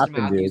day, Austin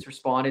Matthews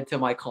responded to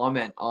my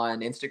comment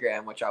on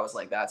Instagram, which I was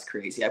like, that's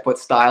crazy. I put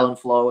style and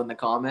flow in the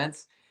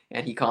comments,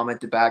 and he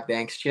commented back,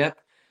 thanks, Chip.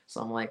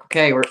 So I'm like,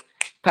 okay, we're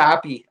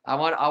Pappy. I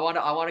want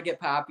to get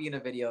Pappy in a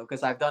video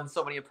because I've done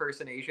so many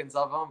impersonations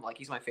of him. Like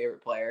he's my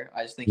favorite player.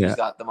 I just think he's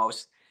got the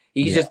most.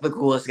 He's just the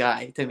coolest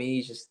guy to me.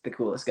 He's just the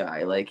coolest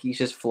guy. Like he's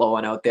just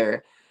flowing out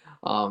there.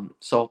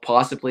 So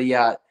possibly,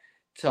 to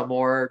get some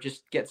more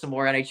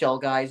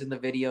NHL guys in the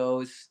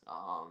videos.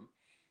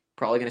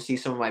 Probably going to see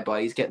some of my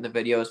buddies get in the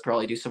videos,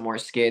 probably do some more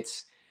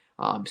skits,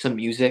 some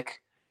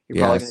music. You're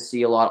probably going to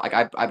see a lot. Like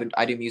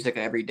I do music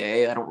every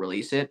day. I don't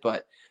release it,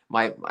 but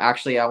I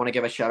want to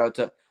give a shout out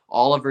to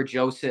Oliver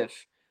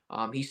Joseph.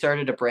 He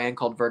started a brand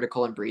called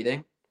Vertical and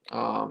Breathing,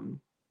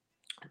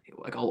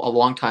 like a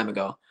long time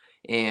ago.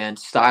 And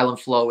Style and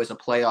Flow is a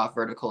play off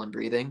Vertical and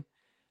Breathing.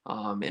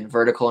 And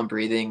Vertical and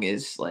Breathing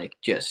is like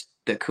just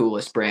the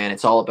coolest brand.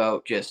 It's all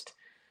about just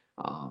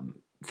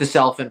the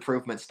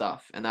self-improvement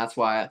stuff. And that's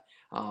why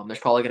there's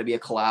probably going to be a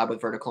collab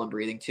with Vertical and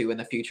Breathing too in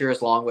the future,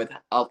 as well with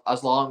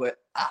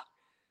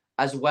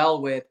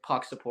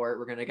Puck Support.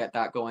 We're going to get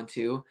that going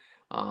too.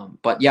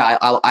 But yeah,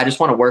 I just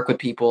want to work with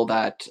people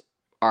that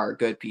are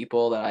good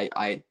people that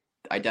I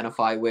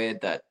identify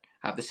with, that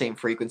have the same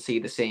frequency,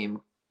 the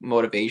same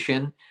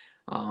motivation.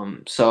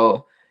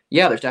 So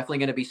yeah, there's definitely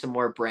going to be some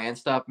more brand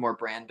stuff, more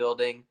brand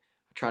building,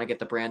 trying to get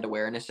the brand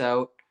awareness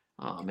out,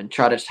 and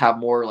try to just have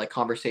more like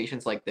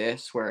conversations like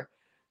this where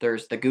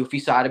there's the goofy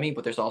side of me,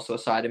 but there's also a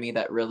side of me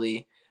that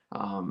really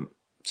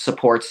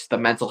supports the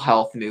mental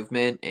health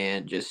movement,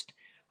 and just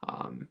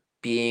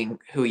being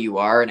who you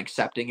are and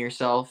accepting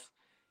yourself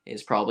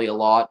is probably a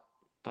lot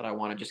that I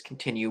want to just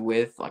continue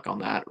with, like on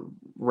that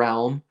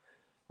realm.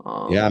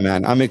 Yeah,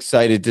 man, I'm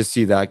excited to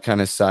see that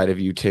kind of side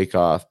of you take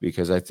off,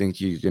 because I think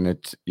you're gonna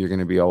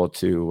be able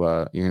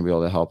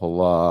to help a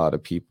lot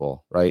of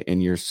people, right?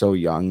 And you're so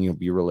young, you'll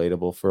be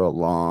relatable for a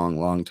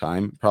long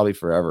time, probably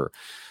forever.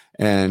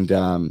 And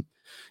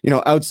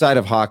outside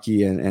of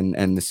hockey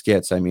and the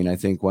skits, I mean, I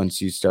think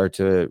once you start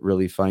to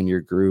really find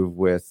your groove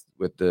with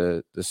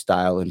the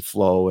style and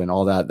flow and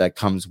all that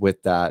comes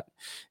with that,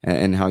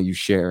 and how you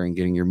share and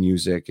getting your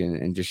music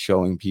and just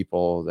showing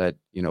people that,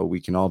 we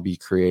can all be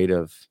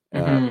creative.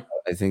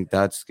 I think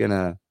that's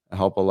gonna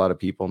help a lot of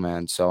people,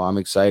 man. So I'm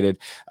excited.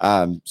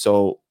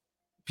 So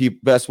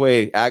best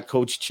way at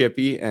Coach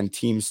Chippy and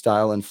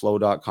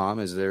teamstyleandflow.com.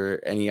 Is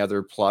there any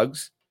other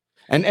plugs?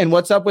 And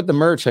what's up with the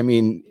merch? I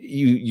mean,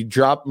 you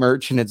drop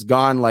merch and it's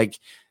gone like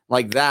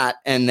that,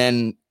 and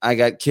then I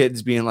got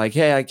kids being like,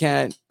 "Hey, I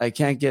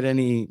can't get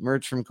any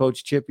merch from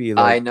Coach Chippy."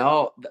 Like, I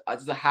know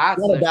the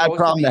hats. Not a bad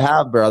problem to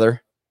have,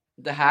 brother.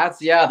 The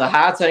hats, yeah, the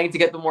hats. I need to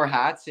get them more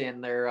hats,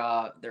 and they're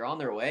on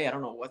their way. I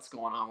don't know what's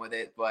going on with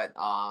it, but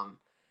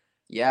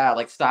yeah,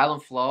 like Style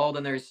and Flow.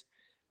 Then there's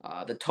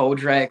the Toe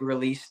Drag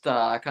released.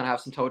 I kind of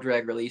have some Toe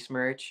Drag release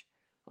merch,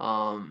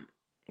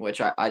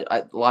 which I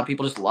a lot of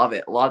people just love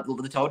it. A lot of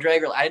the Toe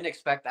Drag. I didn't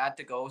expect that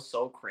to go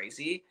so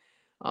crazy,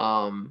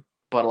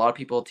 but a lot of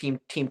people team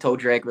Toe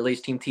Drag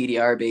release, team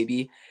TDR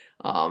baby.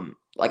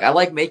 Like I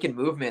like making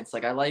movements.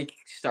 Like I like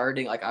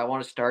starting. Like I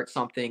want to start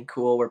something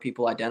cool where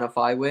people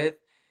identify with.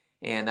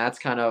 And that's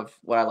kind of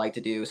what I like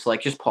to do. So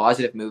like just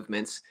positive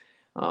movements,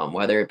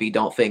 whether it be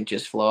Don't Think,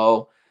 Just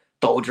Flow,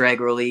 Toe Drag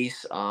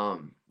release.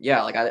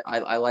 Yeah, like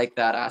I like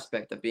that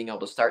aspect of being able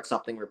to start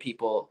something where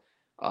people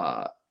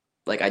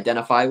like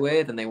identify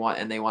with, and they want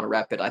to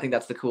rep it. I think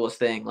that's the coolest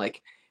thing.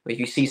 Like if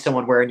you see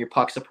someone wearing your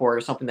Puck Support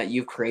or something that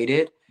you've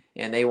created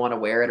and they want to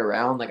wear it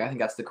around, like I think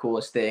that's the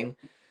coolest thing.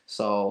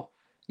 So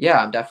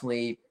yeah, I'm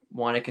definitely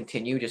want to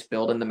continue just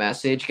building the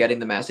message, getting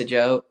the message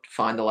out.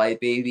 Find the light,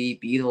 baby.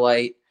 Be the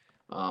light.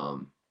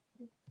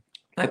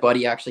 My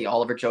buddy actually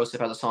Oliver Joseph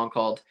has a song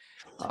called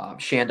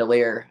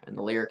Chandelier, and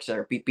the lyrics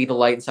are be the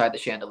light inside the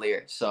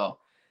chandelier. So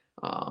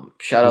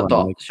shout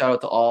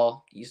out to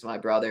all. He's my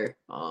brother.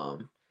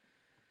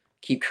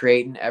 Keep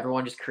creating.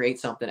 Everyone just create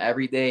something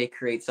every day.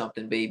 Create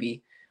something,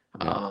 baby.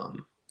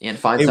 And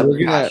find something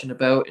you're passionate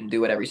about and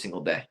do it every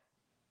single day.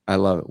 I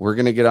love it. We're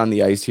gonna get on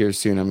the ice here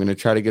soon. I'm gonna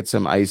try to get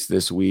some ice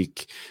this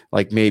week,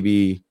 like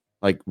maybe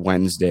like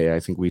Wednesday. I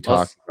think we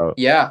talked about.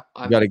 Yeah,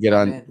 we got to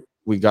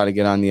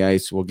get on the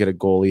ice. We'll get a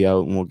goalie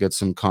out and we'll get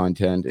some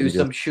content. Do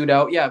some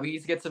shootout. Yeah, we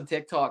need to get some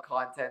TikTok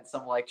content,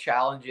 some like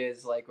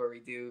challenges, like where we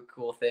do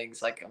cool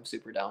things. Like I'm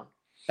super down.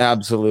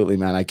 Absolutely,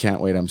 man. I can't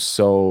wait. I'm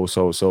so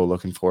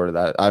looking forward to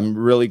that. I'm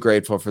really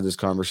grateful for this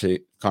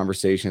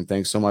conversation.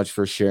 Thanks so much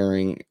for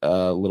sharing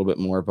a little bit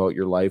more about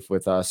your life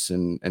with us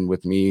and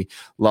with me.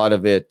 A lot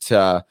of it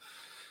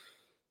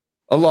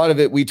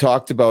we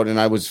talked about, and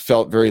I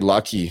felt very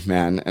lucky,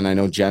 man. And I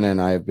know Jenna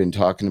and I have been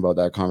talking about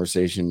that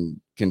conversation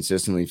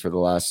consistently for the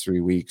last 3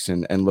 weeks,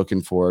 and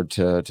looking forward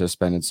to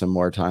spending some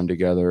more time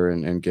together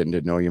and getting to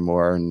know you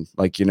more. And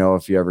like,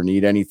 if you ever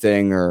need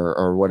anything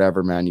or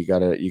whatever, man, you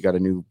got a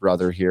new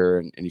brother here,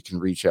 and you can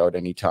reach out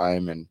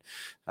anytime. And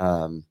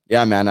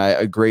yeah, man,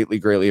 I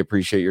greatly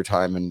appreciate your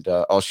time, and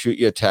I'll shoot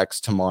you a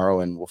text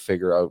tomorrow and we'll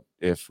figure out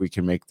if we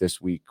can make this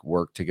week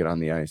work to get on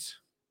the ice.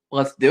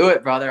 Let's do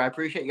it, brother. I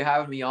appreciate you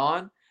having me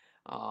on.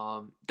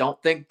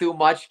 Don't think too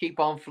much.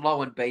 Keep on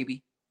flowing,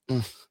 baby.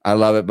 I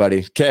love it, buddy.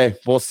 Okay,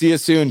 we'll see you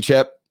soon,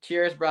 Chip.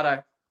 Cheers,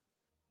 brother.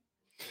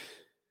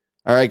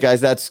 All right, guys,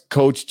 that's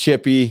Coach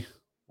Chippy.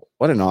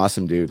 What an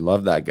awesome dude.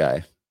 Love that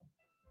guy.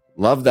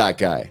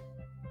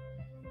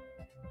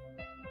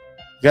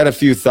 Got a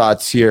few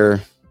thoughts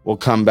here. We'll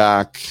come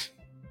back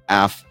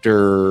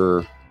after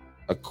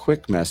a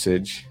quick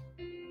message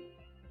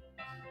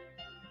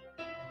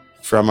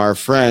from our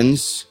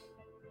friends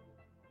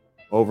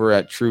over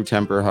at True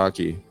Temper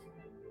Hockey.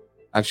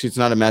 Actually, it's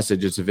not a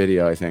message, it's a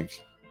video, I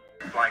think.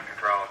 Flight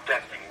control,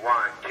 testing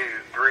 1, 2,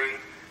 3,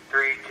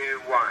 3,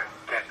 2, 1.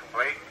 Test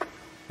complete.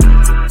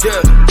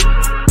 Yeah.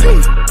 Hey.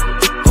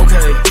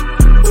 Okay.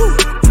 Ooh.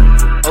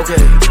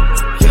 Okay.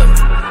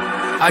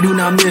 Yeah. I do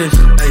not miss.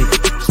 Hey.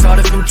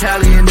 Started from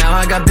Cali and now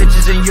I got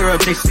bitches in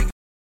Europe. They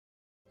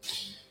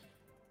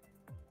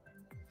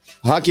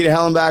Hockey to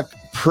Hell and Back,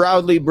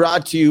 proudly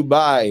brought to you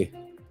by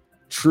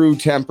True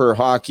Temper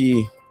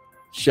Hockey.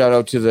 Shout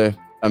out to the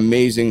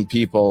amazing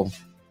people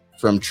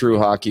from True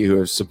Hockey who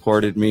have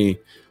supported me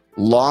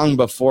long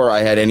before I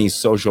had any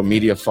social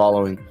media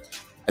following.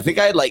 I think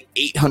I had like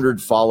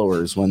 800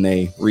 followers when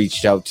they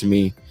reached out to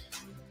me.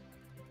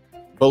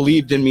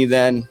 Believed in me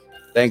then.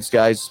 Thanks,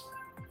 guys.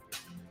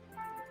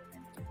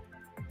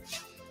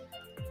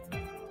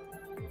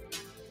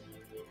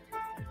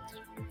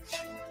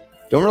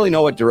 Don't really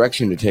know what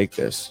direction to take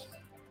this.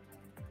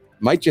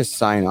 Might just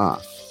sign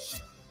off.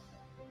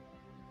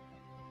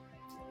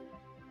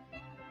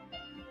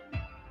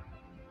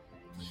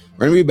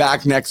 We're going to be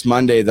back next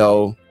Monday,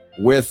 though,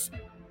 with,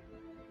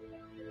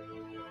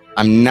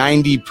 I'm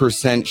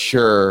 90%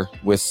 sure,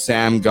 with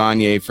Sam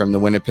Gagner from the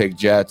Winnipeg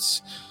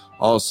Jets,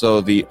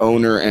 also the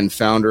owner and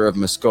founder of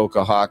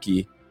Muskoka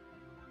Hockey.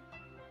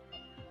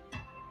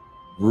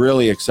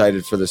 Really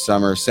excited for the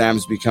summer.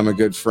 Sam's become a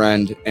good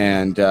friend,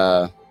 and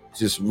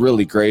just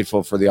really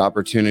grateful for the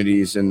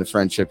opportunities and the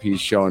friendship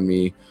he's shown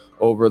me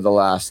over the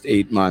last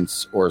 8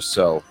 months or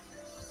so.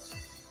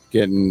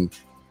 Getting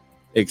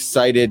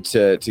excited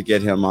to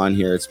get him on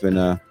here. It's been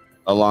a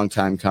long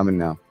time coming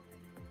now.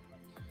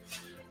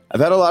 I've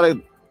had a lot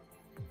of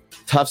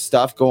tough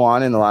stuff go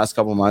on in the last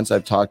couple months.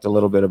 I've talked a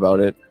little bit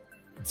about it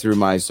through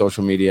my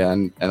social media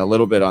and a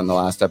little bit on the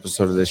last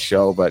episode of this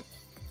show. But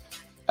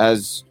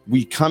as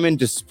we come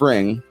into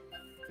spring,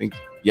 I think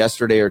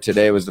yesterday or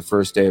today was the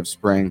first day of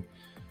spring,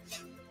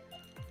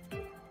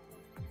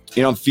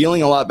 I'm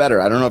feeling a lot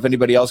better. I don't know if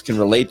anybody else can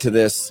relate to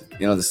this.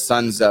 The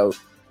sun's out.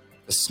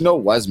 The snow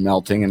was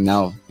melting, and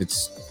now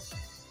it's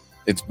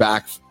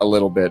back a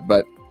little bit.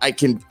 But I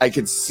can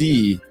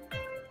see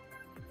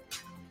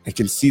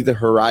the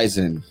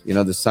horizon.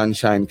 The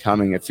sunshine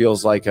coming. It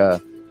feels like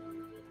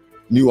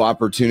new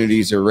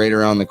opportunities are right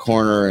around the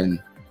corner,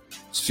 and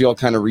just feel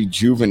kind of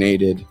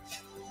rejuvenated.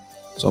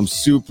 So I'm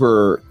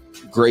super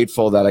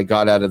grateful that I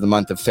got out of the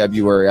month of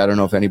February. I don't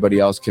know if anybody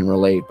else can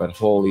relate, but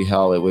holy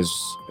hell, it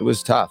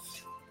was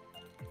tough.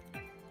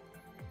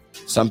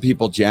 Some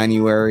people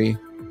January.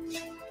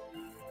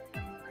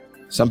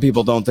 Some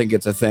people don't think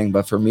it's a thing,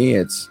 but for me,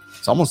 it's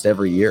almost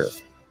every year.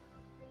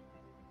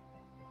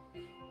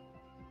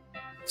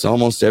 It's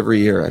almost every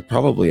year.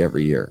 Probably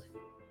every year.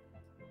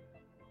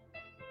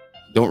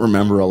 Don't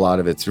remember a lot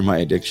of it through my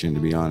addiction, to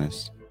be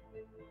honest.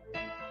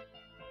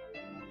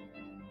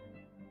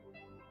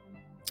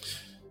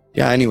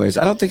 Yeah, anyways,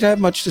 I don't think I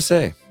have much to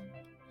say.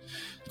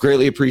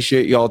 Greatly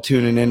appreciate y'all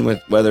tuning in, with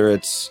whether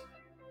it's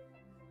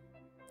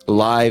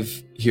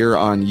live here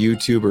on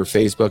YouTube or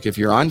Facebook. If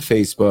you're on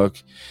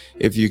Facebook,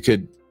 if you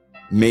could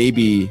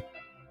maybe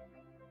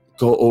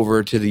go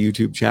over to the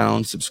YouTube channel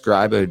and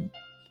subscribe, I'd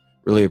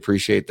really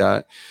appreciate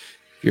that.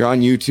 If you're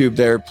on YouTube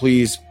there,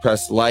 please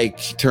press like,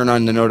 turn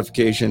on the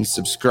notifications,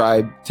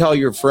 subscribe, tell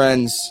your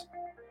friends.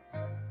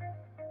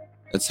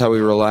 That's how we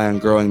rely on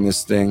growing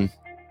this thing.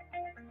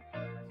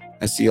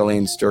 I see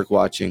Elaine Sturck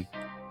watching,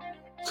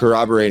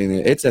 corroborating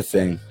it. It's a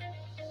thing.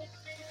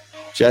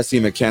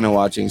 Jesse McKenna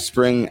watching.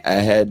 Spring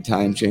ahead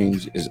time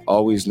change is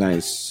always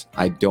nice.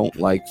 I don't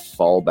like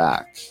fall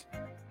back.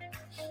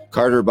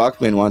 Carter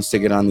Buckman wants to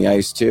get on the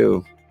ice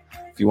too.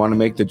 If you want to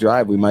make the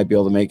drive, we might be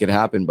able to make it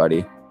happen,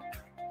 buddy.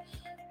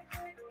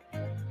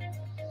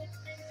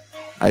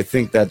 I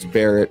think that's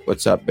Barrett.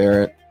 What's up,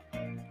 Barrett?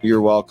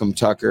 You're welcome,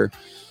 Tucker.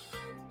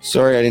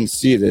 Sorry I didn't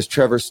see this.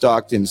 Trevor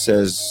Stockton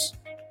says,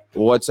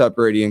 what's up,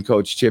 Brady and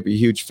Coach Chippy?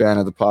 Huge fan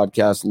of the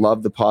podcast.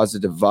 Love the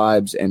positive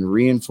vibes and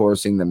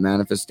reinforcing the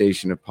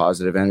manifestation of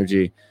positive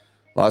energy.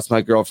 Lost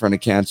my girlfriend to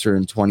cancer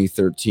in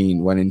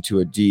 2013. Went into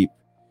a deep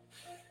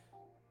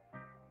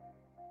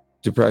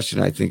depression,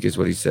 I think is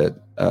what he said.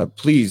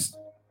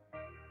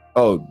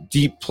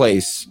 Deep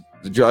place.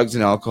 The drugs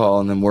and alcohol,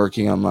 and then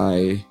working on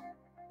my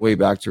way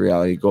back to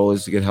reality. Goal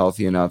is to get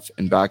healthy enough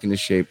and back into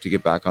shape to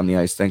get back on the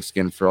ice. Thanks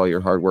again for all your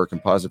hard work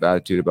and positive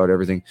attitude about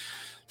everything.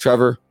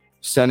 Trevor,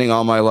 sending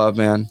all my love,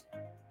 man.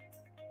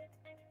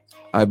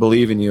 I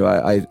believe in you.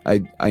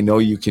 I know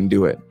you can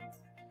do it.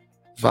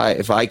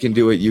 If I can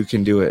do it, you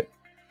can do it.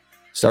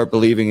 Start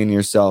believing in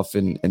yourself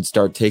and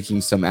start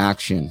taking some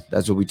action.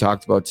 That's what we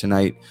talked about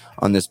tonight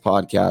on this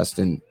podcast,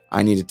 and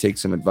I need to take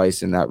some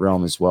advice in that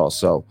realm as well.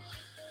 So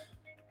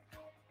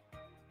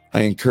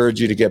I encourage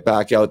you to get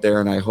back out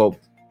there, and I hope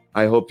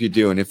you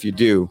do. And if you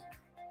do,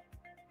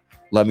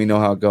 let me know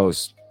how it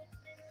goes.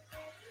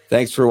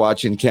 Thanks for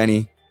watching,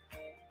 Kenny.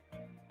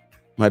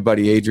 My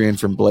buddy Adrian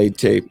from Blade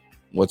Tape.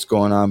 What's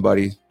going on,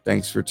 buddy?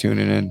 Thanks for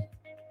tuning in.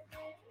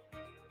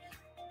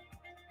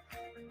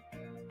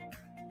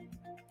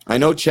 I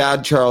know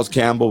Chad Charles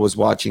Campbell was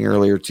watching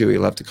earlier too. He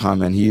left a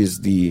comment. He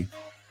is the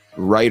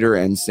writer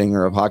and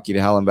singer of Hockey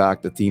to Hell and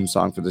Back, the theme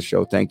song for the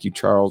show. Thank you,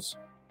 Chad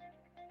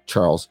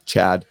Charles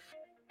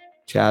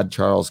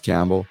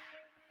Campbell.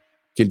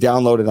 You can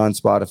download it on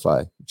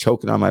Spotify. I'm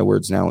choking on my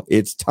words now.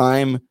 It's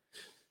time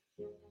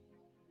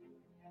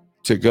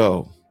to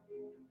go.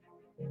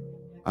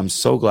 I'm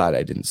so glad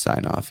I didn't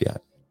sign off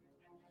yet.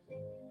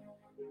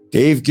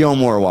 Dave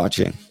Gilmore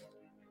watching.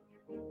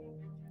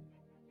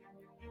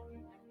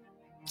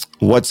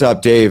 What's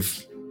up,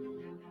 Dave?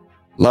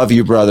 Love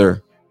you,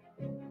 brother.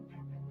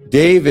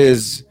 Dave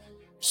is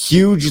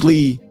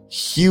hugely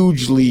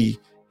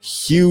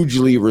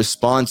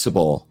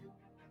responsible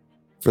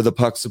for the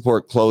Puck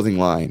Support clothing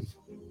line.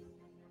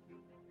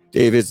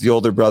 Dave is the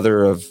older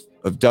brother of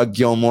Doug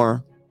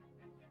Gilmore.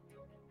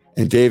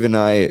 And Dave and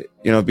I,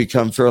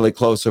 become fairly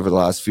close over the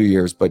last few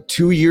years. But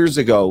 2 years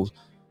ago,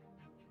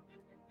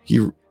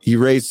 he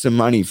raised some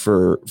money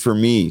for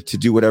me to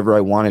do whatever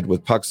I wanted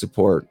with Puck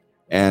Support.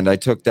 And I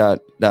took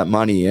that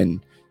money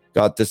and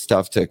got this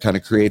stuff to kind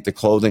of create the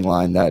clothing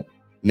line that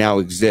now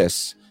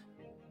exists.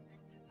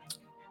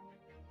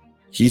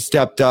 He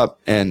stepped up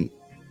and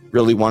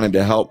really wanted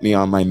to help me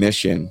on my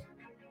mission.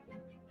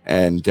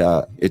 And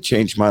it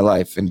changed my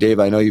life. And Dave,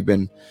 I know you've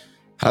been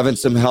having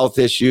some health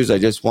issues. I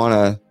just want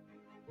to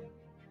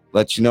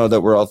let you know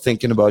that we're all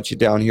thinking about you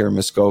down here in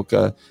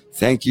Muskoka.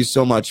 Thank you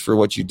so much for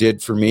what you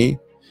did for me.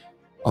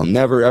 I'll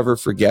never, ever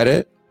forget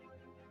it.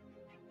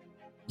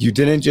 You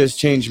didn't just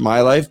change my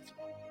life.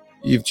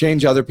 You've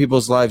changed other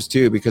people's lives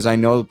too, because I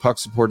know Puck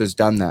Support has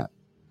done that.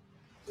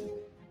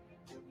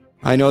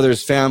 I know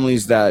there's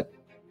families that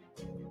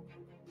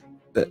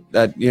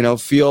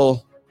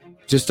feel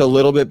just a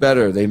little bit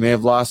better. They may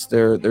have lost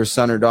their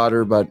son or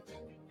daughter, but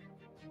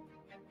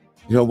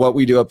what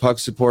we do at Puck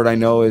Support, I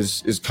know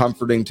is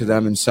comforting to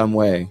them in some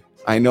way.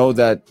 I know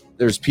that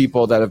there's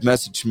people that have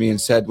messaged me and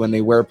said when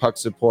they wear Puck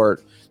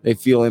Support, they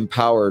feel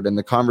empowered, and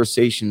the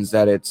conversations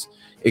that it's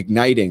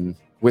igniting.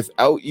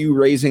 Without you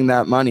raising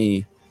that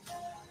money,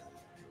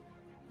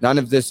 none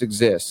of this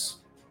exists.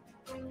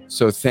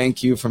 So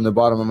thank you from the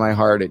bottom of my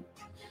heart.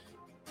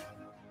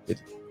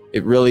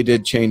 It really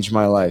did change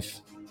my life.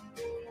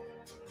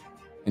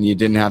 And you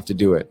didn't have to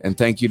do it. And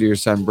thank you to your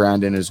son,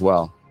 Brandon, as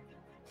well.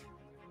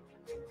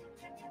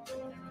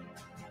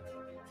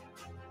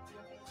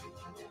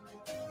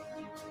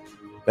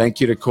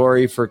 Thank you to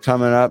Corey for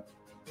coming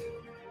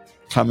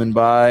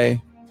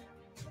by.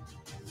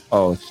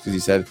 Oh, because he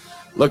said,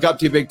 look up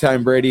to you big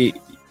time, Brady.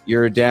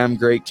 You're a damn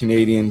great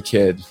Canadian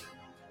kid.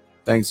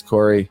 Thanks,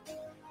 Corey.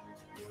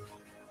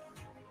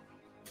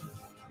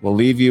 We'll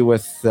leave you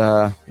with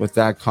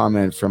that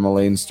comment from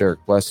Elaine Stirk.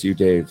 Bless you,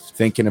 Dave.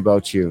 Thinking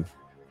about you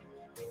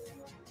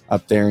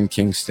up there in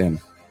Kingston.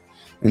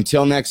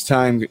 Until next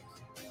time,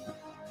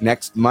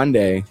 next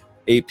Monday,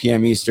 8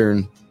 p.m.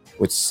 Eastern,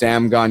 with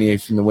Sam Gagner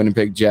from the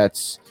Winnipeg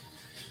Jets.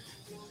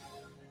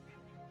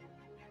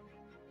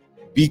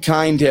 Be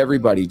kind to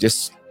everybody.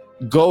 Just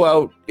go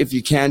out if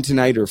you can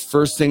tonight or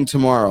first thing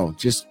tomorrow.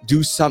 Just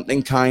do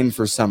something kind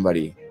for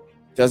somebody.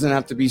 It doesn't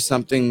have to be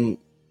some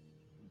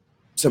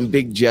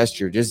big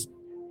gesture. Just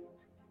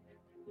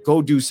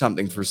go do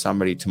something for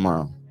somebody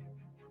tomorrow.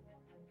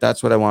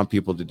 That's what I want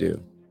people to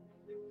do.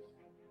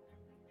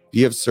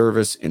 Be of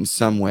service in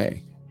some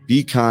way.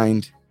 Be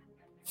kind.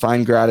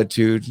 Find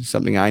gratitude,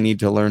 something I need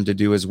to learn to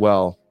do as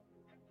well.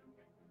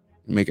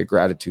 Make a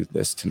gratitude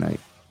list tonight.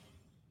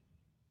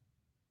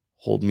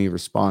 Hold me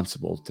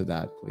responsible to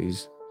that,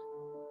 please,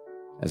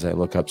 as I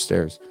look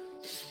upstairs.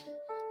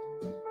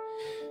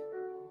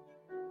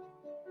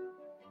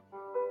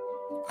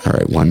 All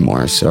right, one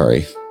more.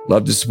 Sorry.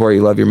 Love to support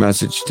you. Love your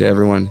message to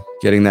everyone.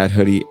 Getting that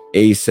hoodie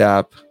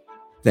ASAP.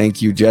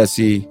 Thank you,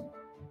 Jesse.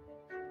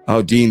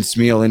 Oh, Dean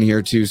Smeal in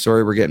here too.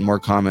 Sorry, we're getting more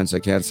comments. I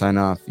can't sign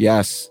off.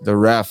 Yes, the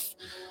ref.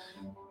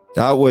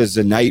 That was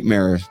a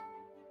nightmare.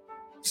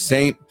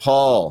 St.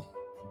 Paul.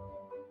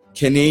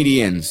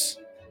 Canadians.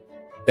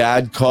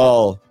 Bad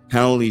call.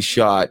 Penalty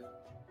shot.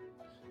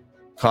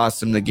 Cost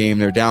them the game.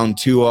 They're down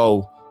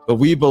 2-0. But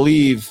we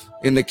believe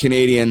in the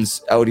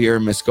Canadians out here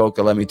in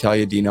Muskoka. Let me tell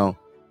you, Dino.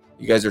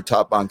 You guys are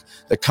top bunk.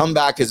 The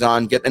comeback is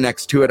on. Get the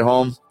next two at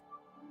home.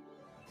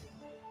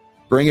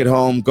 Bring it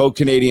home. Go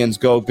Canadians.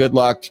 Go. Good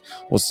luck.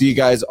 We'll see you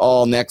guys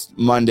all next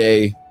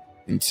Monday.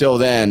 Until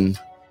then,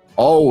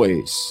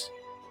 always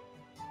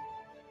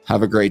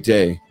have a great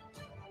day,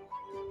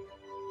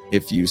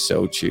 if you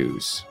so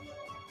choose.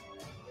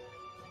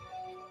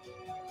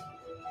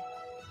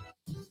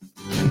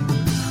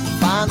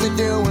 Finally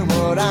doing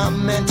what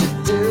I'm meant to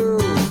do.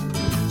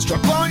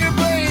 Struck on your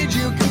blade,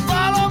 you can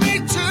follow me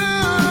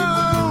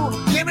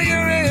too. Give me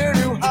your ear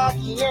to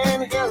Hockey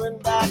and Hill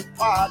and Back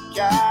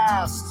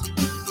podcast.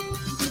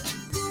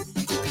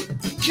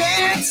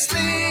 Can't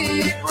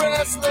sleep,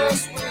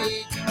 restless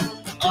week.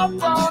 Up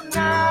all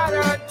night,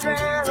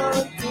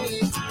 adrenaline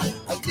peak.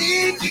 I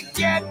need to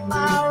get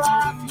my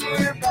life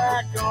here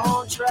back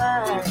on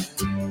track.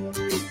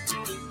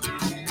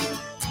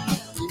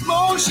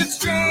 Emotion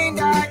strained,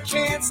 I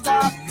can't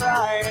stop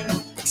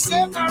crying.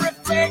 Except my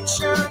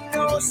reflection,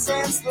 no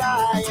sense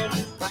lying.